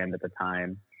edge band at the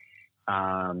time.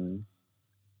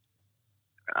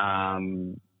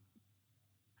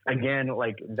 Again,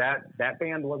 like, that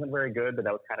band wasn't very good, but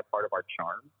that was kind of part of our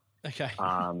charm. Okay.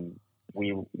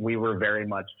 We were very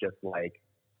much just like,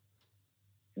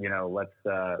 you know,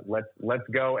 let's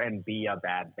go and be a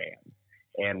bad band.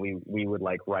 And we would,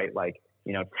 like, write, like,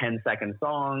 you know, 10-second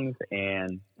songs.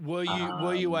 And were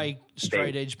you a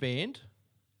straight edge band?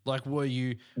 Like, were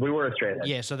you? We were a straight edge.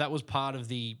 Yeah. So that was part of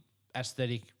the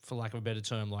aesthetic, for lack of a better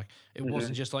term. Like, it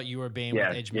wasn't just like you were a band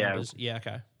with edge members. Yeah.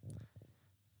 Okay.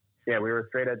 Yeah, we were a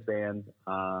straight edge band.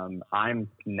 I'm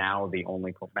now the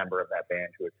only member of that band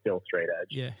who is still straight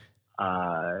edge. Yeah.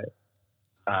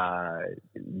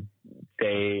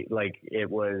 They, like, it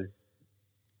was,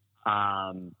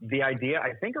 the idea,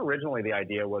 I think originally the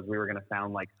idea was we were going to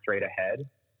sound like Straight Ahead.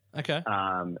 Okay.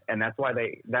 And that's why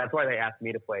they asked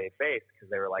me to play bass, because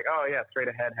they were like, oh yeah, Straight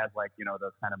Ahead has, like, you know,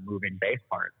 those kind of moving bass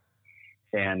parts.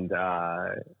 And,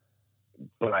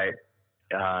 but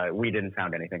we didn't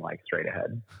sound anything like Straight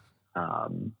Ahead.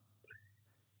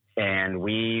 And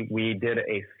we did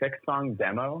a 6-song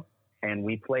demo, and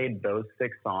we played those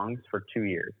 6 songs for 2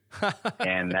 years.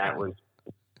 And that was,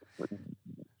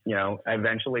 you know,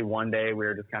 eventually one day we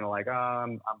were just kind of like, oh,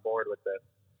 I'm bored with this.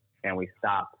 And we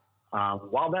stopped.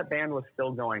 While that band was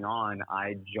still going on,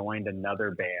 I joined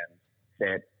another band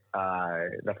that,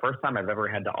 the first time I've ever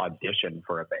had to audition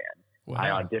for a band. Wow. I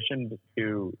auditioned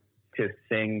to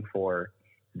sing for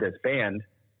this band,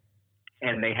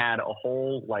 and they had a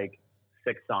whole, like,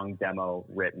 6-song demo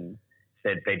written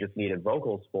that they just needed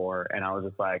vocals for. And I was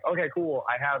just like, okay, cool.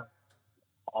 I have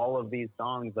all of these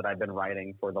songs that I've been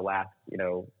writing for the last, you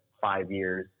know, 5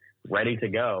 years ready to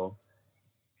go.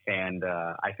 And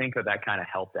I think that kind of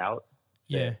helped out.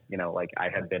 Yeah. That, you know, like, I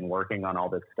had been working on all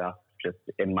this stuff just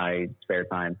in my spare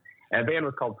time. And the band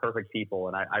was called Perfect People,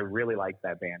 and I really liked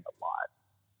that band a lot.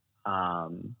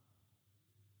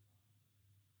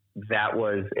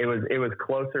 It was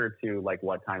closer to, like,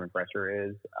 what Time and Pressure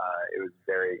is. It was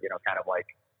very, you know, kind of like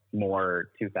more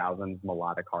 2000s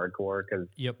melodic hardcore, because,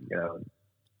 Yep. you know,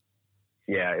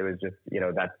 yeah, it was just, you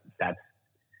know,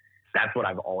 that's what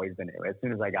I've always been into. As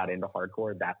soon as I got into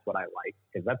hardcore, that's what I liked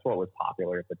because that's what was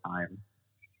popular at the time.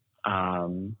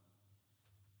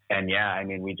 And yeah, I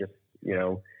mean, we just, you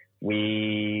know,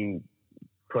 we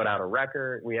put out a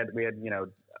record. We had, you know,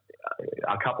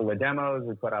 a couple of demos.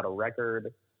 We put out a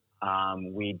record.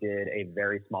 We did a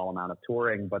very small amount of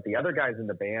touring, but the other guys in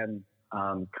the band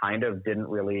kind of didn't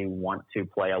really want to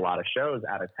play a lot of shows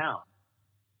out of town.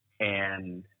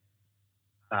 And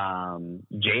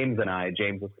James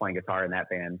was playing guitar in that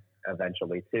band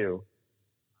eventually too.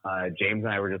 James and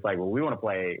I were just like, well, we want to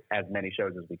play as many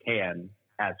shows as we can,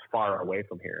 as far away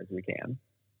from here as we can.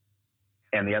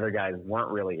 And the other guys weren't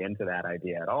really into that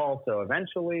idea at all. So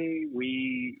eventually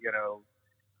we, you know,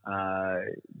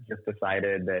 just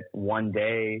decided that one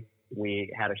day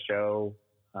we had a show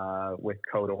with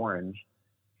Code Orange,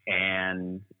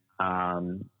 and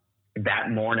that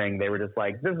morning they were just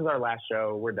like, this is our last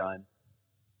show, we're done.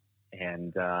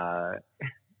 And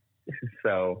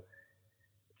so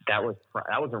that was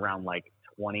around like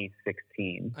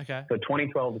 2016. Okay. So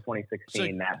 2012 to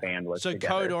 2016, that band was So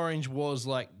together. Code Orange was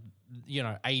like, you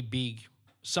know, a big,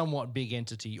 somewhat big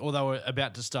entity, or they were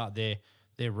about to start their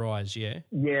rise, yeah?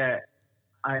 Yeah.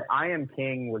 I Am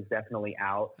King was definitely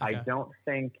out. Okay. I don't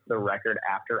think the record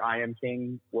after I Am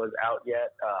King was out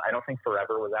yet. I don't think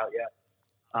Forever was out yet.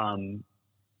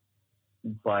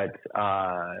 But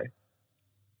I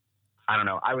don't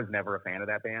know. I was never a fan of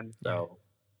that band, so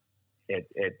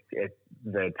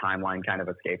the timeline kind of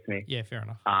escapes me. Yeah, fair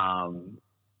enough.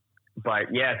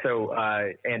 But yeah, so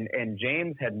and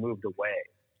James had moved away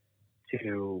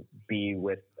to be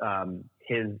with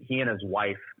he and his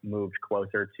wife moved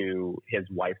closer to his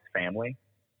wife's family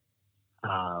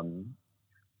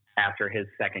after his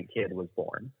second kid was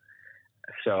born.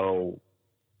 So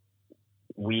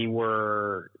we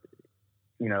were,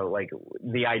 you know, like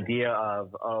the idea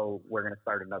of, oh, we're going to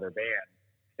start another band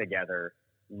together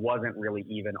wasn't really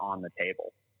even on the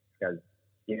table because,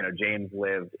 you know, James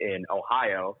lived in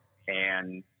Ohio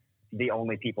and the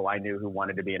only people I knew who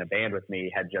wanted to be in a band with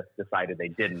me had just decided they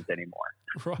didn't anymore.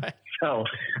 Right. So,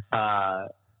 I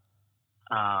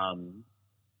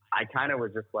kind of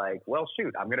was just like, well,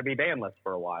 shoot, I'm going to be bandless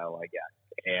for a while, I guess.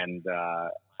 And,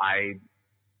 I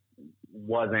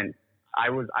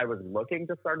was looking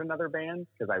to start another band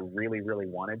because I really, really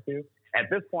wanted to. At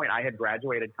this point, I had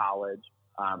graduated college.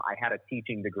 I had a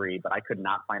teaching degree, but I could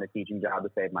not find a teaching job to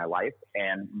save my life.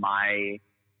 And my,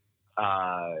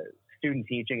 student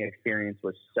teaching experience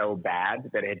was so bad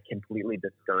that it had completely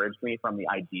discouraged me from the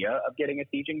idea of getting a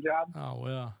teaching job. Oh,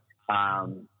 wow.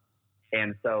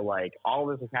 And so like all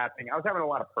of this was happening. I was having a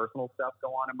lot of personal stuff go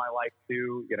on in my life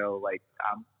too. You know, like,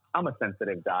 I'm a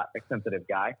sensitive guy.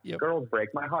 Yep. Girls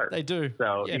break my heart. They do.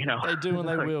 So, Yeah, you know, they do and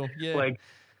they will. Yeah. Like,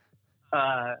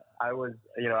 I was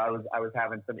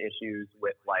having some issues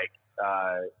with like,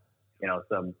 you know,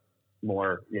 some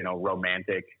more, you know,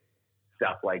 romantic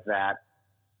stuff like that.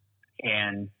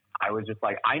 And I was just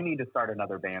like, I need to start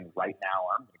another band right now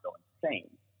or I'm going to go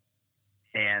insane.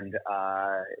 And,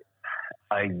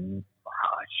 I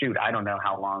don't know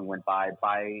how long went by.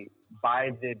 By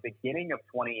the beginning of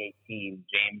 2018,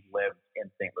 James lived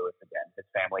in St. Louis again. His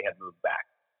family had moved back.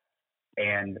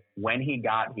 And when he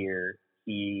got here,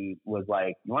 he was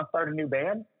like, you want to start a new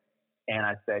band? And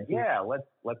I said, yeah, let's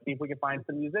see if we can find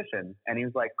some musicians. And he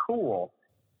was like, cool.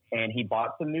 And he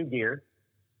bought some new gear,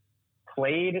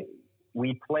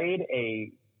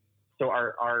 so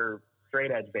our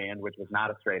straight edge band, which was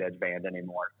not a straight edge band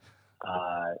anymore,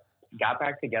 got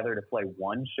back together to play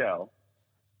one show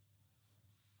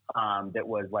that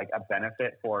was like a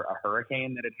benefit for a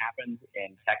hurricane that had happened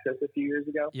in Texas a few years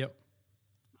ago. Yep.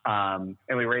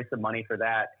 And we raised some money for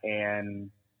that. And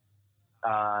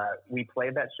we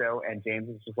played that show and James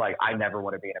was just like, I never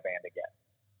want to be in a band again.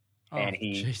 Oh, And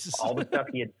Jesus. all the stuff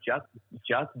he had just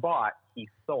bought, he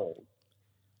sold.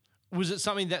 Was it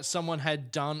something that someone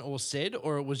had done or said,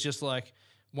 or it was just like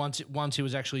once he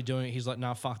was actually doing it, he's like,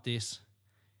 nah, fuck this?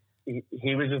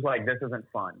 He was just like, this isn't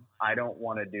fun. I don't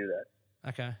want to do this.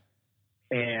 Okay.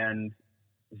 And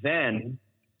then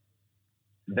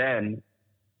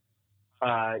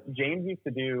James used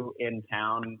to do in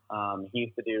town, he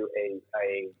used to do a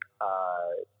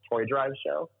toy drive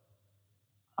show,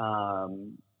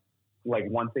 like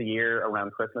once a year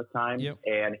around Christmas time. Yep.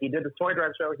 And he did the toy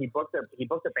drive show. He booked a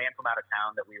band from out of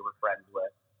town that we were friends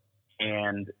with.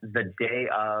 And the day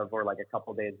of, or like a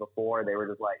couple days before, they were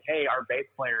just like, hey, our bass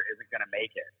player isn't going to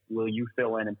make it. Will you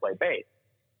fill in and play bass?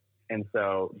 And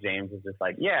so James was just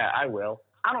like, yeah, I will.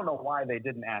 I don't know why they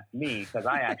didn't ask me because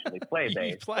I actually play You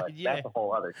bass, played, but yeah. that's a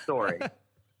whole other story.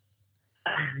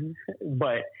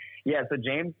 But yeah, so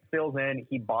James fills in.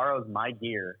 He borrows my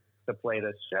gear. So to play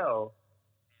this show.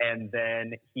 And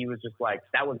then he was just like,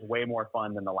 that was way more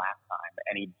fun than the last time.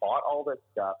 And he bought all this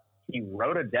stuff. He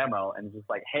wrote a demo and was just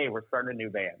like, hey, we're starting a new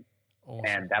band. Awesome.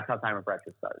 And that's how Time of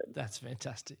Pressure started. That's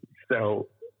fantastic. So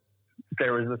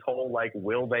there was this whole like,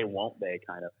 will they, won't they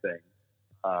kind of thing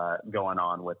going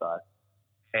on with us.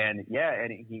 And yeah,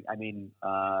 and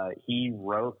he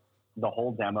wrote the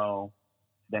whole demo,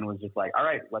 then was just like, all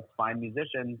right, let's find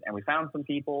musicians. And we found some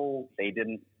people.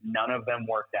 None of them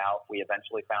worked out. We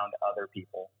eventually found other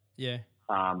people. Yeah.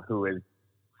 Who is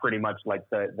pretty much like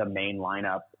the main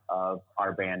lineup of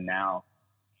our band now.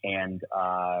 And,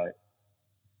 I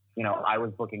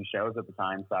was booking shows at the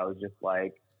time. So I was just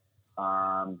like,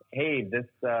 hey, this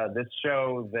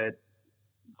show that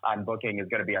I'm booking is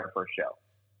going to be our first show.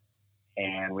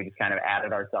 And we just kind of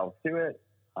added ourselves to it,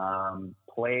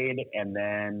 played, and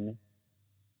then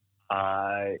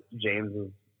James was,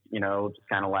 just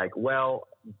kind of like, well,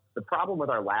 the problem with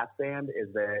our last band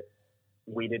is that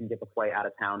we didn't get to play out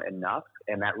of town enough,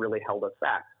 and that really held us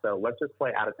back. So let's just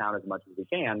play out of town as much as we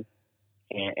can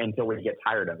until we get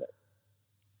tired of it.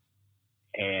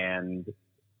 And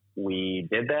we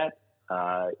did that.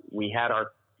 We had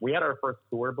our first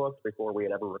tour booked before we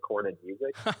had ever recorded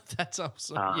music. That's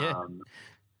awesome. Yeah.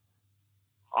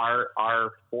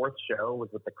 Our fourth show was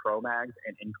with the Cro-Mags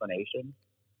and Inclination.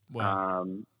 Wow.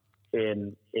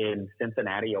 In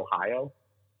Cincinnati, Ohio.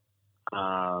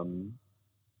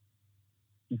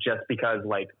 Just because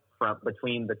from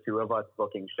between the two of us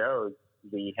booking shows,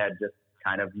 we had just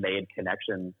kind of made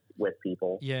connections with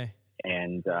people. Yeah.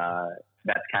 And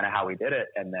that's kind of how we did it.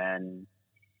 And then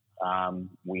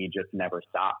we just never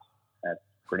stopped. That's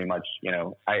pretty much,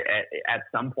 at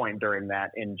some point during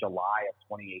that, in July of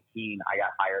 2018, I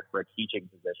got hired for a teaching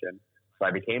position. So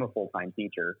I became a full-time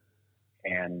teacher.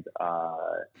 And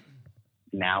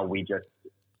now we just,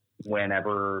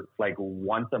 whenever,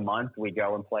 once a month, we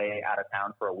go and play out of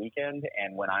town for a weekend.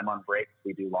 And when I'm on breaks,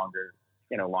 we do longer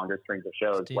strings of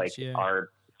shows. Our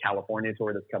California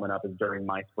tour that's coming up is during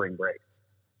my spring break.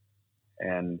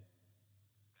 And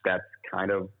that's kind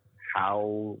of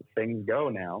how things go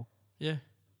now. Yeah.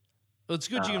 Well, it's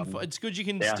good you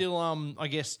can still I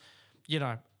guess,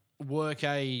 work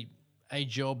a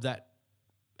job that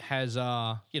has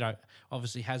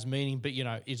obviously has meaning, but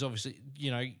is obviously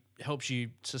helps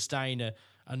you sustain a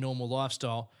normal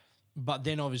lifestyle, but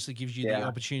then obviously gives you the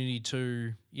opportunity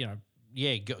to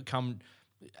come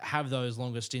have those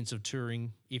longer stints of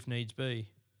touring if needs be.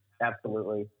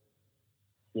 Absolutely.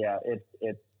 Yeah,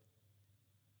 it's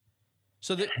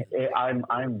so that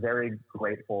I'm very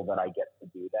grateful that I get to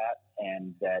do that,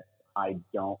 and that I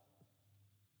don't.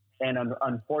 And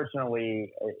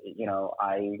unfortunately,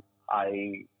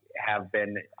 I've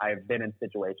been in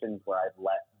situations where I've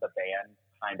let the band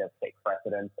kind of take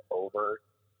precedence over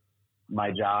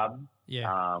my job.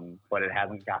 Yeah. But it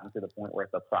hasn't gotten to the point where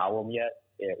it's a problem yet.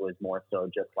 It was more so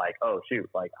just like, oh shoot,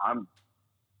 I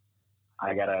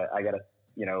gotta,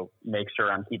 make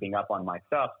sure I'm keeping up on my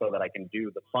stuff so that I can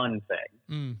do the fun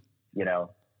thing,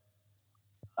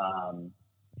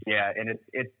 yeah. And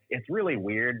it's really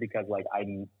weird because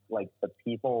the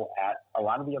people at a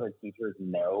lot of the other teachers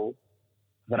know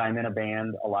that I'm in a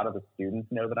band. A lot of the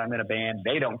students know that I'm in a band.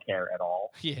 They don't care at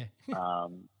all. Yeah. To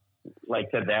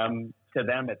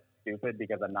them, it's stupid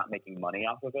because I'm not making money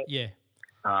off of it. Yeah.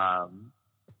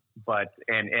 But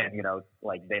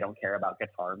they don't care about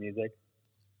guitar music.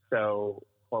 So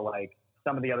for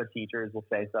some of the other teachers will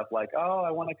say stuff like, "Oh,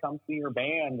 I want to come see your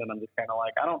band," and I'm just kind of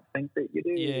like, "I don't think that you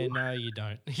do." Yeah, no, you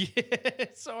don't. Yeah,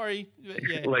 sorry. But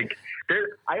yeah.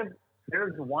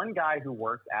 There's one guy who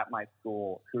works at my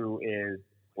school who is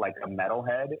a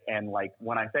metalhead, and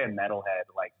when I say a metalhead,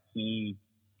 he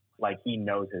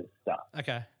knows his stuff.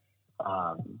 Okay.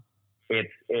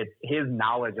 It's his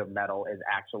knowledge of metal is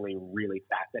actually really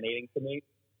fascinating to me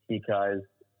because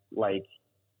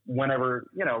whenever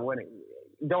when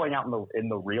going out in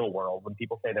the real world, when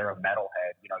people say they're a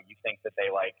metalhead, you think that they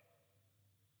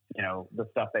the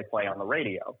stuff they play on the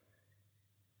radio.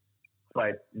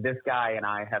 But this guy and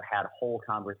I have had whole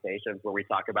conversations where we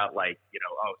talk about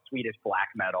Swedish black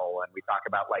metal, and we talk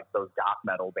about those goth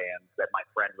metal bands that my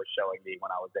friend was showing me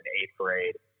when I was in 8th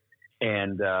grade.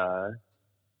 And,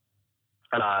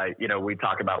 we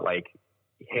talk about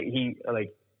he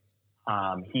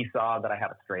saw that I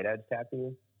have a straight edge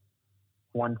tattoo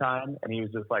one time, and he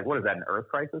was just like, "What is that, an Earth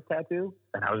Crisis tattoo?"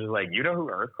 And I was just like, "You know who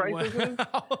Earth Crisis is?"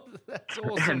 That's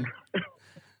awesome.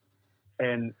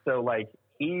 and so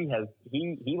he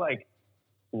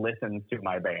listens to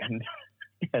my band,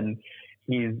 and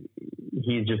he's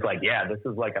just like, "Yeah, this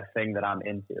is a thing that I'm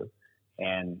into."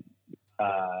 And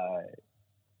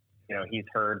he's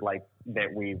heard like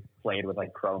that we've played with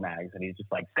like Cro-Mags, and he's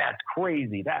just like, that's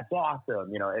crazy, that's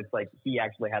awesome. It's like he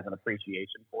actually has an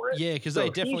appreciation for it. Yeah, because So they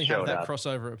if he definitely have showed that up-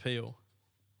 crossover appeal.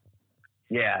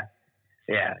 Yeah.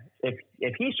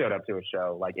 If he showed up to a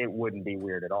show, like it wouldn't be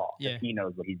weird at all. 'Cause Yeah. he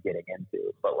knows what he's getting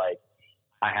into. But like,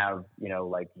 I have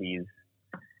like these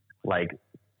like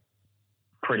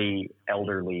pretty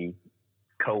elderly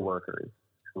coworkers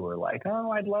who are like,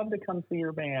 oh, I'd love to come see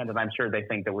your band, and I'm sure they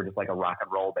think that we're just like a rock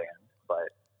and roll band, but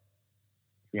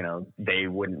they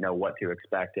wouldn't know what to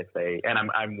expect if they. And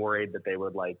I'm worried that they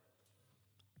would like,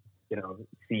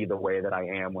 see the way that I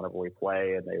am whenever we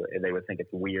play, and they would think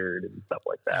it's weird and stuff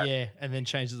like that. Yeah, and then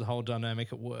changes the whole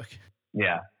dynamic at work.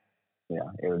 Yeah.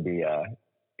 It would be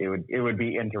it would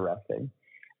be interesting.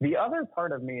 The other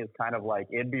part of me is kind of like,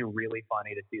 it'd be really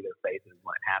funny to see their faces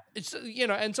when it happens. It's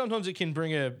and sometimes it can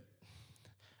bring a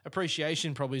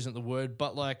appreciation. Probably isn't the word,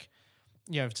 but like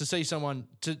to see someone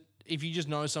if you just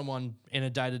know someone in a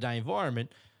day-to-day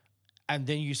environment, and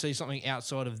then you see something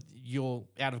outside of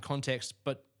out of context,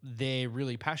 but they're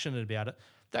really passionate about it,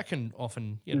 that can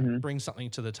often bring something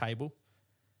to the table.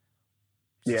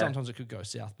 Yeah. Sometimes it could go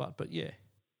south, but yeah.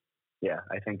 Yeah,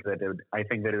 I think that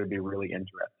it would be really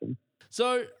interesting.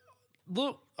 So,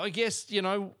 look, I guess,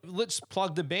 let's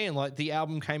plug the band. Like, the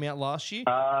album came out last year,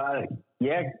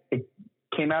 Yeah, it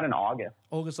came out in August.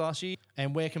 August last year.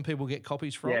 And where can people get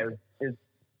copies from Yeah, it's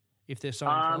if they're so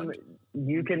inclined?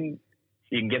 you can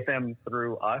get them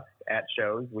through us at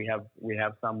shows. We have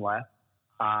some left.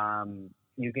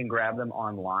 You can grab them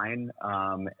online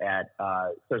at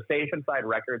so Safe Inside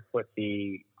Records put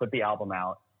the album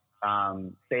out.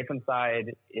 Safe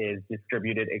Inside is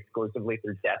distributed exclusively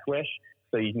through Death Wish,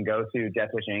 so you can go to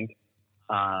Death Wish Inc.,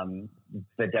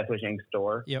 the Death Wish Inc.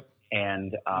 store. Yep.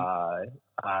 And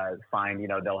find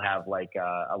they'll have like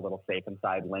a little Safe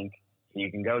Inside link you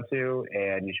can go to,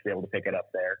 and you should be able to pick it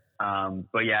up there.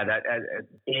 But yeah, that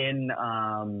in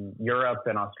Europe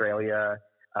and Australia.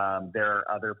 There are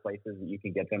other places that you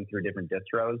can get them through different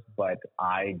distros, but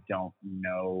I don't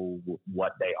know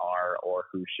what they are or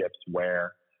who ships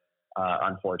where,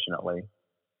 unfortunately.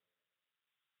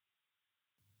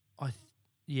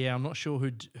 I'm not sure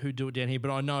who do it down here,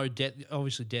 but I know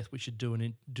obviously Death we should does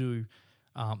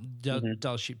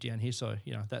ship down here, so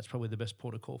that's probably the best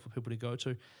port of call for people to go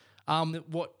to.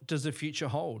 What does the future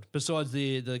hold besides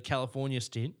the California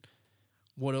stint?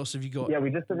 What else have you got? Yeah,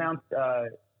 we just announced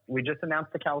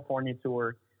the California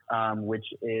tour, which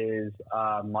is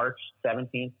March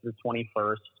 17th to the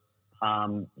 21st.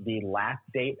 The last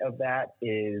date of that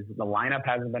is, the lineup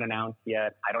hasn't been announced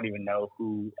yet. I don't even know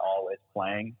who all is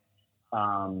playing.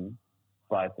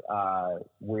 But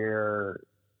there's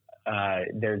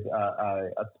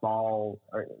a small,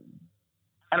 or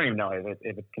I don't even know if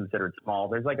it's considered small.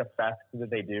 There's like a fest that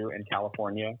they do in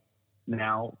California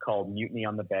now called Mutiny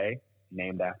on the Bay,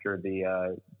 named after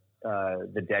the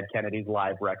Dead Kennedys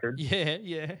live record.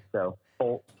 Yeah. So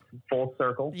full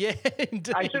circle. Yeah,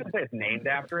 indeed. I shouldn't say it's named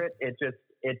after it. It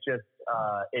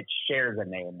shares a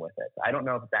name with it. I don't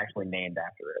know if it's actually named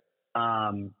after it.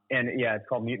 And yeah, it's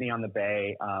called Mutiny on the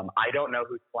Bay. I don't know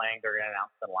who's playing. They're going to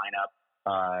announce the lineup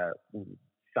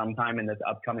sometime in this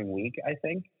upcoming week, I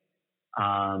think.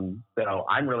 So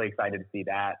I'm really excited to see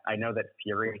that. I know that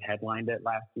Fury headlined it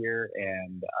last year,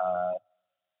 and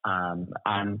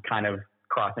I'm kind of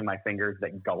crossing my fingers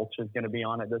that Gulch is going to be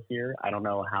on it this year. I don't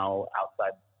know how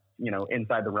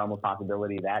inside the realm of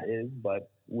possibility that is, but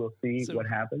we'll see what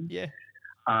happens. Yeah.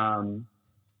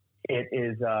 It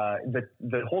is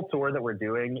the whole tour that we're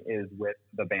doing is with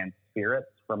the band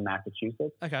Spirits from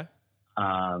Massachusetts. Okay.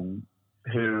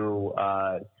 Who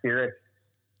Spirits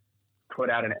put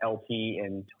out an LP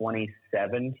in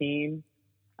 2017,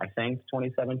 I think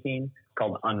 2017,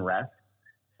 called Unrest.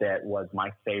 That was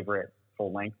my favorite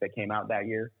full length that came out that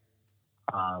year.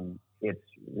 It's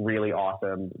really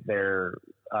awesome. They're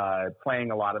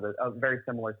playing a lot of the very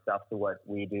similar stuff to what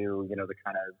we do. The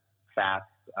kind of fast,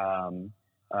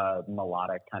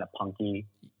 melodic, kind of punky,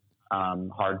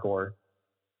 hardcore.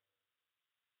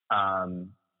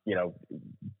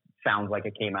 Sounds like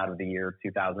it came out of the year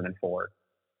 2004.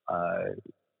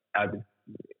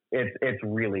 It's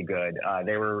really good.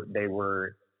 They were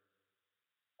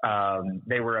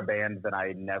a band that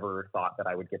I never thought that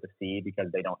I would get to see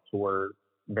because they don't tour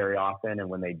very often, and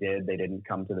when they did, they didn't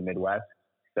come to the Midwest.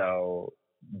 So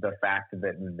the fact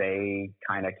that they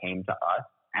kind of came to us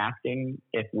asking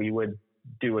if we would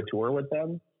do a tour with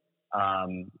them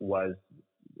was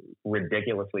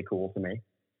ridiculously cool to me.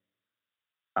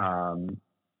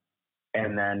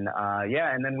 And then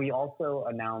we also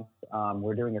announced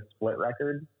we're doing a split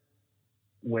record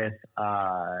with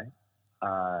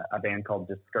a band called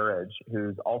Discourage,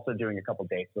 who's also doing a couple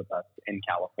dates with us in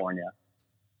California.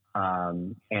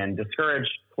 And Discourage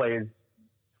plays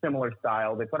similar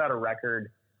style. They put out a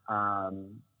record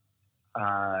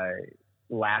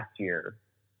last year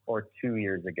or 2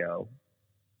 years ago.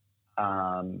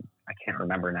 I can't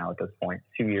remember now at this point.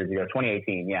 2 years ago,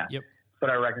 2018, yeah. Yep. Put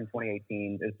out a record in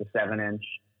 2018. It's a 7-inch,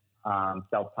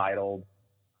 self-titled.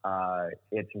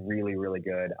 It's really, really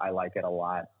good. I like it a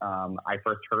lot. I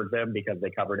first heard them because they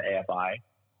covered AFI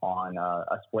on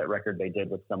a split record they did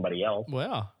with somebody else.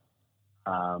 Wow.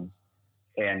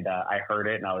 And I heard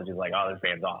it and I was just like, oh, this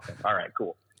band's awesome. All right,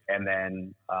 cool. And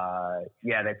then,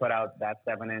 they put out that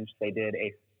 7-inch. They did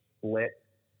a split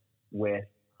with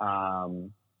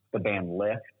the band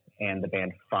Lift and the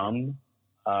band Fum.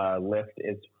 Lift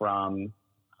is from,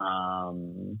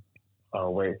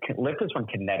 Lift is from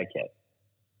Connecticut.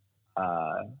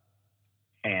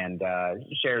 And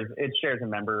shares a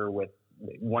member with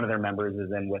one of their members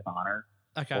is in With Honor.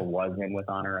 Okay. Or was in With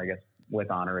Honor. I guess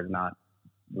With Honor is not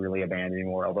really a band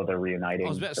anymore, although they're reuniting. I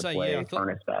was about to say, play yeah.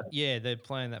 Furnace Fest. Yeah, they're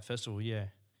playing that festival, yeah.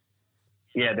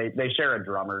 Yeah, they share a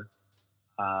drummer.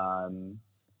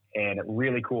 And a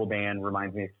really cool band,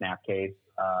 reminds me of Snapcase.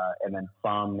 And then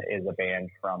Fum is a band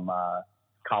from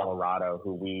Colorado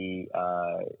who we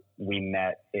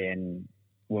met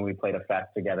when we played a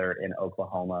fest together in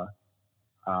Oklahoma,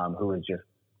 who was just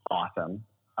awesome.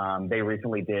 They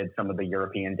recently did some of the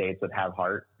European dates with Have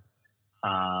Heart.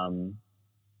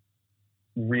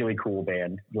 Really cool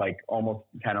band, like almost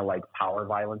kind of like Power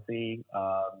Violence-y,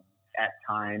 at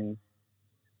times,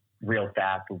 real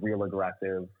fast, real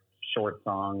aggressive, short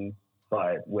songs,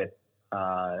 but with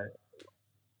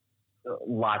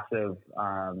lots of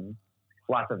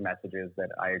messages that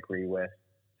I agree with,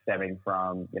 stemming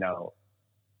from,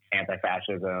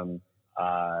 anti-fascism,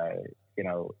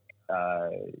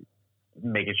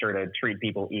 making sure to treat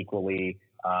people equally,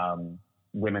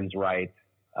 women's rights,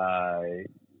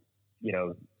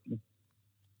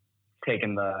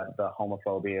 taking the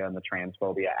homophobia and the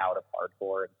transphobia out of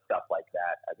hardcore and stuff like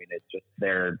that. I mean, it's just,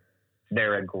 they're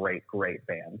a great, great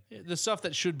band. Yeah, the stuff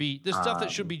that should be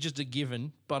just a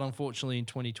given, but unfortunately in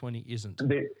 2020 isn't.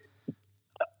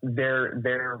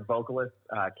 Their vocalist,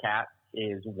 Kat,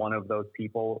 is one of those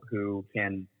people who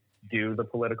can do the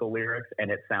political lyrics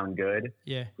and it sound good.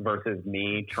 Yeah. Versus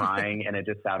me trying and it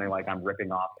just sounding like I'm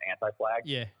ripping off Anti-Flag.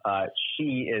 Yeah.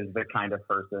 She is the kind of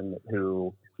person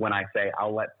who, when I say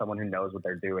I'll let someone who knows what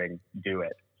they're doing do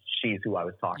it, she's who I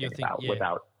was talking about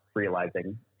without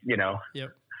realizing,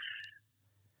 Yep.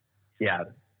 Yeah.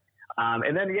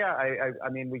 And then, I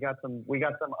mean, we got some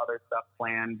other stuff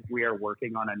planned. We are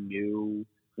working on a new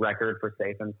record for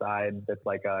Safe Inside that's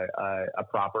like a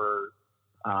proper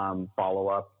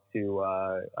follow-up to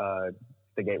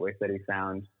the Gateway City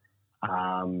sound.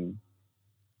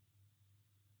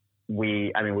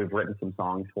 We've written some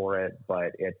songs for it,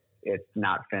 but it's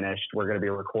not finished. We're going to be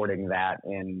recording that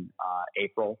in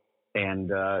April.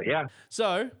 And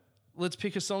So let's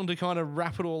pick a song to kind of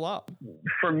wrap it all up.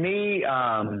 For me,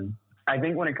 I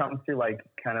think when it comes to like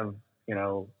kind of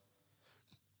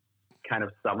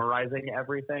summarizing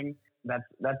everything,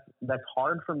 that's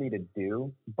hard for me to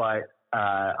do, but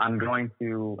I'm going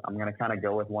to kind of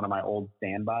go with one of my old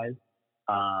standbys.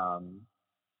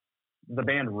 The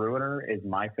band Ruiner is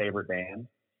my favorite band.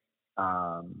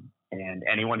 And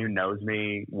anyone who knows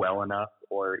me well enough,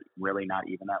 or really not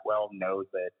even that well, knows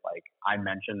that like I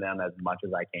mention them as much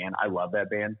as I can. I love that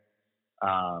band.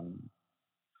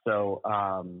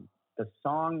 The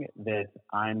song that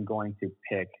I'm going to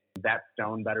pick, That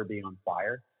Stone Better Be on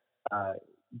Fire,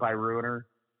 by Ruiner.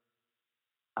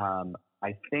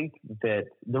 I think that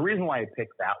the reason why I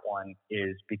picked that one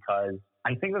is because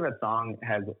I think that song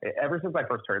has, ever since I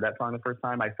first heard that song the first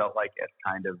time, I felt like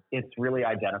it's really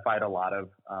identified a lot of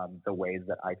the ways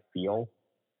that I feel,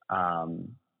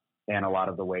 and a lot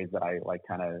of the ways that I like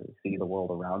kind of see the world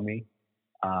around me.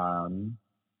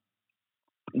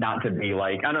 Not to be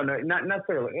like, I don't know, not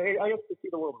necessarily, I guess to see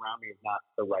the world around me is not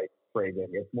the right phrasing.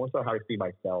 It's more so how I see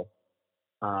myself.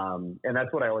 And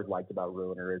that's what I always liked about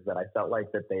Ruiner, is that I felt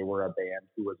like that they were a band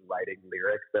who was writing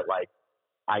lyrics that like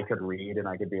I could read and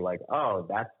I could be like, oh,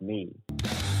 that's me.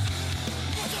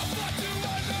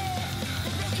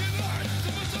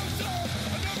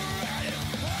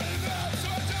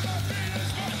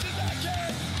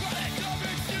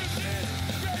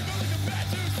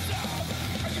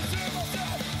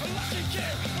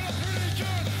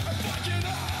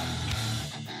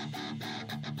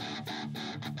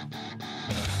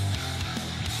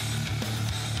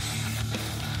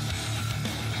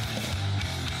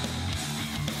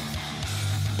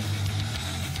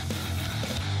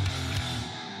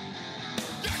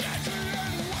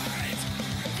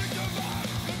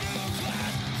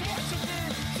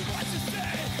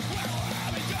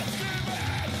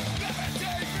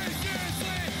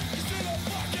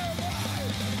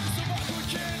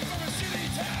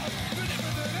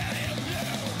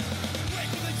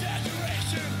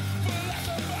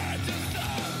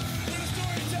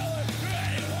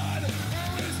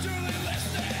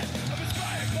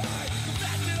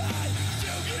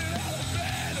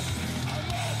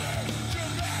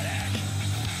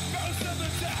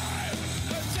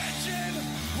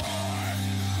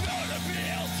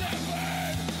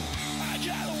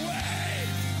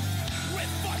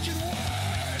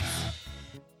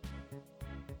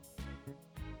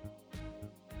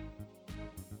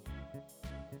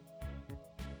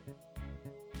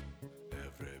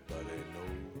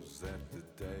 that the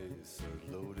dice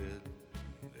are loaded.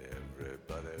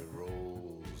 Everybody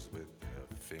rolls with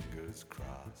their fingers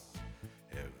crossed.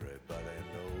 Everybody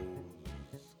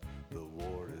knows the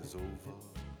war is over.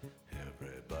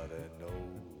 Everybody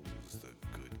knows the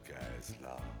good guys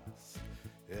lost.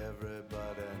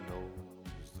 Everybody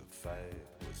knows the fight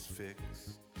was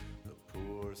fixed. The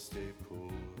poor stay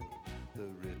poor, the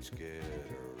rich get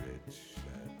rich.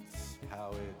 That's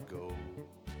how it goes.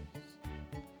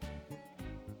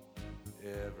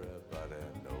 Everybody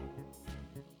knows.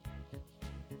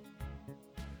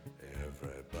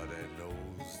 Everybody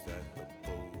knows that the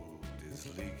boat is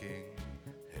leaking.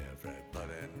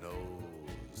 Everybody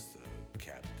knows the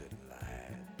captain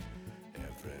lied.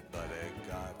 Everybody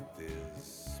got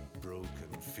this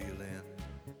broken feeling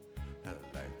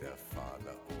like their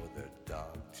father or their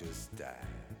dog just died.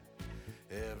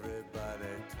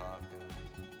 Everybody talking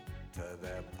to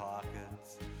their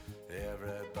pockets.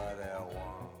 Everybody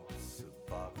wants a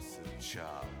box of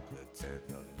chocolates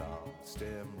and a long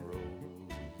stem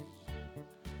rose.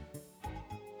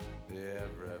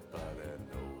 Everybody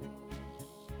knows.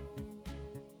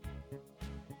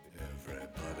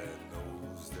 Everybody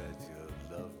knows that you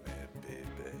love me,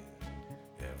 baby.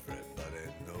 Everybody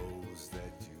knows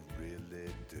that you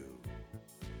really do.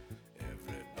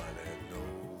 Everybody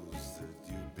knows that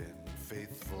you've been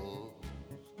faithful,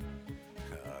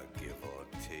 give or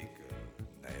take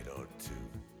a night or two.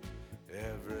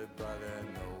 Everybody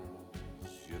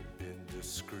knows you've been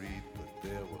discreet, but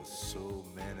there were so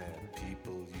many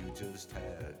people you just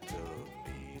had to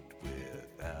meet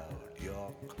without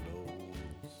your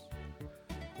clothes.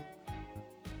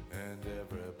 And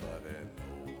everybody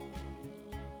knows.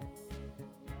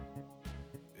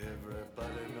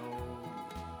 Everybody knows.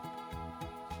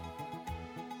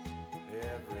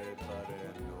 Everybody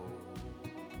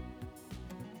knows.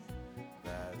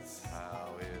 That's how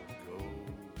it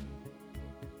goes.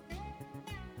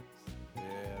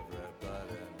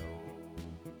 Everybody knows.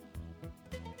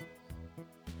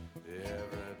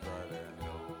 Everybody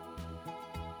knows.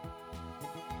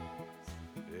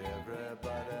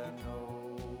 Everybody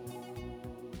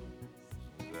knows.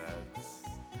 That's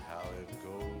how it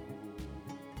goes.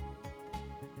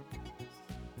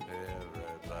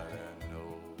 Everybody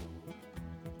knows.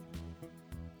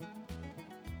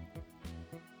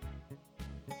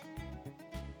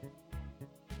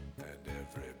 And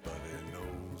everybody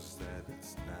knows that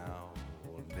it's now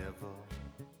or never.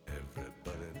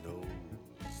 Everybody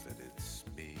knows that it's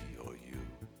me or you.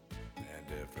 And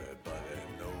everybody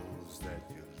knows that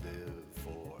you live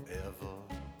forever.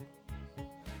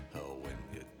 When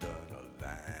you've done a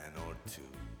line or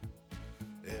two.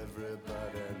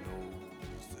 Everybody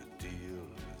knows the deal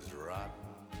is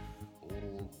rotten.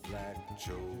 Old Black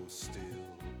Joe still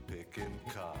picking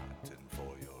cotton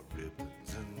for your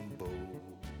ribbons and bows.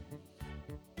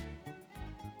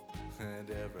 And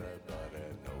everybody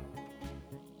knows.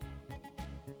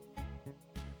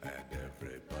 And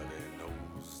everybody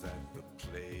knows that the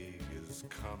plague is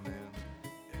coming.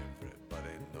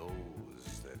 Everybody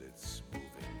knows that it's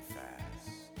moving fast.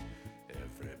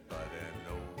 Everybody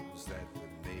knows that the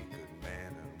naked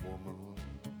man and woman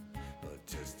are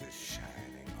just a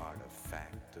shining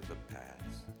artifact of the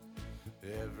past.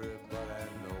 Everybody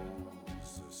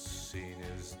knows the scene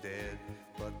is dead,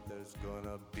 but there's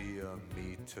gonna be a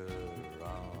meter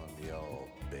on your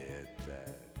bed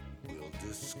that will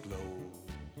disclose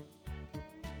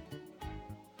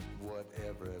what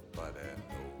everybody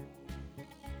knows.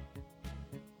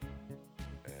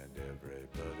 And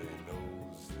everybody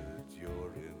knows that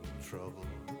you're in trouble.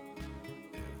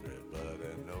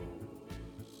 Everybody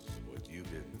knows what you've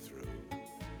been through.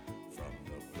 From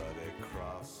the bloody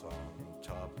cross on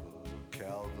top of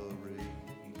Calvary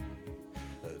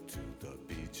to the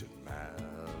beach in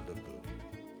Malibu.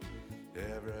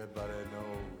 Everybody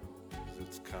knows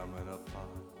it's coming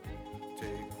apart.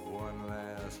 Take one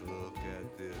last look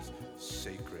at this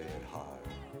sacred heart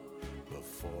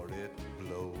before it